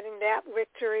about getting that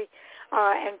victory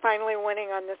and finally winning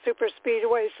on the Super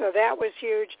Speedway. So that was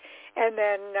huge. And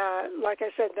then, like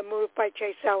I said, the move by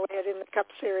Chase Elliott in the Cup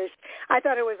Series. I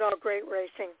thought it was all great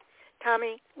racing.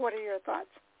 Tommy, what are your thoughts?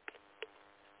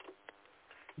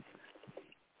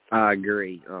 I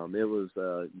agree. It was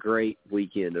a great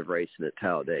weekend of racing at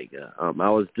Talladega. I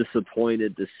was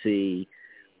disappointed to see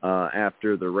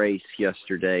after the race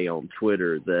yesterday on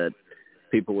Twitter that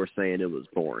people were saying it was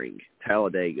boring.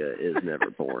 Talladega is never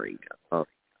boring.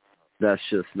 That's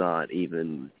just not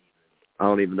even – I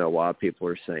don't even know why people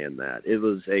are saying that. It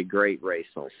was a great race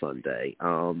on Sunday.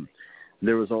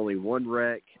 There was only one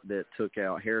wreck that took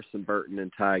out Harrison Burton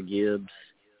and Ty Gibbs,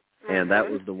 and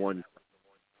that was the one.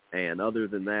 And other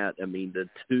than that, I mean, the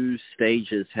 2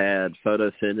 stages had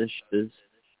photo finishes,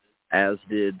 as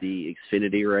did the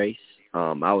Xfinity race.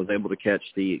 I was able to catch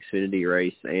the Xfinity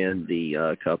race and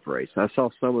the Cup race. I saw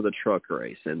some of the truck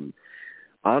race, and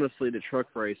honestly, the truck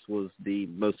race was the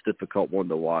most difficult one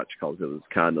to watch because it was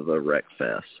kind of a wreck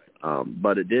fest.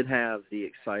 But it did have the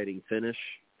exciting finish,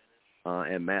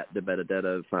 and Matt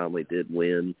DiBenedetto finally did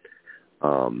win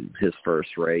his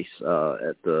first race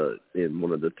in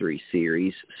one of the 3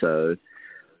 series. So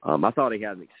I thought he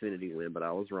had an Xfinity win, but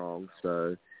I was wrong.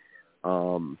 So,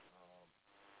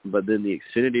 but then the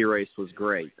Xfinity race was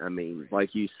great. I mean,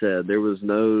 like you said, there was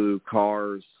no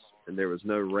cars and there was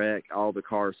no wreck. All the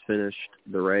cars finished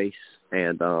the race,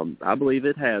 and I believe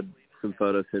it had some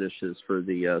photo finishes for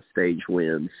the stage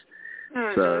wins.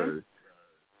 So.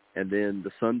 And then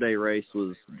the Sunday race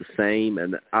was the same,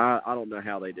 and I don't know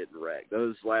how they didn't wreck.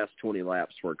 Those last 20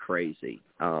 laps were crazy.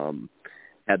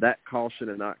 Had that caution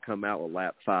and not come out with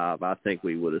lap 5, I think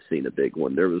we would have seen a big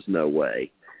one. There was no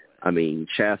way. I mean,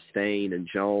 Chastain and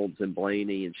Jones and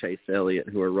Blaney and Chase Elliott,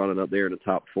 who are running up there in the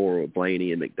top 4 with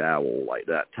Blaney and McDowell, like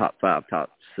that top 5,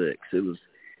 top 6. It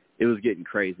was getting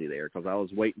crazy there because I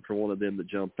was waiting for one of them to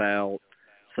jump out.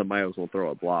 Somebody was going to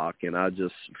throw a block, and I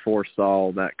just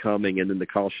foresaw that coming, and then the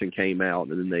caution came out,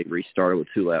 and then they restarted with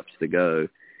 2 laps to go,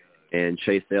 and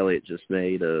Chase Elliott just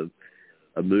made a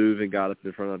move and got up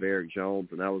in front of Eric Jones,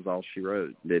 and that was all she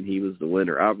wrote. Then he was the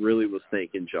winner. I really was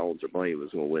thinking Jones or Blaney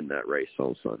was going to win that race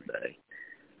on Sunday.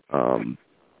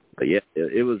 But, yeah,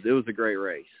 it was a great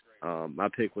race. My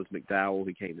pick was McDowell.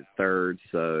 He came in 3rd,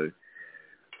 so,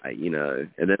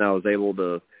 and then I was able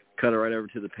to cut it right over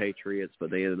to the Patriots,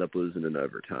 but they ended up losing in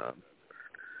overtime.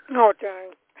 Oh,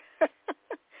 darn.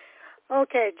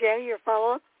 Okay, Jay, your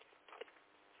follow-up?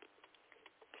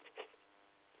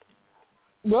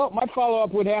 Well, my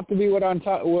follow-up would have to be what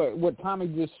Tommy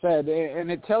just said,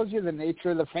 and it tells you the nature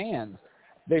of the fans.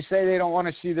 They say they don't want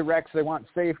to see the wrecks. They want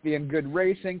safety and good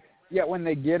racing, yet when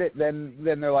they get it, then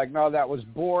they're like, no, that was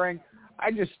boring.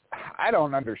 I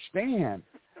don't understand.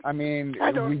 I mean,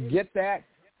 we get that.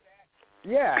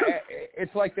 Yeah,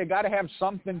 it's like they got to have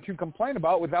something to complain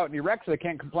about. Without any wrecks, they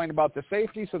can't complain about the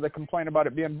safety, so they complain about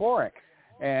it being boring.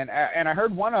 And I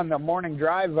heard one on the morning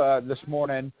drive this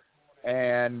morning,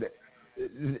 and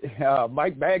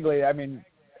Mike Bagley, I mean,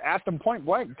 asked him point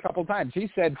blank a couple times. He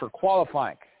said for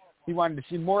qualifying, he wanted to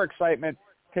see more excitement,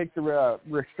 take the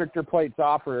restrictor plates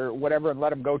off or whatever, and let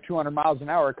them go 200 miles an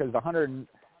hour because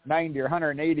 190 or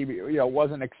 180,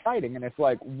 wasn't exciting. And it's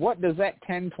like, what does that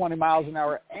 10, 20 miles an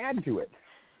hour add to it?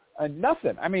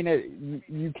 Nothing. I mean,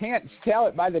 you can't tell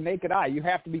it by the naked eye. You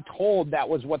have to be told that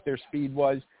was what their speed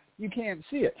was. You can't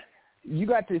see it. You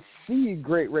got to see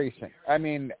great racing. I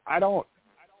mean,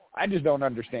 I just don't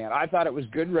understand. I thought it was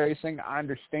good racing. I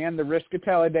understand the risk of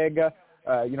Talladega,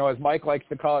 as Mike likes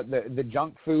to call it, the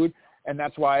junk food. And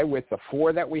that's why with the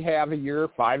 4 that we have a year,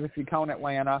 5 if you count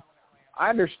Atlanta, I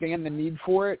understand the need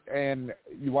for it. And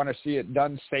you want to see it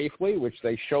done safely, which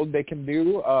they showed they can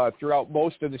do throughout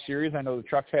most of the series. I know the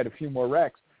trucks had a few more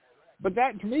wrecks. But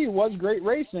that, to me, was great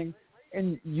racing.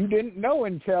 And you didn't know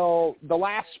until the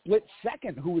last split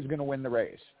second who was going to win the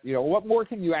race. What more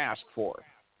can you ask for?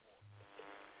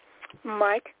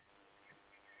 Mike?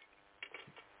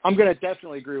 I'm going to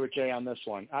definitely agree with Jay on this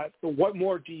one. What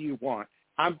more do you want?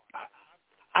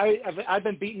 I've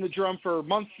been beating the drum for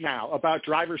months now about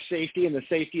driver safety and the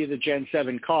safety of the Gen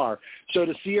 7 car. So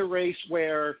to see a race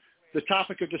where the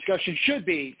topic of discussion should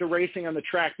be the racing on the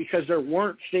track because there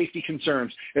weren't safety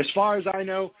concerns. As far as I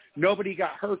know, nobody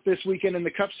got hurt this weekend in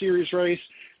the Cup Series race.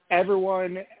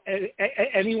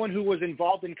 Anyone who was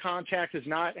involved in contact has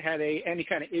not had any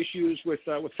kind of issues with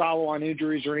follow-on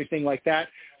injuries or anything like that.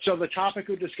 So the topic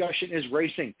of discussion is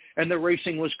racing, and the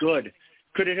racing was good.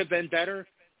 Could it have been better?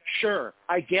 Sure,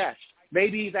 I guess.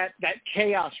 Maybe that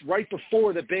chaos right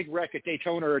before the big wreck at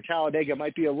Daytona or Talladega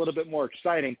might be a little bit more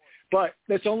exciting, but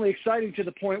that's only exciting to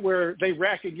the point where they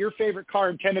wreck and your favorite car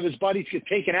and 10 of his buddies get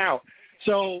taken out.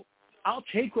 So I'll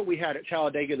take what we had at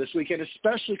Talladega this weekend,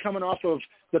 especially coming off of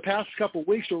the past couple of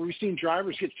weeks where we've seen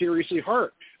drivers get seriously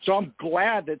hurt. So I'm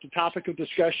glad that the topic of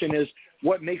discussion is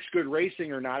what makes good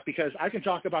racing or not, because I can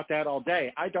talk about that all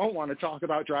day. I don't want to talk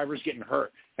about drivers getting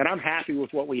hurt, and I'm happy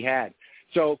with what we had.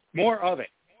 So more of it.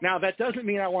 Now, that doesn't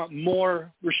mean I want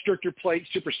more restrictor plate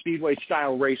super speedway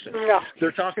style racing. No.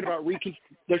 They're talking about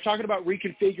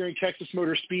reconfiguring Texas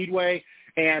Motor Speedway,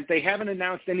 and they haven't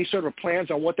announced any sort of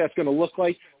plans on what that's going to look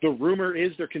like. The rumor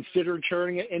is they're considering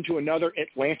turning it into another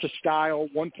Atlanta-style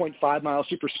 1.5-mile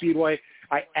super speedway.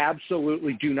 I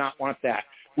absolutely do not want that.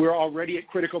 We're already at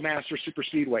critical mass for super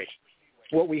speedways.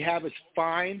 What we have is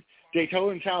fine.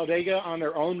 Daytona and Talladega on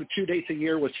their own with 2 dates a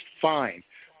year was fine.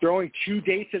 Throwing 2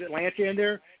 dates at Atlanta in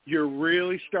there, you're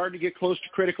really starting to get close to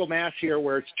critical mass here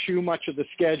where it's too much of the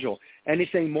schedule.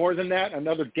 Anything more than that,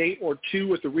 another date or 2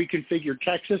 with the reconfigured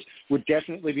Texas would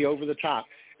definitely be over the top.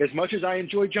 As much as I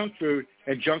enjoy junk food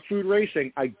and junk food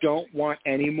racing, I don't want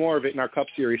any more of it in our Cup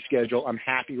Series schedule. I'm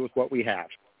happy with what we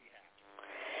have.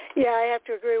 Yeah, I have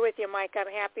to agree with you, Mike.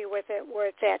 I'm happy with it where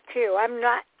it's at, too.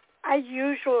 I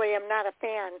usually am not a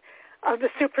fan of the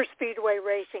super speedway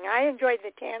racing. I enjoyed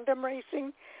the tandem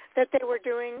racing that they were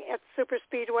doing at super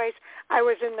speedways. I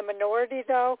was in the minority,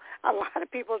 though. A lot of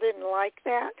people didn't like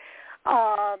that.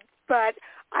 But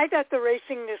I thought the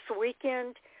racing this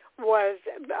weekend was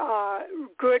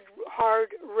good,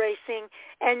 hard racing.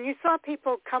 And you saw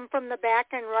people come from the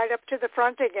back and right up to the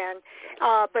front again.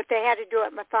 But they had to do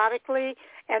it methodically,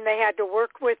 and they had to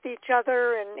work with each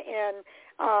other and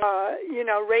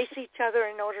race each other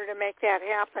in order to make that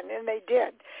happen. And they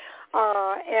did.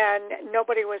 And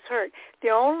nobody was hurt. The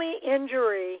only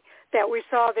injury that we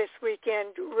saw this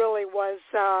weekend really was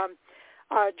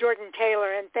Jordan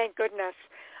Taylor, and thank goodness.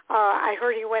 I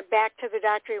heard he went back to the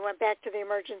doctor. He went back to the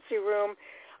emergency room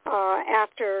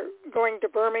after going to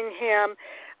Birmingham,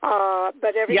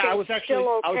 but everything's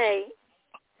still okay.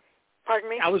 Pardon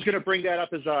me? I was going to bring that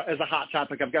up as a hot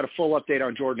topic. I've got a full update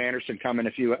on Jordan Anderson coming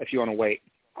if you want to wait.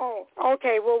 Oh,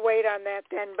 okay. We'll wait on that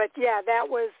then. But, yeah, that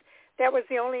was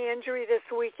the only injury this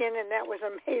weekend, and that was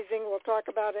amazing. We'll talk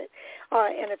about it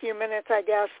in a few minutes, I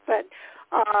guess. But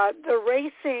the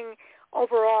racing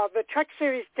overall, the Truck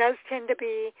Series does tend to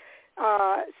be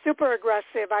super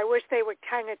aggressive. I wish they would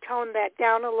kind of tone that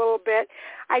down a little bit.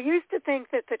 I used to think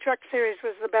that the Truck Series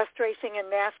was the best racing in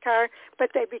NASCAR, but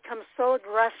they become so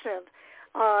aggressive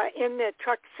in the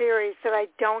Truck Series that I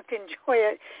don't enjoy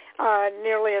it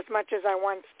nearly as much as I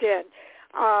once did.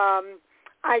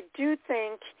 I do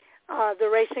think the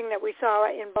racing that we saw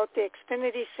in both the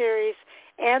Xfinity Series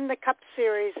and the Cup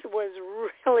Series was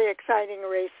really exciting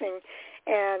racing,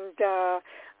 and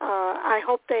I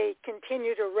hope they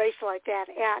continue to race like that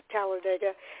at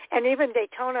Talladega and even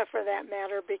Daytona for that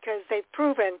matter, because they've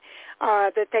proven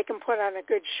that they can put on a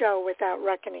good show without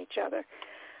wrecking each other.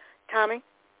 Tommy?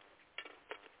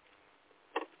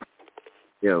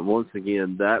 Yeah, once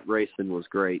again, that racing was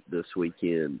great this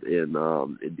weekend in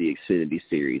the Xfinity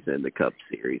Series and the Cup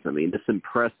Series. I mean, it's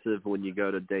impressive when you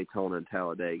go to Daytona and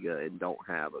Talladega and don't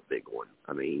have a big one.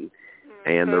 I mean,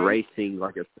 and the racing,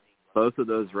 like I said, both of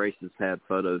those races had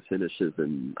photo finishes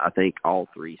in, I think, all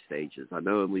three stages. I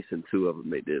know at least in two of them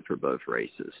they did for both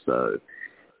races. So,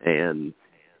 and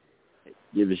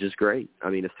it was just great.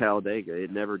 I mean, it's Talladega.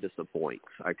 It never disappoints.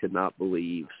 I could not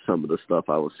believe some of the stuff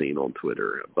I was seeing on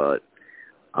Twitter, but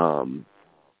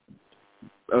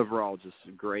overall, just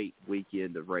a great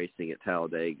weekend of racing at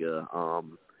Talladega.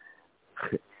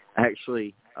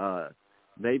 Actually,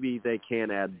 maybe they can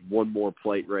add one more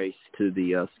plate race to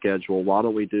the schedule. Why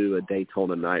don't we do a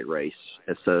Daytona night race?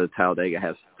 And so Talladega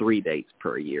has 3 dates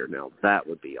per year. Now, that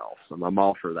would be awesome. I'm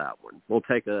all for that one. We'll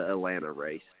take a Atlanta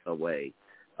race away,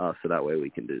 so that way we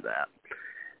can do that.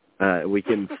 We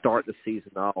can start the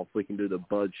season off. We can do the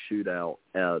Bud Shootout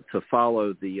to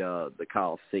follow the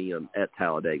Coliseum at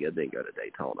Talladega, then go to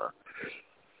Daytona.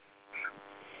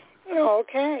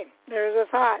 Okay, there's a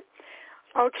thought.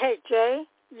 Okay, Jay,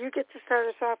 you get to start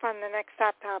us off on the next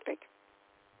hot topic.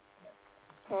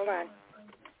 Hold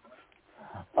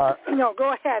on. No,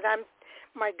 go ahead.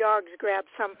 My dog's grabbed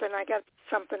something. I got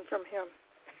something from him.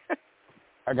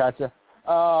 I gotcha.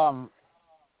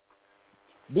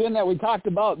 Being that we talked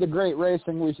about the great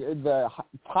racing, the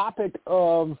topic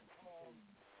of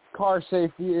car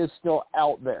safety is still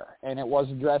out there, and it was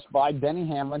addressed by Denny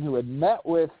Hamlin, who had met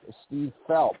with Steve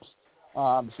Phelps.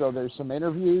 So there's some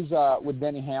interviews with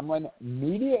Denny Hamlin,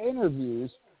 media interviews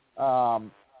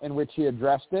in which he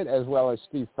addressed it, as well as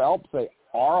Steve Phelps. They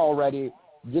are already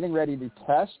getting ready to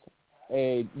test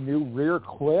a new rear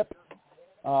clip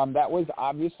that was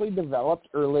obviously developed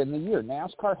early in the year.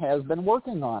 NASCAR has been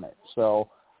working on it. So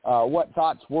what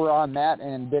thoughts were on that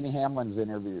and Denny Hamlin's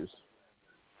interviews?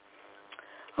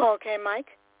 Okay, Mike?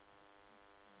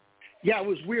 Yeah, it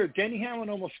was weird. Denny Hamlin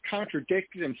almost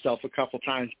contradicted himself a couple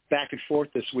times back and forth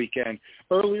this weekend.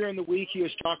 Earlier in the week, he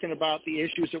was talking about the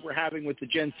issues that we're having with the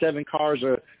Gen 7 cars,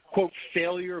 a, quote,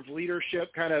 failure of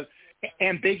leadership, kind of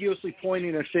ambiguously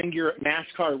pointing a finger at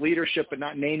NASCAR leadership but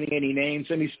not naming any names.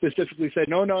 And he specifically said,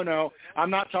 no,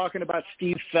 I'm not talking about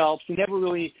Steve Phelps. He never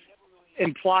really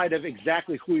implied of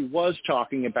exactly who he was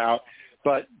talking about,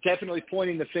 but definitely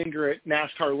pointing the finger at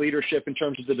NASCAR leadership in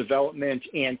terms of the development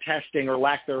and testing or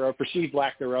lack thereof, perceived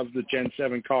lack thereof of the Gen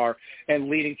 7 car and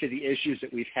leading to the issues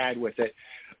that we've had with it.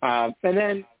 And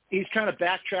then he's kind of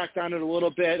backtracked on it a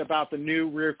little bit about the new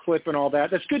rear clip and all that.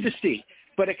 That's good to see.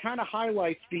 But it kind of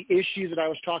highlights the issue that I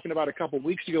was talking about a couple of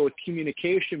weeks ago with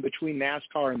communication between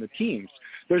NASCAR and the teams.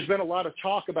 There's been a lot of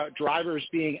talk about drivers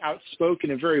being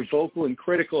outspoken and very vocal and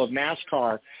critical of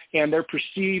NASCAR and their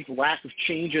perceived lack of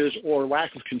changes or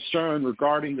lack of concern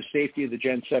regarding the safety of the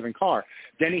Gen 7 car.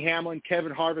 Denny Hamlin,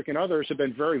 Kevin Harvick, and others have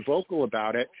been very vocal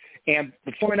about it. And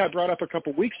the point I brought up a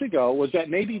couple of weeks ago was that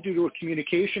maybe due to a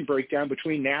communication breakdown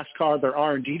between NASCAR, their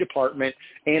R&D department,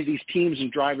 and these teams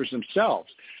and drivers themselves.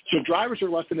 So drivers are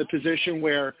left in a position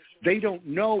where they don't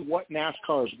know what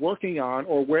NASCAR is working on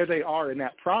or where they are in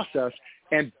that process.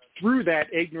 And through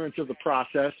that ignorance of the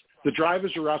process, the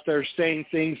drivers are out there saying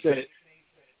things that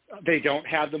they don't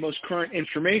have the most current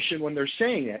information when they're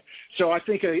saying it. So I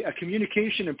think a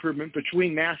communication improvement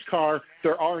between NASCAR,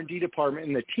 their R&D department,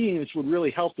 and the teams would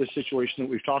really help this situation that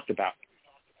we've talked about.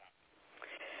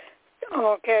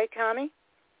 Okay, Tommy?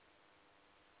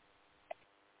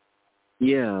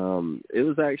 Yeah, it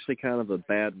was actually kind of a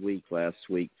bad week last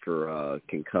week for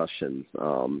concussions.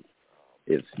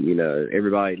 It's,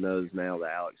 everybody knows now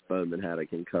that Alex Bowman had a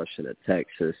concussion at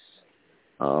Texas.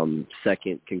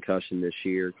 Second concussion this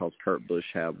year because Kurt Busch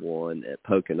had one at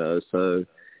Pocono. So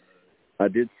I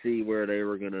did see where they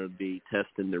were going to be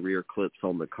testing the rear clips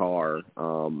on the car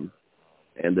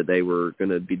and that they were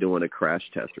going to be doing a crash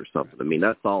test or something. I mean,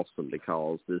 that's awesome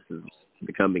because this is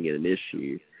becoming an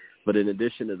issue. But in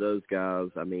addition to those guys,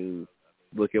 I mean,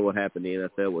 look at what happened in the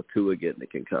NFL with Tua getting a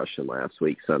concussion last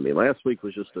week. So, I mean, last week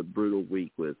was just a brutal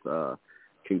week with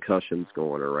concussions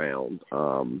going around.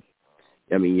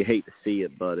 I mean, you hate to see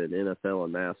it, but in NFL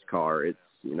and NASCAR,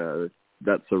 it's,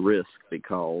 that's a risk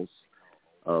because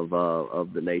of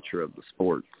the nature of the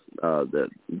sports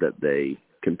that they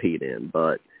compete in.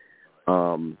 But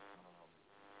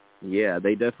yeah,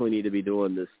 they definitely need to be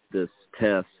doing this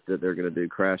test that they're going to do,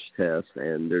 crash test,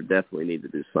 and they definitely need to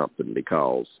do something,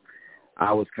 because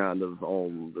I was kind of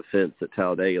on the fence at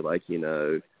Talladega, like, you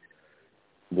know,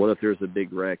 what if there's a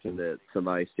big wreck and that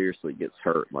somebody seriously gets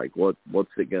hurt? Like, what's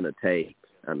it going to take?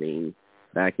 I mean,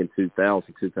 back in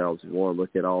 2000, 2001,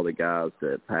 look at all the guys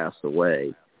that passed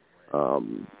away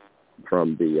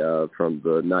from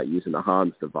the not using the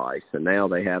Hans device, and now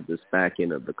they have this back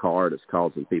end of the car that's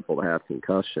causing people to have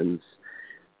concussions.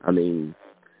 I mean,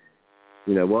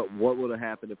 you know, what would have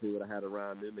happened if we would have had a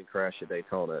Ryan Newman crash at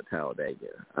Daytona at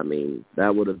Talladega? I mean,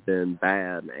 that would have been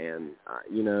bad, and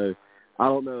you know, I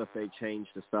don't know if they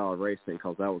changed the style of racing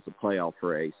because that was a playoff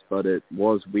race, but it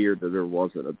was weird that there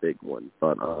wasn't a big one.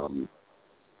 But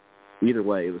either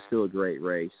way, it was still a great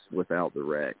race without the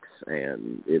wrecks,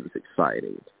 and it was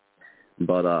exciting.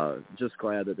 But just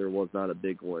glad that there was not a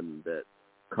big one that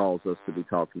caused us to be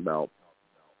talking about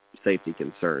safety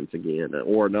concerns again,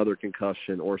 or another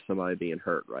concussion, or somebody being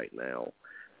hurt right now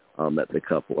at the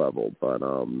Cup level. But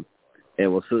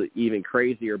and what's even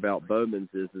crazier about Bowman's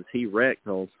is he wrecked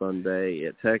on Sunday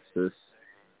at Texas,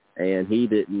 and he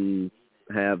didn't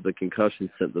have the concussion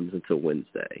symptoms until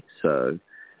Wednesday. So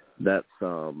that's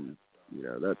you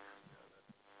know, that's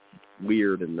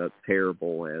weird and that's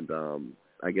terrible. And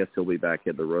I guess he'll be back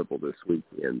at the Roval this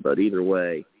weekend. But either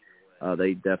way,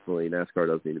 they definitely, NASCAR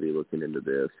does need to be looking into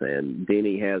this. And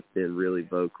Denny has been really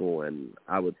vocal and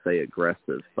I would say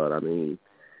aggressive. But, I mean,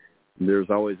 there's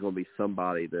always going to be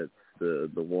somebody that's the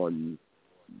one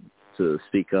to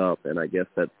speak up, and I guess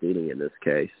that's Denny in this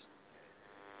case.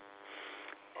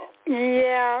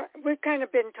 Yeah, we've kind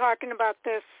of been talking about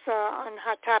this on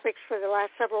Hot Topics for the last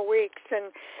several weeks,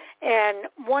 and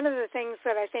one of the things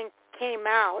that I think came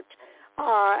out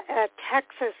at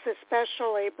Texas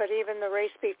especially, but even the race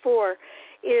before,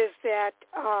 is that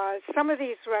some of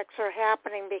these wrecks are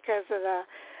happening because of the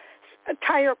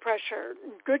tire pressure.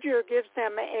 Goodyear gives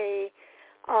them a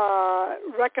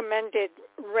recommended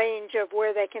range of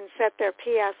where they can set their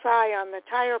PSI on the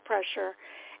tire pressure,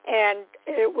 and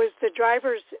it was the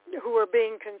drivers who were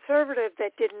being conservative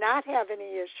that did not have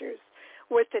any issues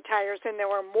with the tires, and there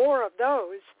were more of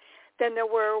those than there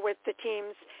were with the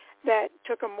teams that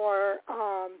took a more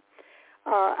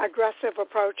aggressive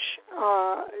approach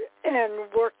and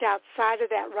worked outside of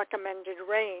that recommended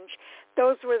range.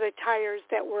 Those were the tires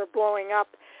that were blowing up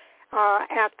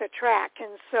at the track,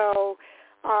 and so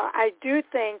I do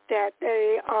think that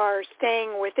they are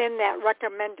staying within that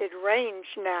recommended range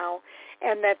now,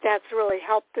 and that's really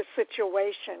helped the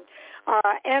situation.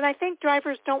 And I think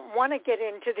drivers don't want to get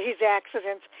into these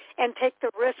accidents and take the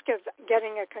risk of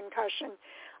getting a concussion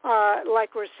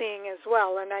like we're seeing as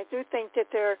well. And I do think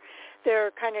that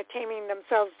they're kind of taming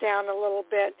themselves down a little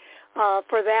bit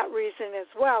for that reason as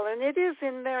well. And it is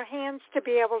in their hands to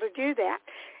be able to do that.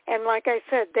 And like I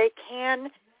said,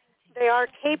 they are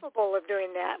capable of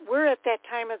doing that. We're at that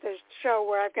time of the show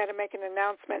where I've got to make an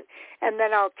announcement, and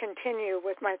then I'll continue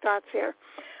with my thoughts here.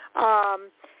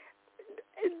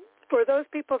 For those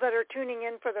people that are tuning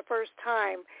in for the first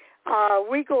time,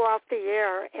 we go off the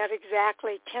air at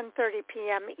exactly 10:30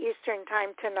 p.m. Eastern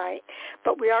time tonight,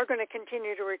 but we are going to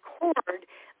continue to record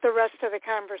the rest of the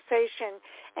conversation,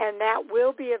 and that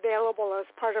will be available as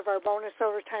part of our bonus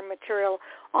overtime material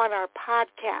on our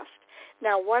podcast.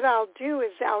 Now, what I'll do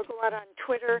is I'll go out on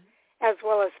Twitter as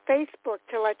well as Facebook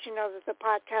to let you know that the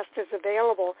podcast is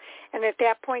available. And at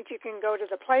that point, you can go to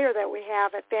the player that we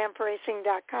have at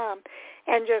Fan4Racing.com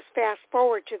and just fast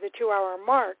forward to the 2-hour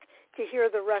mark to hear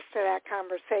the rest of that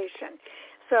conversation.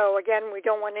 So, again, we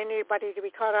don't want anybody to be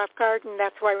caught off guard, and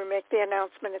that's why we make the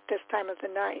announcement at this time of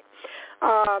the night.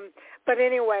 But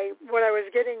anyway, what I was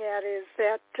getting at is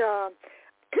that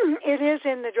it is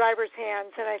in the driver's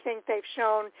hands, and I think they've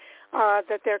shown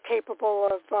that they're capable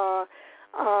of,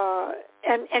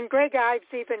 and Greg Ives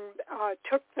even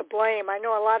took the blame. I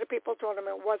know a lot of people told him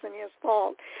it wasn't his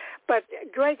fault, but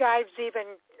Greg Ives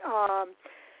even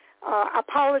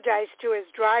apologized to his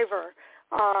driver,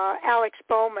 Alex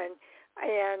Bowman,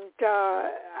 and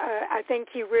I think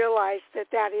he realized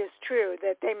that is true,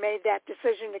 that they made that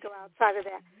decision to go outside of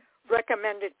that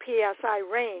recommended PSI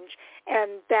range,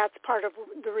 and that's part of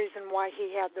the reason why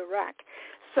he had the wreck.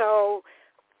 So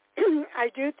I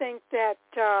do think that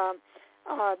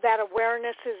that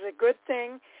awareness is a good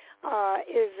thing.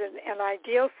 Is an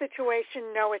ideal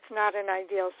situation? No, it's not an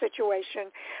ideal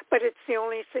situation, but it's the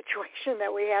only situation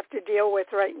that we have to deal with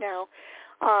right now,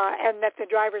 and that the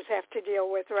drivers have to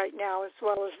deal with right now, as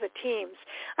well as the teams,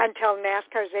 until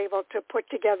NASCAR is able to put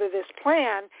together this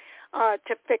plan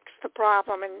to fix the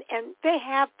problem, and they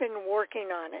have been working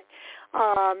on it.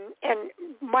 And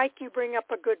Mike, you bring up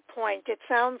a good point. It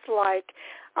sounds like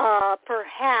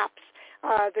perhaps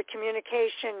the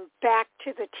communication back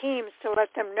to the teams to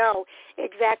let them know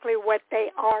exactly what they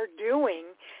are doing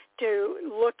to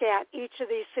look at each of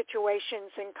these situations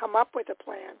and come up with a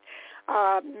plan.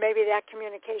 Maybe that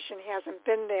communication hasn't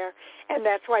been there, and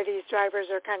that's why these drivers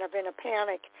are kind of in a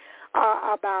panic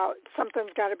about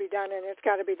something's got to be done, and it's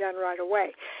got to be done right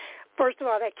away. First of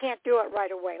all, they can't do it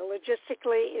right away.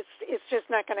 Logistically, it's just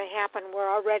not going to happen. We're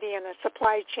already in a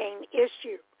supply chain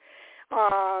issue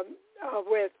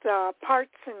with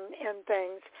parts and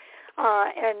things.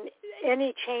 And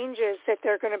any changes that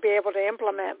they're going to be able to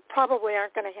implement probably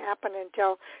aren't going to happen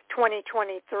until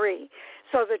 2023.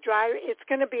 So it's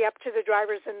going to be up to the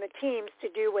drivers and the teams to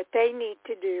do what they need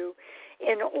to do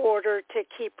in order to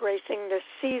keep racing this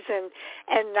season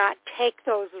and not take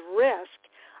those risks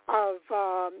of,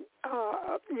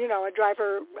 a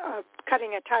driver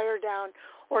cutting a tire down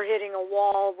or hitting a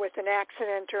wall with an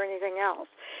accident or anything else.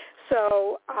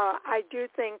 So I do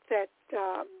think that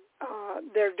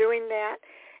they're doing that,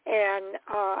 and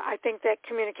I think that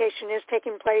communication is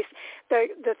taking place.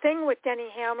 The thing with Denny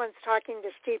Hamlin's talking to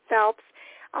Steve Phelps,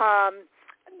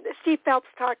 Steve Phelps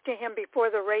talked to him before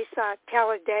the race at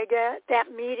Talladega.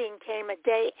 That meeting came a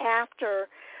day after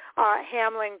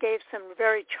Hamlin gave some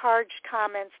very charged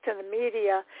comments to the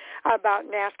media about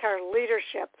NASCAR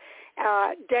leadership.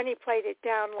 Denny played it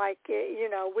down like,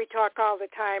 we talk all the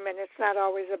time, and it's not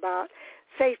always about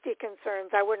safety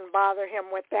concerns. I wouldn't bother him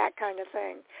with that kind of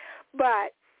thing.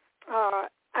 But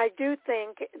I do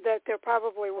think that there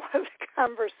probably was a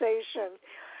conversation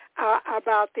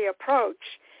about the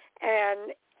approach.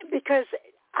 And because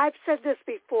I've said this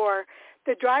before,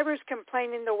 the drivers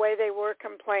complaining the way they were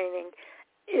complaining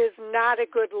is not a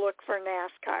good look for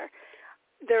NASCAR.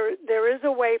 There is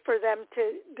a way for them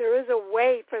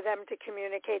to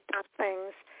communicate those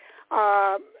things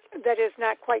that is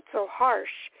not quite so harsh.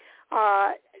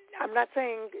 I'm not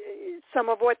saying some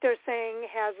of what they're saying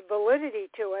has validity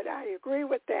to it. I agree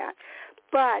with that,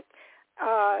 but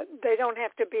they don't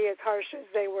have to be as harsh as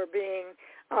they were being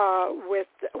with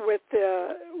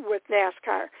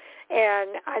NASCAR.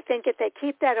 And I think if they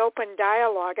keep that open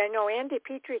dialogue, I know Andy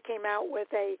Petrie came out with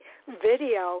a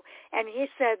video, and he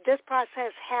said this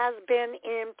process has been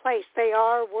in place. They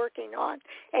are working on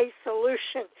a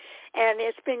solution, and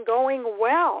it's been going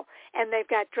well. And they've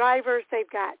got drivers, they've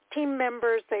got team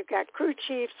members, they've got crew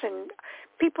chiefs, and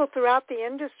people throughout the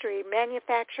industry,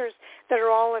 manufacturers that are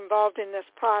all involved in this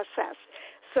process.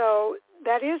 So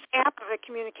that is the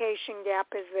communication gap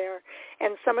is there,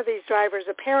 and some of these drivers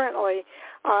apparently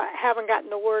haven't gotten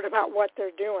the word about what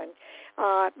they're doing.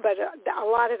 But a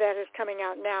lot of that is coming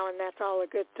out now, and that's all a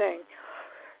good thing.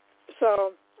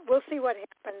 So we'll see what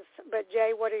happens. But,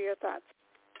 Jay, what are your thoughts?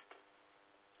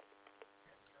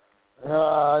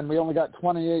 And we only got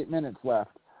 28 minutes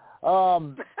left.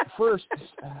 First,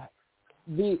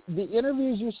 the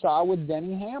interviews you saw with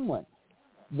Denny Hamlin,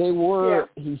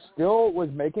 he still was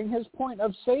making his point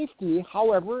of safety.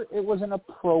 However, it was an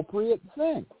appropriate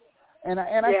thing. And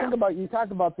I think about, you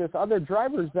talked about this, other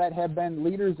drivers that have been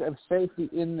leaders of safety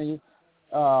in the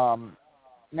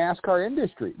NASCAR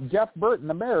industry. Jeff Burton,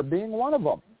 the mayor, being one of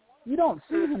them. You don't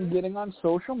see him getting on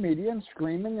social media and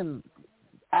screaming and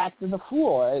acting a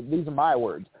fool. These are my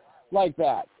words. Like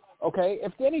that. Okay?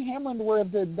 If Denny Hamlin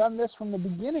would have done this from the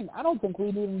beginning, I don't think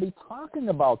we'd even be talking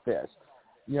about this.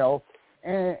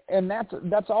 And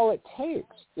that's all it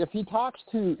takes. If he talks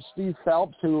to Steve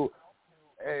Phelps, who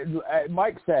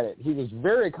Mike said it, he was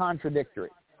very contradictory.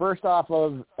 First off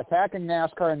of attacking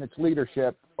NASCAR and its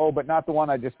leadership, but not the one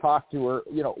I just talked to, or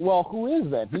well, who is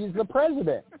that? He's the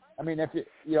president. I mean, if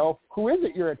who is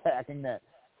it you're attacking then?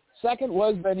 Second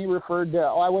was then he referred to,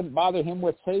 I wouldn't bother him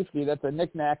with safety. That's a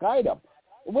knick-knack item.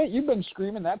 Wait, you've been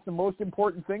screaming that's the most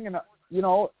important thing, and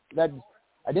that.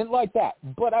 I didn't like that,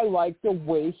 but I liked the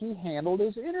way he handled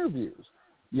his interviews.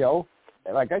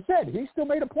 Like I said, he still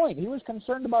made a point. He was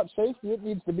concerned about safety. It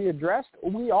needs to be addressed.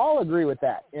 We all agree with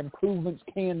that. Improvements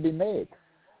can be made.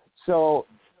 So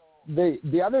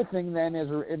the other thing then is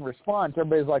in response,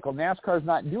 everybody's like, well, NASCAR's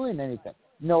not doing anything.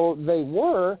 No, they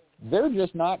were. They're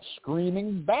just not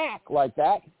screaming back like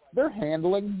that. They're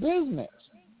handling business.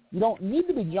 You don't need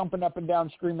to be jumping up and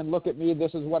down screaming, look at me,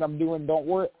 this is what I'm doing, don't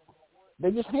worry. They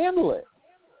just handle it.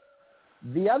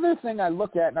 The other thing I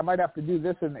look at, and I might have to do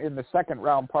this in the second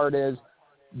round part, is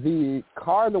the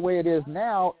car the way it is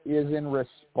now is in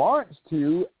response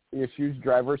to issues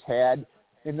drivers had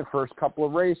in the first couple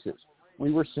of races.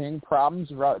 We were seeing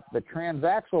problems about the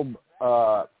transaxle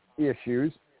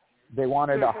issues They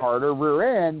wanted a harder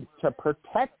rear end to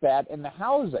protect that in the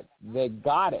housing. They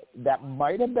got it. That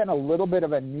might have been a little bit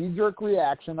of a knee-jerk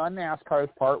reaction on NASCAR's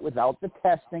part without the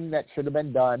testing that should have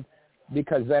been done,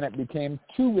 because then it became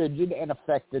too rigid and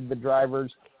affected the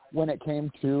drivers when it came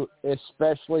to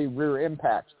especially rear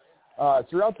impacts.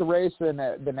 Throughout the race and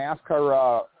the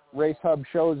NASCAR Race Hub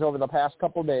shows over the past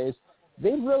couple of days,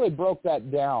 they really broke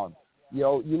that down. You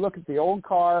know, you look at the old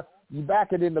car, you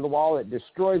back it into the wall, it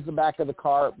destroys the back of the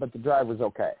car, but the driver's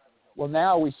okay. Well,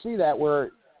 now we see that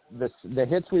where the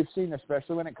hits we've seen,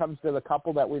 especially when it comes to the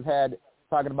couple that we've had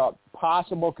talking about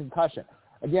possible concussion.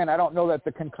 Again, I don't know that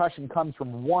the concussion comes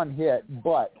from one hit,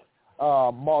 but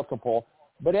multiple.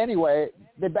 But anyway,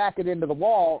 they back it into the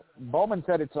wall. Bowman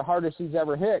said it's the hardest he's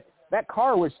ever hit. That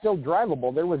car was still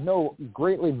drivable. There was no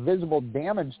greatly visible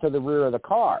damage to the rear of the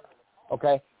car.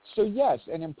 Okay? So, yes,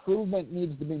 an improvement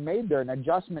needs to be made there. An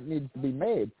adjustment needs to be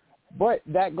made. But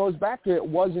that goes back to it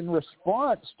was in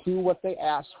response to what they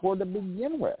asked for to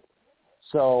begin with.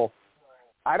 So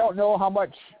I don't know how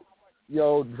much,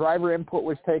 driver input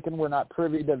was taken. We're not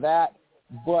privy to that.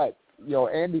 But,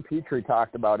 Andy Petrie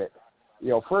talked about it.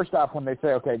 First off, when they say,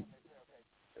 okay,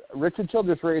 Richard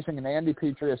Childress Racing and Andy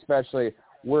Petrie especially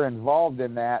were involved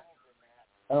in that,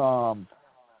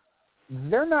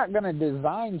 they're not going to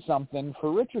design something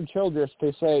for Richard Childress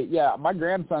to say, yeah, my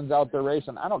grandson's out there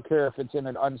racing. I don't care if it's in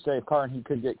an unsafe car and he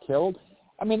could get killed.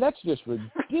 I mean, that's just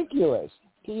ridiculous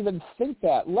to even think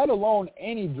that, let alone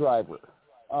any driver.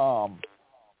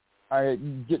 I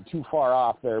get too far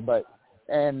off there,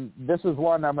 and this is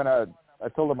one I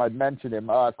told him I'd mention him.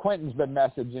 Quentin's been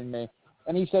messaging me,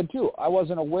 and he said, too, I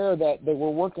wasn't aware that they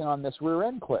were working on this rear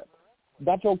end clip.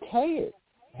 That's okay.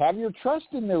 Have your trust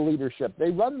in their leadership. They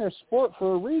run their sport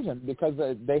for a reason because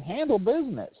they handle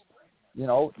business.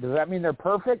 Does that mean they're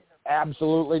perfect?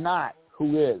 Absolutely not.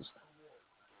 Who is?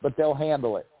 But they'll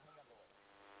handle it.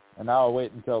 And I'll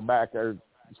wait until back our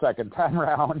second time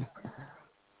around.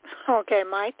 Okay,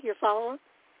 Mike, your follow-up?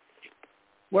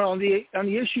 Well, on the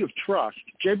issue of trust,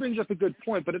 Jay brings up a good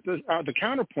point, but the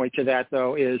counterpoint to that,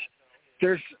 though, is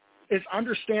it's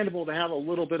understandable to have a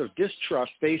little bit of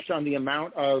distrust based on the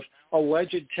amount of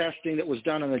alleged testing that was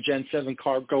done on the Gen 7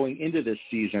 car going into this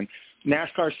season.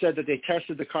 NASCAR said that they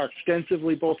tested the car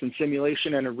extensively, both in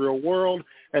simulation and in real world,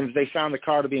 and they found the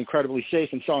car to be incredibly safe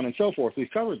and so on and so forth. We've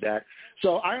covered that.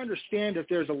 So I understand that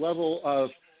there's a level of,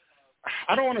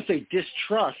 I don't want to say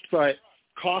distrust, but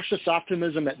cautious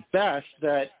optimism at best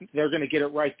that they're going to get it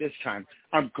right this time.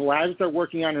 I'm glad that they're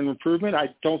working on an improvement.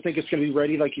 I don't think it's going to be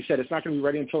ready. Like you said, it's not going to be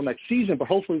ready until next season, but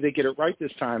hopefully they get it right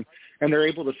this time and they're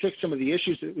able to fix some of the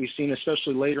issues that we've seen,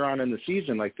 especially later on in the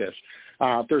season like this.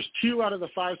 There's 2 out of the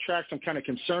 5 tracks I'm kind of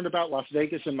concerned about. Las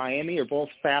Vegas and Miami are both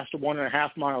fast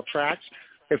 1.5-mile tracks.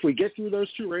 If we get through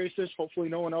those 2 races, hopefully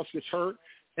no one else gets hurt,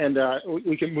 and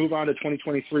we can move on to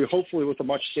 2023, hopefully with a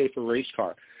much safer race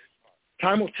car.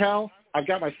 Time will tell. I've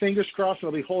got my fingers crossed, and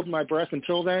I'll be holding my breath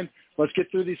until then. Let's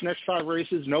get through these next 5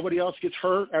 races. Nobody else gets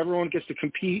hurt. Everyone gets to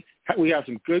compete. We have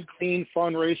some good, clean,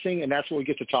 fun racing, and that's what we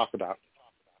get to talk about.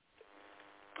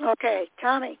 Okay,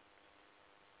 Tommy.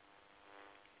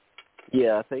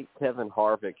 Yeah, I think Kevin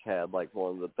Harvick had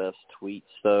one of the best tweets,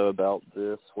 though, about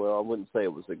this. Well, I wouldn't say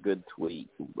it was a good tweet,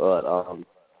 but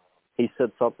he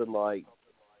said something like,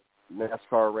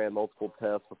 NASCAR ran multiple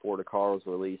tests before the car was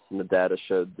released, and the data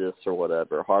showed this or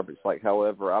whatever. Harvick's like,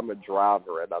 however, I'm a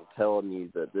driver, and I'm telling you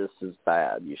that this is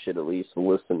bad. You should at least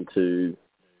listen to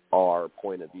our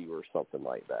point of view or something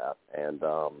like that. And,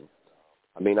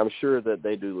 I'm sure that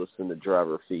they do listen to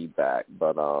driver feedback,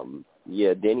 but,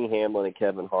 yeah, Denny Hamlin and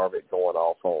Kevin Harvick going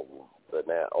off on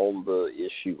the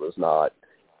issue was not,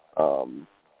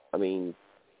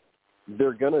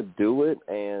 they're going to do it,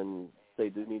 and they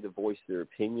do need to voice their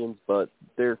opinions, but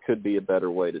there could be a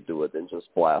better way to do it than just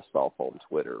blast off on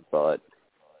Twitter. But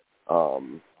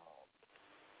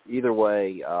either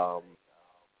way,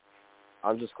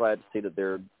 I'm just glad to see that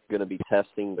they're going to be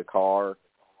testing the car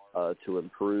to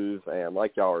improve. And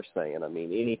like y'all are saying,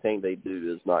 anything they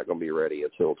do is not going to be ready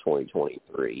until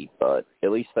 2023. But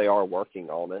at least they are working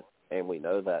on it, and we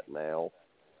know that now.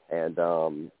 And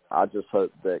I just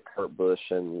hope that Kurt Busch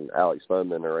and Alex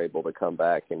Bowman are able to come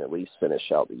back and at least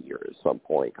finish out the year at some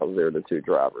point, because they're the 2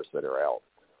 drivers that are out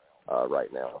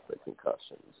right now with the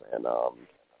concussions. And,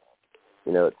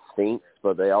 it stinks,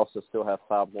 but they also still have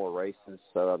 5 more races.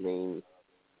 So,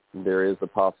 there is a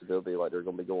possibility they're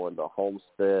going to be going to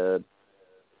Homestead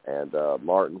and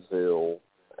Martinsville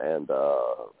and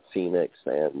Phoenix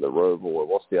and the Roval.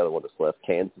 What's the other one that's left?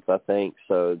 Kansas, I think.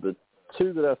 So the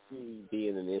 2 that I see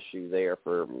being an issue there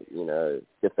for,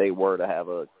 if they were to have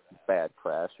a bad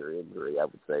crash or injury, I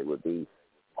would say would be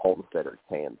Homestead or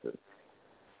Kansas.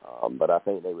 But I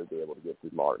think they would be able to get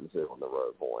through Martinsville and the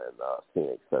Roval and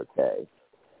Phoenix okay.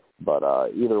 But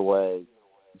either way,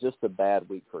 just a bad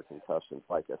week for concussions,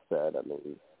 like I said. I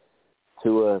mean,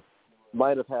 Tua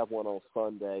might have had one on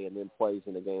Sunday and then plays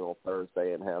in the game on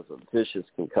Thursday and has a vicious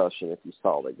concussion if you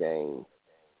saw the game.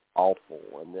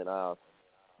 Awful. And then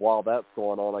while that's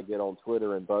going on, I get on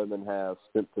Twitter and Bowman has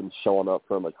symptoms showing up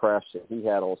from a crash that he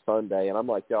had on Sunday. And I'm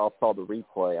like, y'all saw the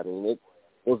replay. I mean, it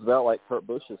was about like Kurt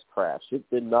Busch's crash. It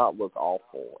did not look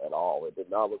awful at all. It did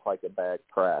not look like a bad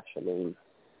crash. I mean,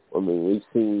 we've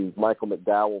seen Michael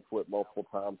McDowell flip multiple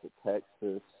times at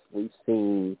Texas. We've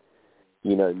seen,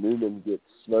 Newman get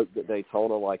smoked at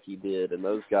Daytona like he did, and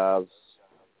those guys,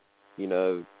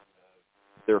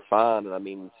 they're fine. And I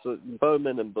mean, so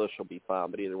Bowman and Busch will be fine,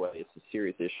 but either way, it's a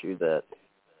serious issue that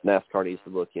NASCAR needs to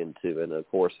look into, and of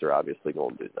course, they're obviously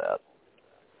going to do that.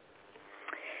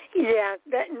 Yeah,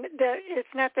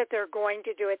 it's not that they're going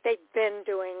to do it. They've been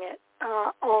doing it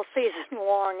all season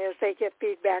long as they get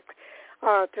feedback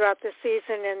throughout the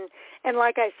season. And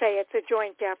like I say, it's a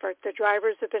joint effort. The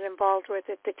drivers have been involved with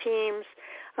it, the teams,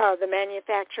 the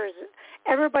manufacturers.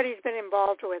 Everybody's been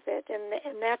involved with it,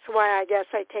 and that's why I guess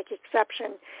I take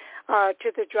exception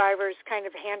to the drivers kind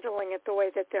of handling it the way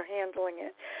that they're handling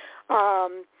it.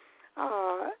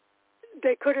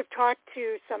 They could have talked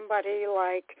to somebody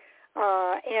like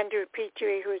Andrew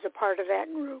Petrie, who's a part of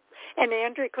that group. And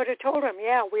Andrew could have told him,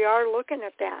 yeah, we are looking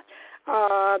at that.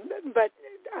 But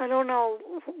I don't know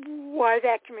why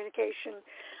that communication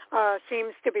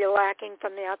seems to be lacking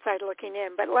from the outside looking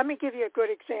in. But let me give you a good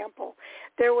example.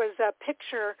 There was a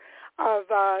picture of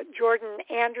Jordan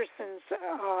Anderson's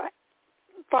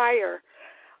fire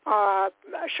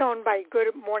shown by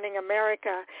Good Morning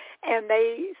America, and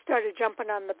they started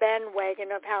jumping on the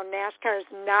bandwagon of how NASCAR is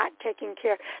not taking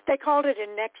care. They called it a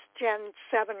next-gen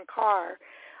 7 car,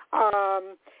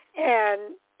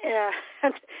 and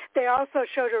they also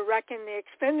showed a wreck in the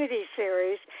Xfinity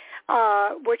Series,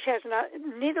 which has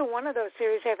neither one of those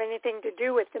series have anything to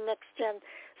do with the next-gen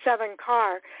 7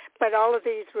 car, but all of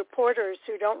these reporters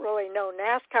who don't really know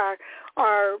NASCAR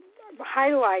are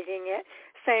highlighting it,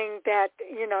 saying that,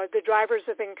 the drivers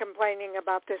have been complaining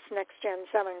about this next-gen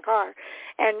 7 car.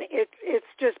 And it's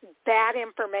just bad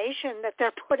information that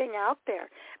they're putting out there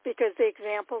because the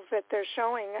examples that they're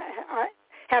showing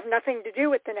have nothing to do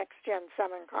with the next-gen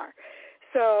 7 car.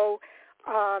 So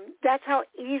that's how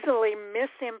easily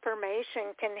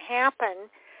misinformation can happen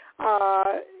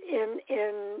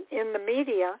in the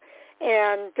media,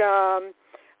 and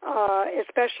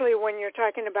especially when you're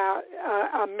talking about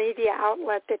a media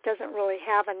outlet that doesn't really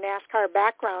have a NASCAR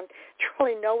background to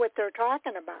really know what they're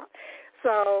talking about.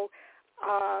 So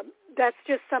that's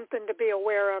just something to be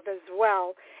aware of as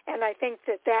well. And I think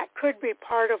that could be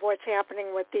part of what's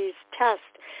happening with these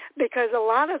tests, because a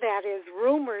lot of that is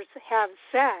rumors have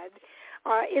said.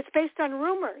 It's based on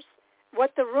rumors,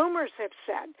 what the rumors have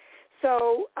said.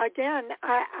 So, again,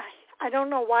 I don't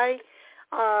know why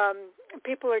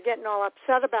people are getting all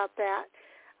upset about that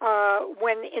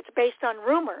when it's based on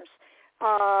rumors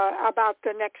about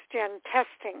the next-gen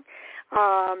testing.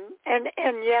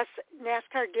 And yes,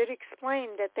 NASCAR did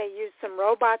explain that they used some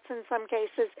robots in some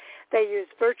cases. They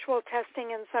used virtual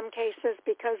testing in some cases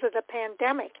because of the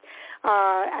pandemic.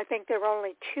 I think there were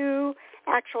only 2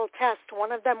 actual tests.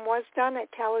 One of them was done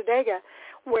at Talladega,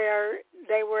 where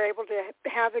they were able to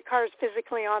have the cars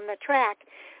physically on the track.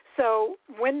 So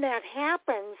when that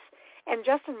happens, and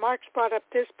Justin Marks brought up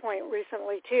this point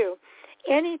recently too,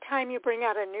 anytime you bring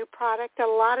out a new product, a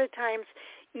lot of times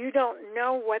you don't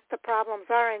know what the problems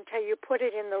are until you put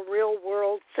it in the real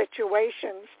world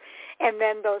situations, and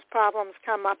then those problems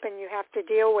come up and you have to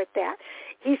deal with that.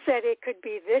 He said it could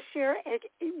be this year.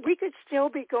 We could still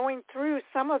be going through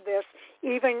some of this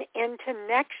even into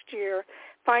next year,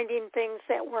 finding things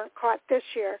that weren't caught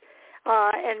this year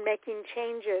and making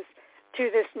changes to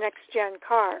this next-gen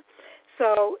car.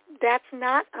 So that's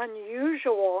not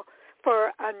unusual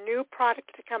for a new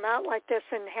product to come out like this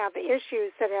and have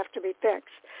issues that have to be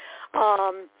fixed.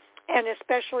 And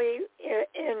especially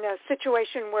in a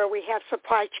situation where we have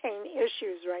supply chain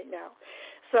issues right now.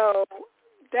 So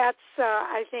that's,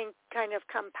 I think, kind of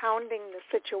compounding the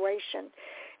situation.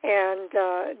 And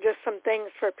just some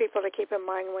things for people to keep in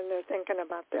mind when they're thinking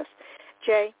about this.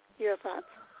 Jay, your thoughts?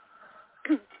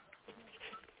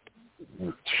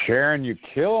 Sharon, you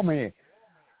kill me.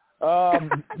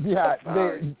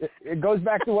 It goes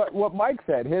back to what Mike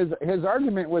said. His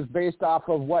argument was based off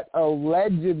of what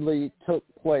allegedly took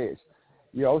place.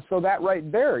 So that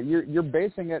right there, you're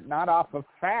basing it not off of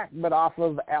fact, but off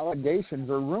of allegations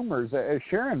or rumors, as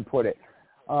Sharon put it.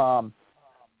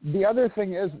 the other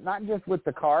thing is not just with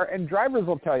the car, and drivers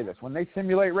will tell you this, when they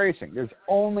simulate racing, there's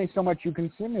only so much you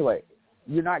can simulate.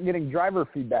 You're not getting driver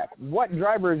feedback. What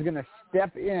driver is going to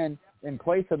step in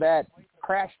place of that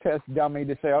crash test dummy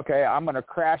to say, okay, I'm going to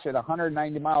crash at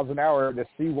 190 miles an hour to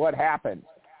see what happens?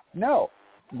 No.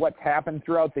 What's happened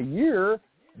throughout the year,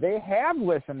 they have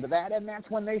listened to that, and that's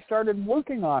when they started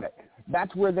working on it.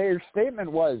 That's where their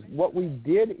statement was, what we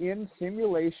did in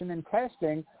simulation and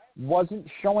testing wasn't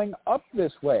showing up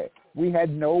this way. We had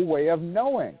no way of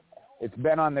knowing. It's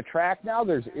been on the track now.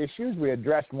 There's issues. We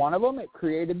addressed one of them. It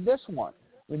created this one.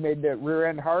 We made the rear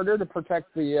end harder to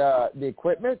protect the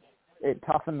equipment. It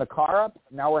toughened the car up.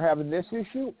 Now we're having this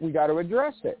issue. We got to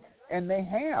address it. And they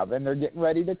have, and they're getting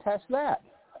ready to test that.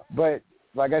 But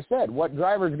like I said, what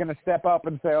driver is going to step up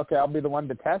and say, okay, I'll be the one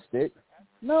to test it?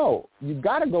 No, you've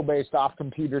got to go based off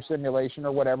computer simulation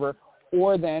or whatever,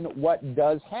 or then what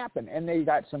does happen. And they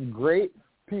got some great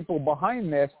people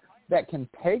behind this that can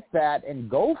take that and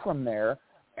go from there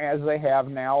as they have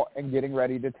now and getting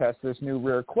ready to test this new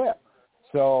rear clip.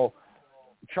 So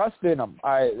trust in them.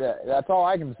 That's all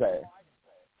I can say.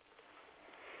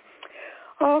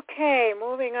 Okay,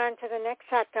 moving on to the next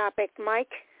hot topic.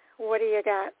 Mike, what do you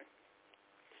got?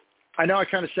 I know I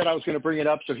kind of said I was going to bring it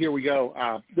up, so here we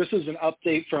go. This is an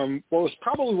update from what was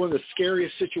probably one of the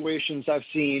scariest situations I've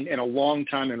seen in a long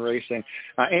time in racing.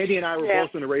 Andy and I were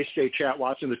both in a race day chat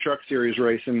watching the Truck Series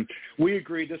race, and we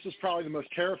agreed this is probably the most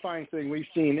terrifying thing we've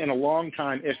seen in a long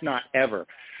time, if not ever.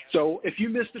 So if you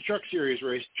missed the Truck Series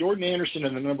race, Jordan Anderson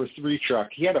in the number 3 truck,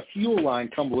 he had a fuel line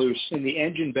come loose in the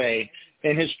engine bay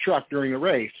in his truck during the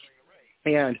race.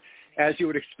 And as you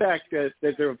would expect,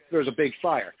 there was a big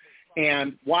fire.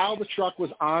 And while the truck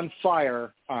was on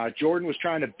fire, Jordan was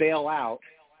trying to bail out,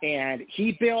 and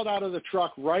he bailed out of the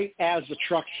truck right as the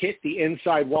truck hit the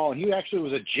inside wall, and he actually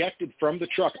was ejected from the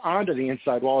truck onto the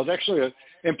inside wall. It was actually an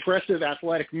impressive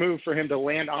athletic move for him to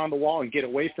land on the wall and get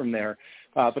away from there,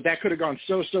 but that could have gone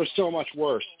so much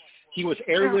worse. He was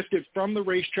airlifted from the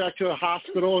racetrack to a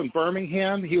hospital in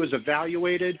Birmingham. He was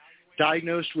evaluated,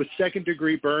 diagnosed with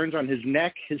second-degree burns on his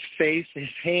neck, his face, his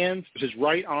hands, his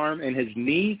right arm, and his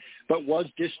knee, but was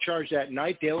discharged that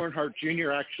night. Dale Earnhardt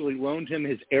Jr. actually loaned him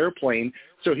his airplane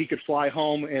so he could fly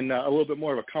home in a little bit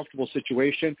more of a comfortable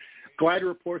situation. Glad to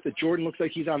report that Jordan looks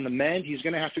like he's on the mend. He's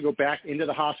going to have to go back into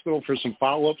the hospital for some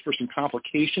follow-ups, for some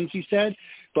complications, he said,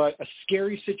 but a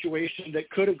scary situation that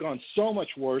could have gone so much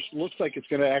worse. Looks like it's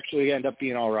going to actually end up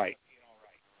being all right.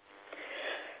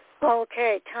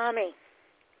 Okay, Tommy.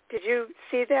 Did you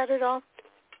see that at all?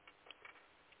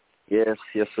 Yes,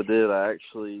 I did. I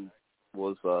actually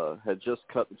had just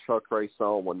cut the truck race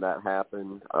on when that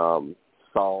happened.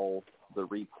 Saw the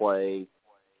replay.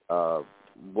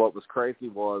 What was crazy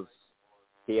was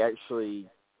the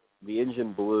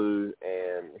engine blew,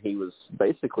 and he was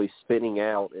basically spinning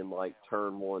out in like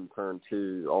turn 1, turn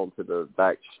 2 onto the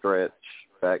back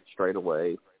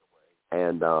straightaway,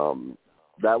 and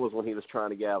that was when he was trying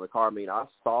to get out of the car. I mean, I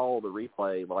saw the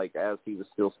replay, like, as he was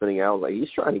still spinning out. I was like, he's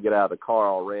trying to get out of the car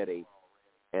already.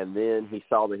 And then he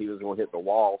saw that he was going to hit the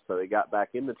wall, so he got back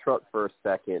in the truck for a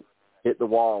second, hit the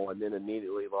wall, and then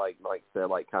immediately, like Mike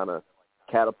said, like, kind of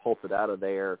catapulted out of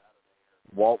there,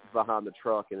 walked behind the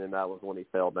truck, and then that was when he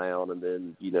fell down. And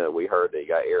then, you know, we heard that he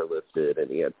got airlifted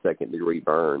and he had second-degree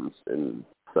burns. And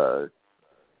so,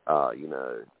 you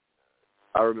know,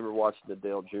 I remember watching the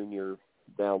Dale Jr.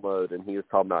 download, and he was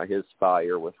talking about his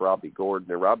fire with Robbie Gordon,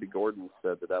 and Robbie Gordon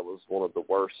said that was one of the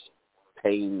worst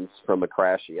pains from a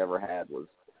crash he ever had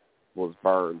was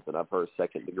burns, and I've heard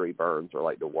second-degree burns are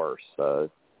like the worst. So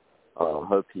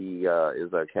hope he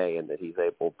is okay and that he's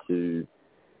able to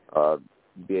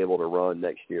be able to run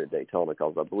next year at Daytona,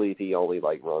 because I believe he only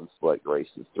like runs select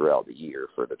races throughout the year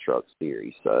for the Truck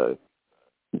Series. So,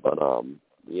 but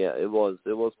yeah, it was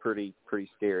pretty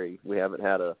scary. We haven't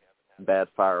had a bad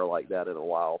fire like that in a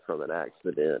while from an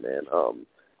accident, and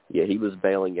yeah, he was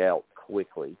bailing out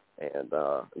quickly, and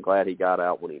I'm glad he got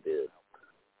out when he did.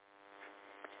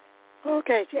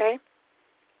 Okay, Jay.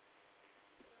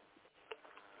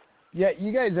 Yeah,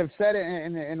 you guys have said it,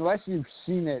 and unless you've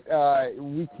seen it,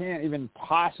 we can't even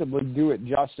possibly do it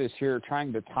justice here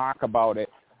trying to talk about it.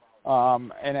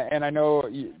 And I know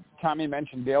Tommy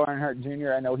mentioned Dale Earnhardt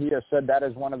Jr. I know he has said that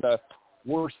is one of the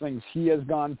worst things he has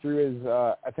gone through. Is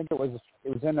I think it was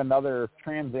in another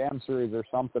Trans Am series or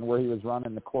something where he was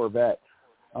running the Corvette,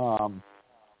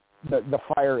 the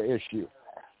fire issue.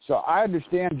 So I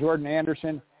understand Jordan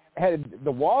Anderson. Had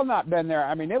the wall not been there,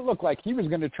 I mean, it looked like he was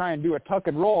going to try and do a tuck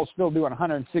and roll, still doing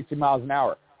 160 miles an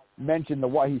hour. Mentioned the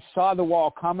wall. He saw the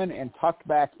wall coming and tucked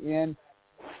back in.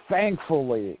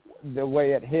 Thankfully, the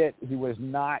way it hit, he was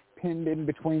not pinned in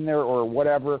between there or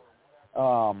whatever.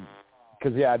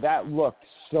 Because, that looked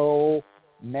so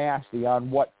nasty on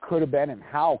what could have been and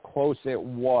how close it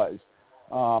was.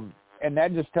 And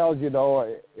that just tells you,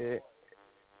 though,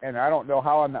 and I don't know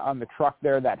how on the truck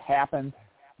there that happened,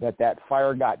 that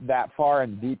fire got that far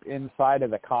and deep inside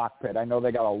of the cockpit. I know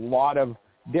they got a lot of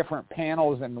different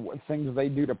panels and things they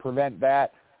do to prevent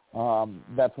that.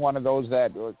 That's one of those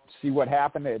that, see what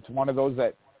happened, it's one of those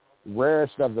that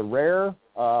rarest of the rare,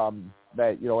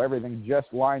 that, everything just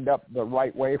lined up the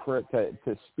right way for it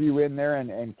to spew in there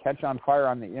and catch on fire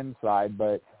on the inside.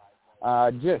 But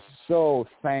just so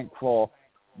thankful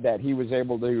that he was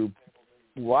able to,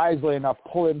 wisely enough,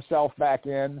 pull himself back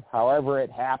in, however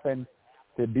it happened,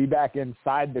 to be back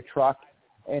inside the truck.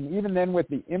 And even then with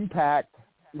the impact,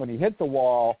 when he hit the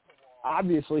wall,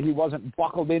 obviously he wasn't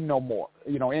buckled in no more,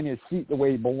 in his seat the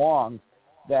way he belonged,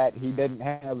 that he didn't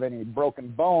have any broken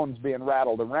bones being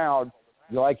rattled around.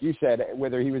 Like you said,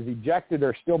 whether he was ejected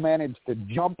or still managed to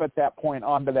jump at that point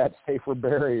onto that safer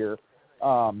barrier,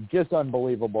 just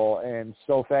unbelievable. And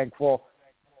so thankful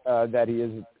that he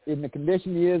is in the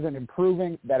condition he is and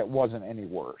improving, that it wasn't any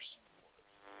worse.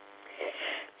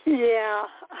 Yeah.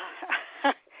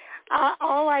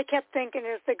 All I kept thinking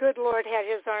is the good Lord had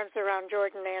his arms around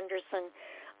Jordan Anderson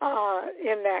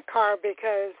in that car,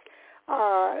 because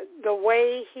the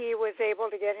way he was able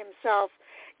to get himself,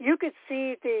 you could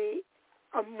see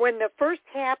when the first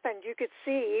happened, you could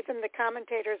see, even the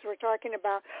commentators were talking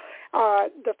about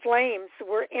the flames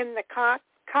were in the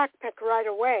cockpit right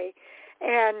away.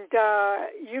 And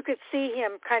you could see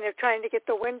him kind of trying to get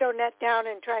the window net down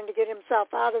and trying to get himself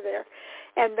out of there.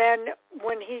 And then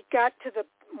when he got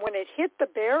when it hit the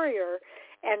barrier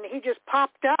and he just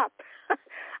popped up,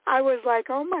 I was like,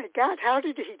 oh my God, how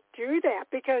did he do that?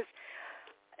 Because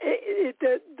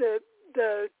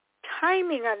the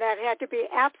timing on that had to be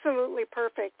absolutely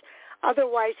perfect.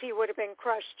 Otherwise, he would have been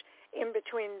crushed in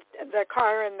between the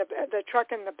car and the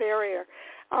truck and the barrier.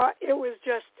 It was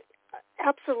just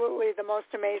absolutely the most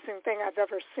amazing thing I've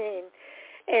ever seen.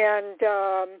 And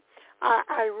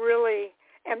I really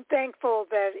am thankful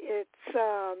that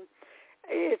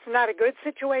it's not a good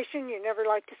situation. You never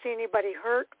like to see anybody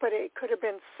hurt, but it could have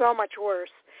been so much worse.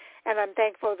 And I'm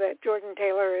thankful that Jordan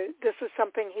Taylor, this is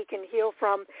something he can heal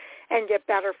from and get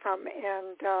better from.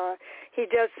 And he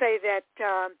does say that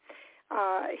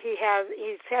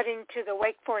he's heading to the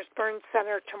Wake Forest Burn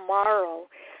Center tomorrow.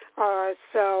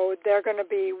 So they're going to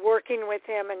be working with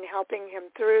him and helping him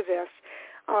through this.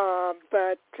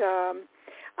 But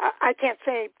I can't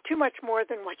say too much more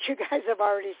than what you guys have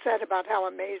already said about how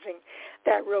amazing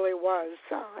that really was.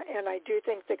 And I do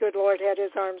think the good Lord had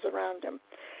his arms around him.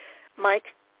 Mike?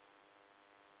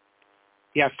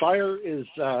 Yeah, fire is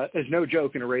no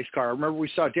joke in a race car. I remember we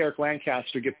saw Derek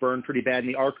Lancaster get burned pretty bad in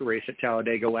the ARCA race at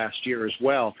Talladega last year as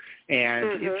well.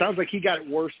 And It sounds like he got it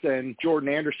worse than Jordan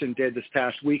Anderson did this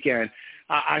past weekend.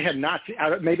 I had not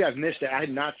 – maybe I've missed it. I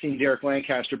had not seen Derek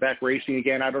Lancaster back racing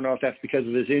again. I don't know if that's because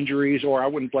of his injuries, or I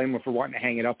wouldn't blame him for wanting to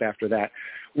hang it up after that.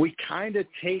 We kind of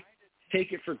take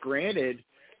it for granted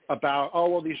about,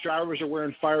 these drivers are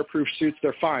wearing fireproof suits,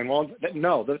 they're fine. Well,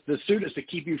 no, the suit is to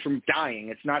keep you from dying.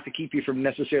 It's not to keep you from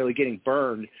necessarily getting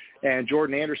burned. And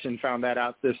Jordan Anderson found that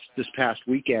out this past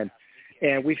weekend.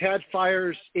 And we've had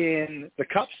fires in the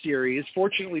Cup Series.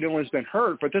 Fortunately, no one's been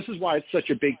hurt, but this is why it's such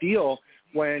a big deal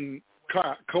when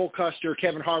Cole Custer,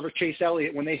 Kevin Harvick, Chase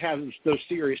Elliott, when they have those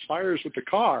serious fires with the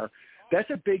car. That's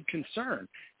a big concern.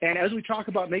 And as we talk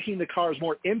about making the cars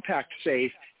more impact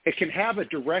safe, it can have a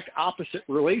direct opposite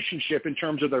relationship in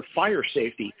terms of their fire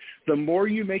safety. The more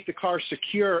you make the car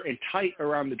secure and tight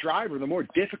around the driver, the more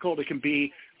difficult it can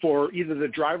be for either the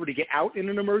driver to get out in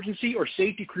an emergency or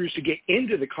safety crews to get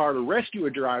into the car to rescue a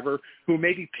driver who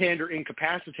may be pinned or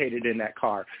incapacitated in that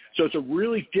car. So it's a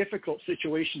really difficult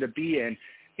situation to be in.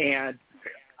 And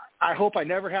I hope I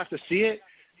never have to see it.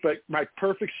 But my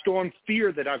perfect storm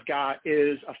fear that I've got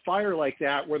is a fire like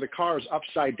that where the car is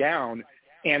upside down,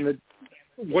 and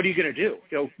what are you going to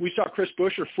do? We saw Chris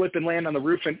Buescher flip and land on the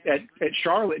roof at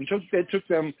Charlotte, and it took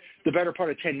them the better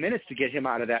part of 10 minutes to get him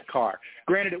out of that car.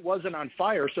 Granted, it wasn't on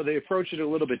fire, so they approached it a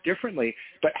little bit differently.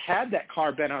 But had that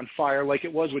car been on fire like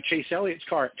it was with Chase Elliott's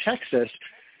car at Texas,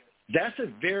 that's a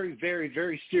very, very,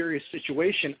 very serious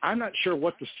situation. I'm not sure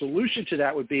what the solution to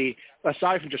that would be,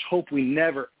 aside from just hope we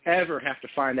never, ever have to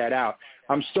find that out.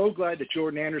 I'm so glad that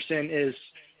Jordan Anderson is,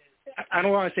 I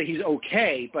don't want to say he's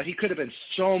okay, but he could have been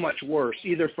so much worse,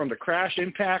 either from the crash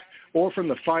impact or from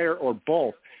the fire or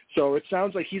both. So it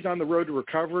sounds like he's on the road to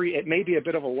recovery. It may be a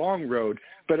bit of a long road,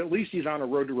 but at least he's on a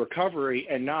road to recovery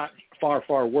and not far,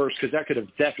 far worse, because that could have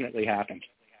definitely happened.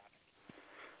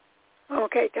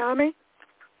 Okay, Tommy?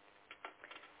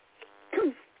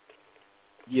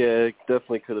 Yeah, it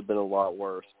definitely could have been a lot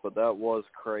worse, but that was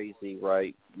crazy,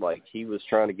 right? Like, he was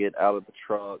trying to get out of the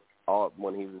truck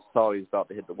when he thought he was about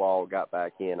to hit the wall, got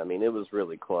back in. I mean, it was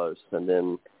really close. And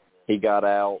then he got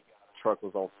out, truck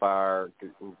was on fire,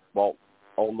 walked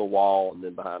on the wall and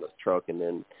then behind his truck and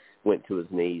then went to his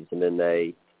knees, and then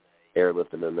they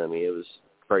airlifted him. I mean, it was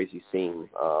a crazy scene.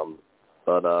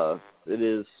 But it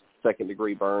is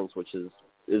second-degree burns, which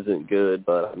isn't good,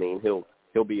 but, I mean,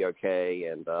 he'll be okay,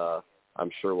 and I'm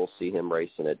sure we'll see him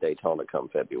racing at Daytona come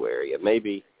February. And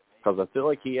maybe, because I feel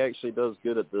like he actually does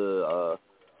good at the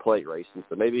plate racing,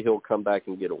 so maybe he'll come back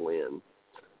and get a win.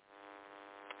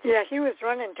 Yeah, he was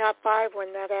running top 5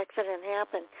 when that accident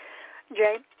happened.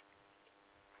 Jay?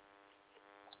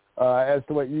 As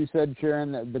to what you said,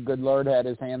 Sharon, the good Lord had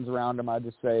his hands around him, I'd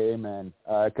just say amen,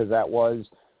 because that was,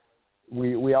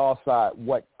 we all saw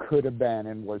what could have been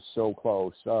and was so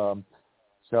close.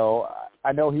 So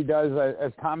I know he does,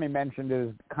 as Tommy mentioned, is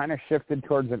kind of shifted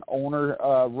towards an owner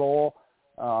role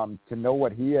to know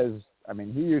what he is. I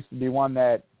mean, he used to be one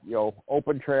that,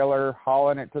 open trailer,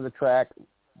 hauling it to the track,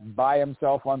 by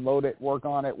himself, unload it, work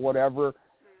on it, whatever,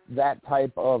 that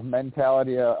type of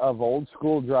mentality of old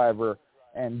school driver,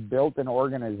 and built an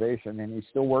organization. And he's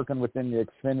still working within the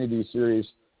Xfinity series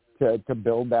to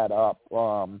build that up.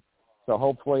 So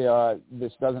hopefully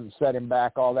this doesn't set him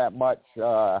back all that much.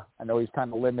 I know he's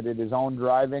kind of limited his own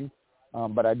driving,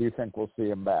 but I do think we'll see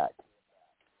him back.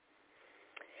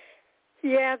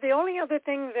 Yeah, the only other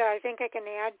thing that I think I can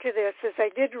add to this is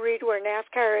I did read where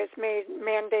NASCAR has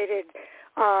mandated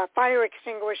fire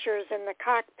extinguishers in the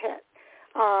cockpit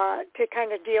to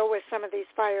kind of deal with some of these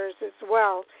fires as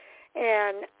well.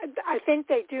 And I think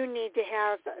they do need to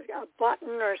have a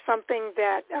button or something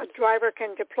that a driver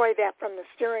can deploy that from the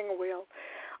steering wheel,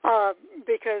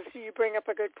 because you bring up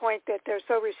a good point that they're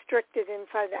so restricted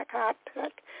inside that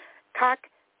cockpit,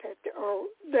 or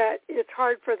that it's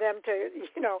hard for them to,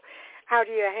 how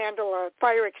do you handle a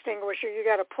fire extinguisher? You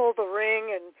got to pull the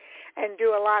ring and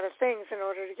do a lot of things in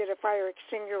order to get a fire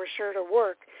extinguisher to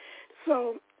work.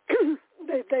 So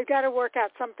they've got to work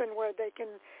out something where they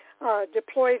can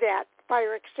deploy that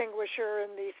fire extinguisher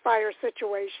in these fire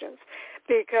situations,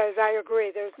 because I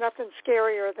agree, there's nothing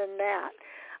scarier than that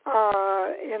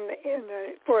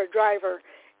for a driver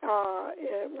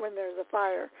when there's a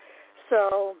fire.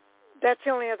 So that's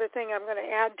the only other thing I'm going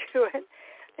to add to it.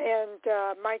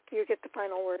 And Mike, you get the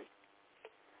final word.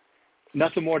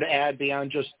 Nothing more to add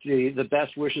beyond just the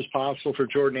best wishes possible for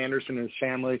Jordan Anderson and his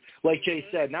family. Like Jay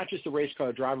said, not just a race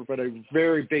car driver, but a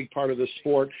very big part of the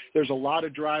sport. There's a lot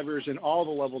of drivers in all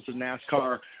the levels of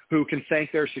NASCAR who can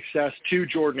thank their success to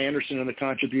Jordan Anderson and the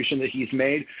contribution that he's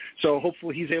made. So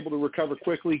hopefully he's able to recover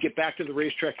quickly, get back to the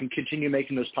racetrack, and continue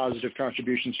making those positive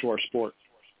contributions to our sport.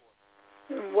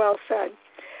 Well said.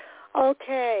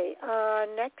 Okay,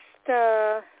 next,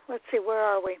 let's see, where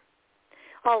are we?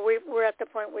 Oh, we're at the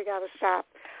point we got to stop.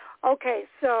 Okay,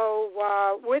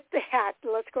 so with that,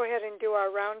 let's go ahead and do our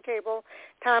roundtable.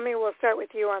 Tommy, we'll start with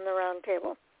you on the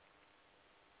roundtable.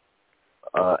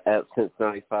 At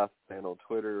Cincinnati5 fan on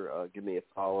Twitter, give me a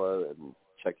follow and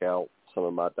check out some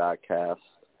of my diecasts.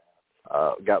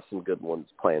 Got some good ones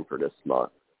planned for this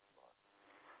month.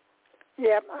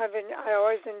 Yep, I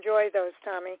always enjoy those,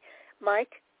 Tommy.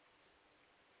 Mike?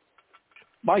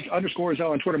 Mike_O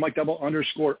on Twitter, Mike_O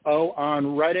on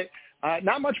Reddit.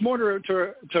 Not much more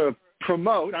to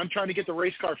promote. I'm trying to get the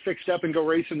race car fixed up and go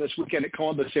racing this weekend at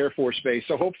Columbus Air Force Base.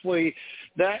 So hopefully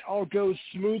that all goes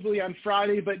smoothly on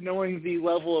Friday, but knowing the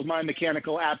level of my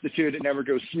mechanical aptitude, it never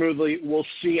goes smoothly. We'll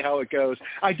see how it goes.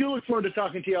 I do look forward to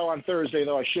talking to you all on Thursday,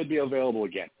 though I should be available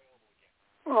again.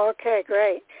 Okay,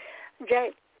 great.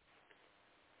 Jay?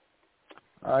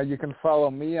 You can follow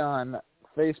me on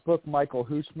Facebook, Michael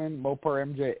Hoosman,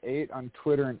 MoparMJ8 on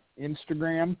Twitter and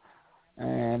Instagram.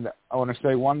 And I want to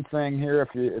say one thing here.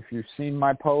 If you've seen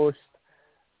my post,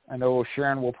 I know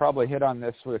Sharon will probably hit on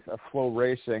this with Flow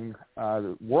Racing.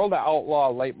 The World of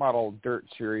Outlaw Late Model Dirt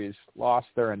Series lost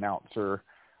their announcer,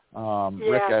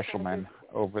 Rick Eshelman,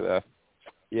 over the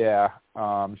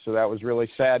so that was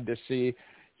really sad to see.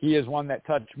 He is one that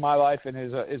touched my life and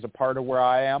is a part of where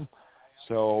I am.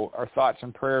 So our thoughts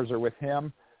and prayers are with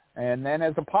him. And then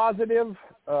as a positive,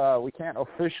 we can't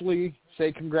officially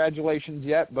say congratulations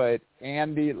yet, but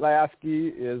Andy Lasky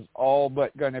is all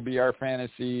but going to be our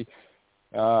fantasy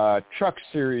truck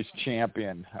series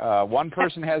champion. One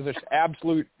person has an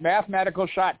absolute mathematical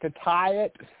shot to tie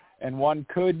it, and one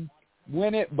could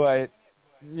win it, but,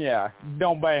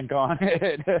 don't bank on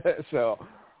it. So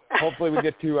hopefully we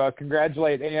get to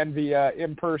congratulate Andy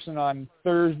in person on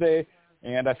Thursday.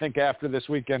 And I think after this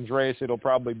weekend's race, it'll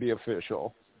probably be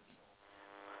official.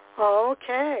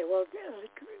 Okay. Well,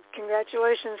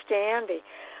 congratulations to Andy.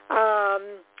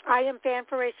 I am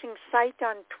Fan4Racing site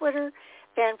on Twitter,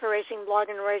 Fan4Racing blog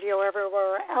and radio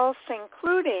everywhere else,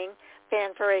 including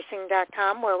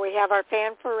Fan4Racing.com, where we have our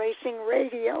Fan4Racing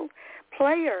Radio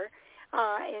player,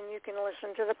 and you can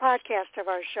listen to the podcast of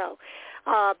our show.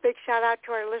 Big shout-out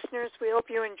to our listeners. We hope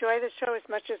you enjoy the show as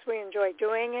much as we enjoy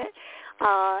doing it,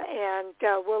 and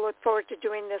we'll look forward to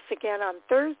doing this again on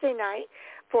Thursday night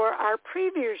for our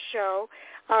preview show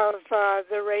of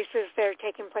the races that are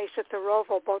taking place at the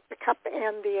Roval, both the Cup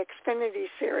and the Xfinity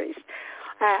Series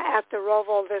at the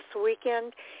Roval this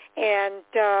weekend. And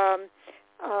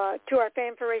to our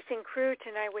Fan4Racing crew,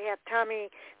 tonight we have Tommy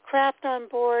Kraft on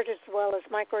board, as well as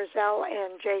Mike Orzel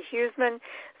and Jay Huseman.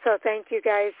 So thank you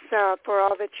guys for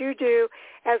all that you do,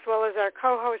 as well as our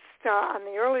co-host on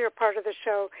the earlier part of the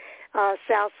show,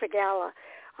 Sal Sigala.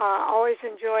 Always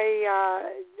enjoy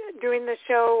doing the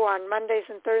show on Mondays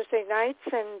and Thursday nights,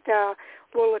 and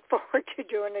we'll look forward to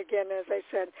doing it again, as I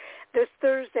said, this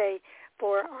Thursday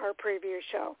for our preview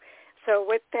show. So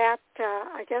with that,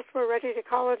 I guess we're ready to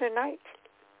call it a night.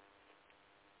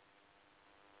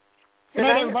 Good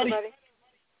night, everybody.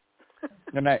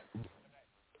 Good night.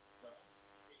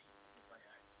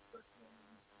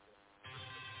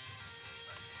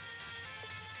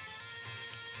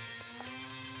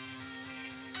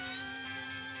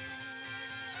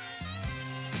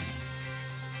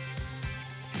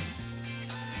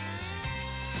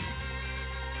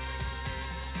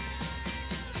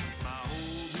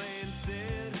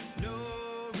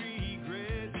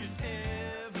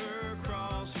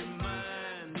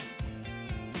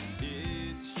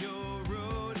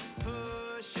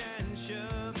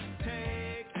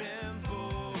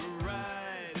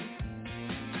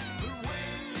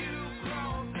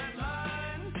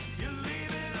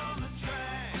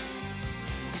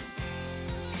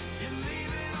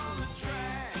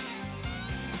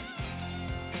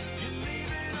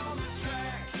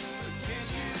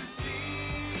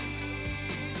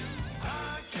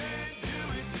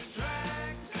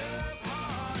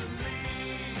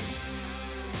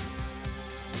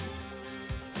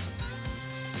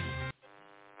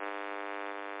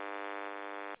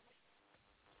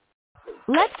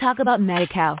 Let's talk about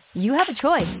Medi-Cal. You have a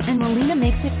choice, and Molina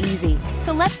makes it easy.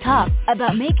 So let's talk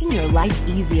about making your life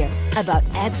easier, about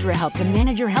extra help to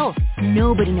manage your health.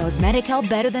 Nobody knows Medi-Cal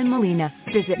better than Molina.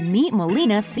 Visit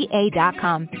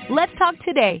meetmolinaca.com. Let's talk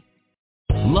today.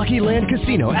 Lucky Land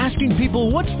Casino, asking people,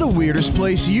 what's the weirdest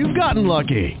place you've gotten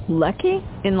lucky? Lucky?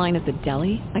 In line at the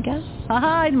deli, I guess?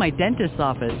 Aha, in my dentist's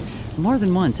office. More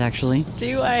than once, actually.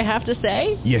 Do I have to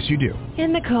say? Yes, you do.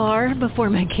 In the car before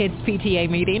my kids' PTA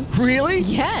meeting. Really?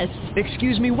 Yes.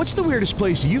 Excuse me, what's the weirdest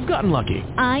place you've gotten lucky?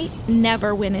 I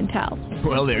never win and tell.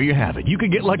 Well, there you have it. You can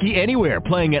get lucky anywhere,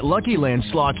 playing at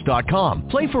LuckyLandSlots.com.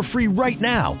 Play for free right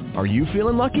now. Are you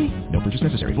feeling lucky? No purchase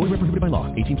necessary. Void where prohibited by law.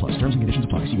 18+. Terms and conditions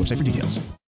apply. See website for details.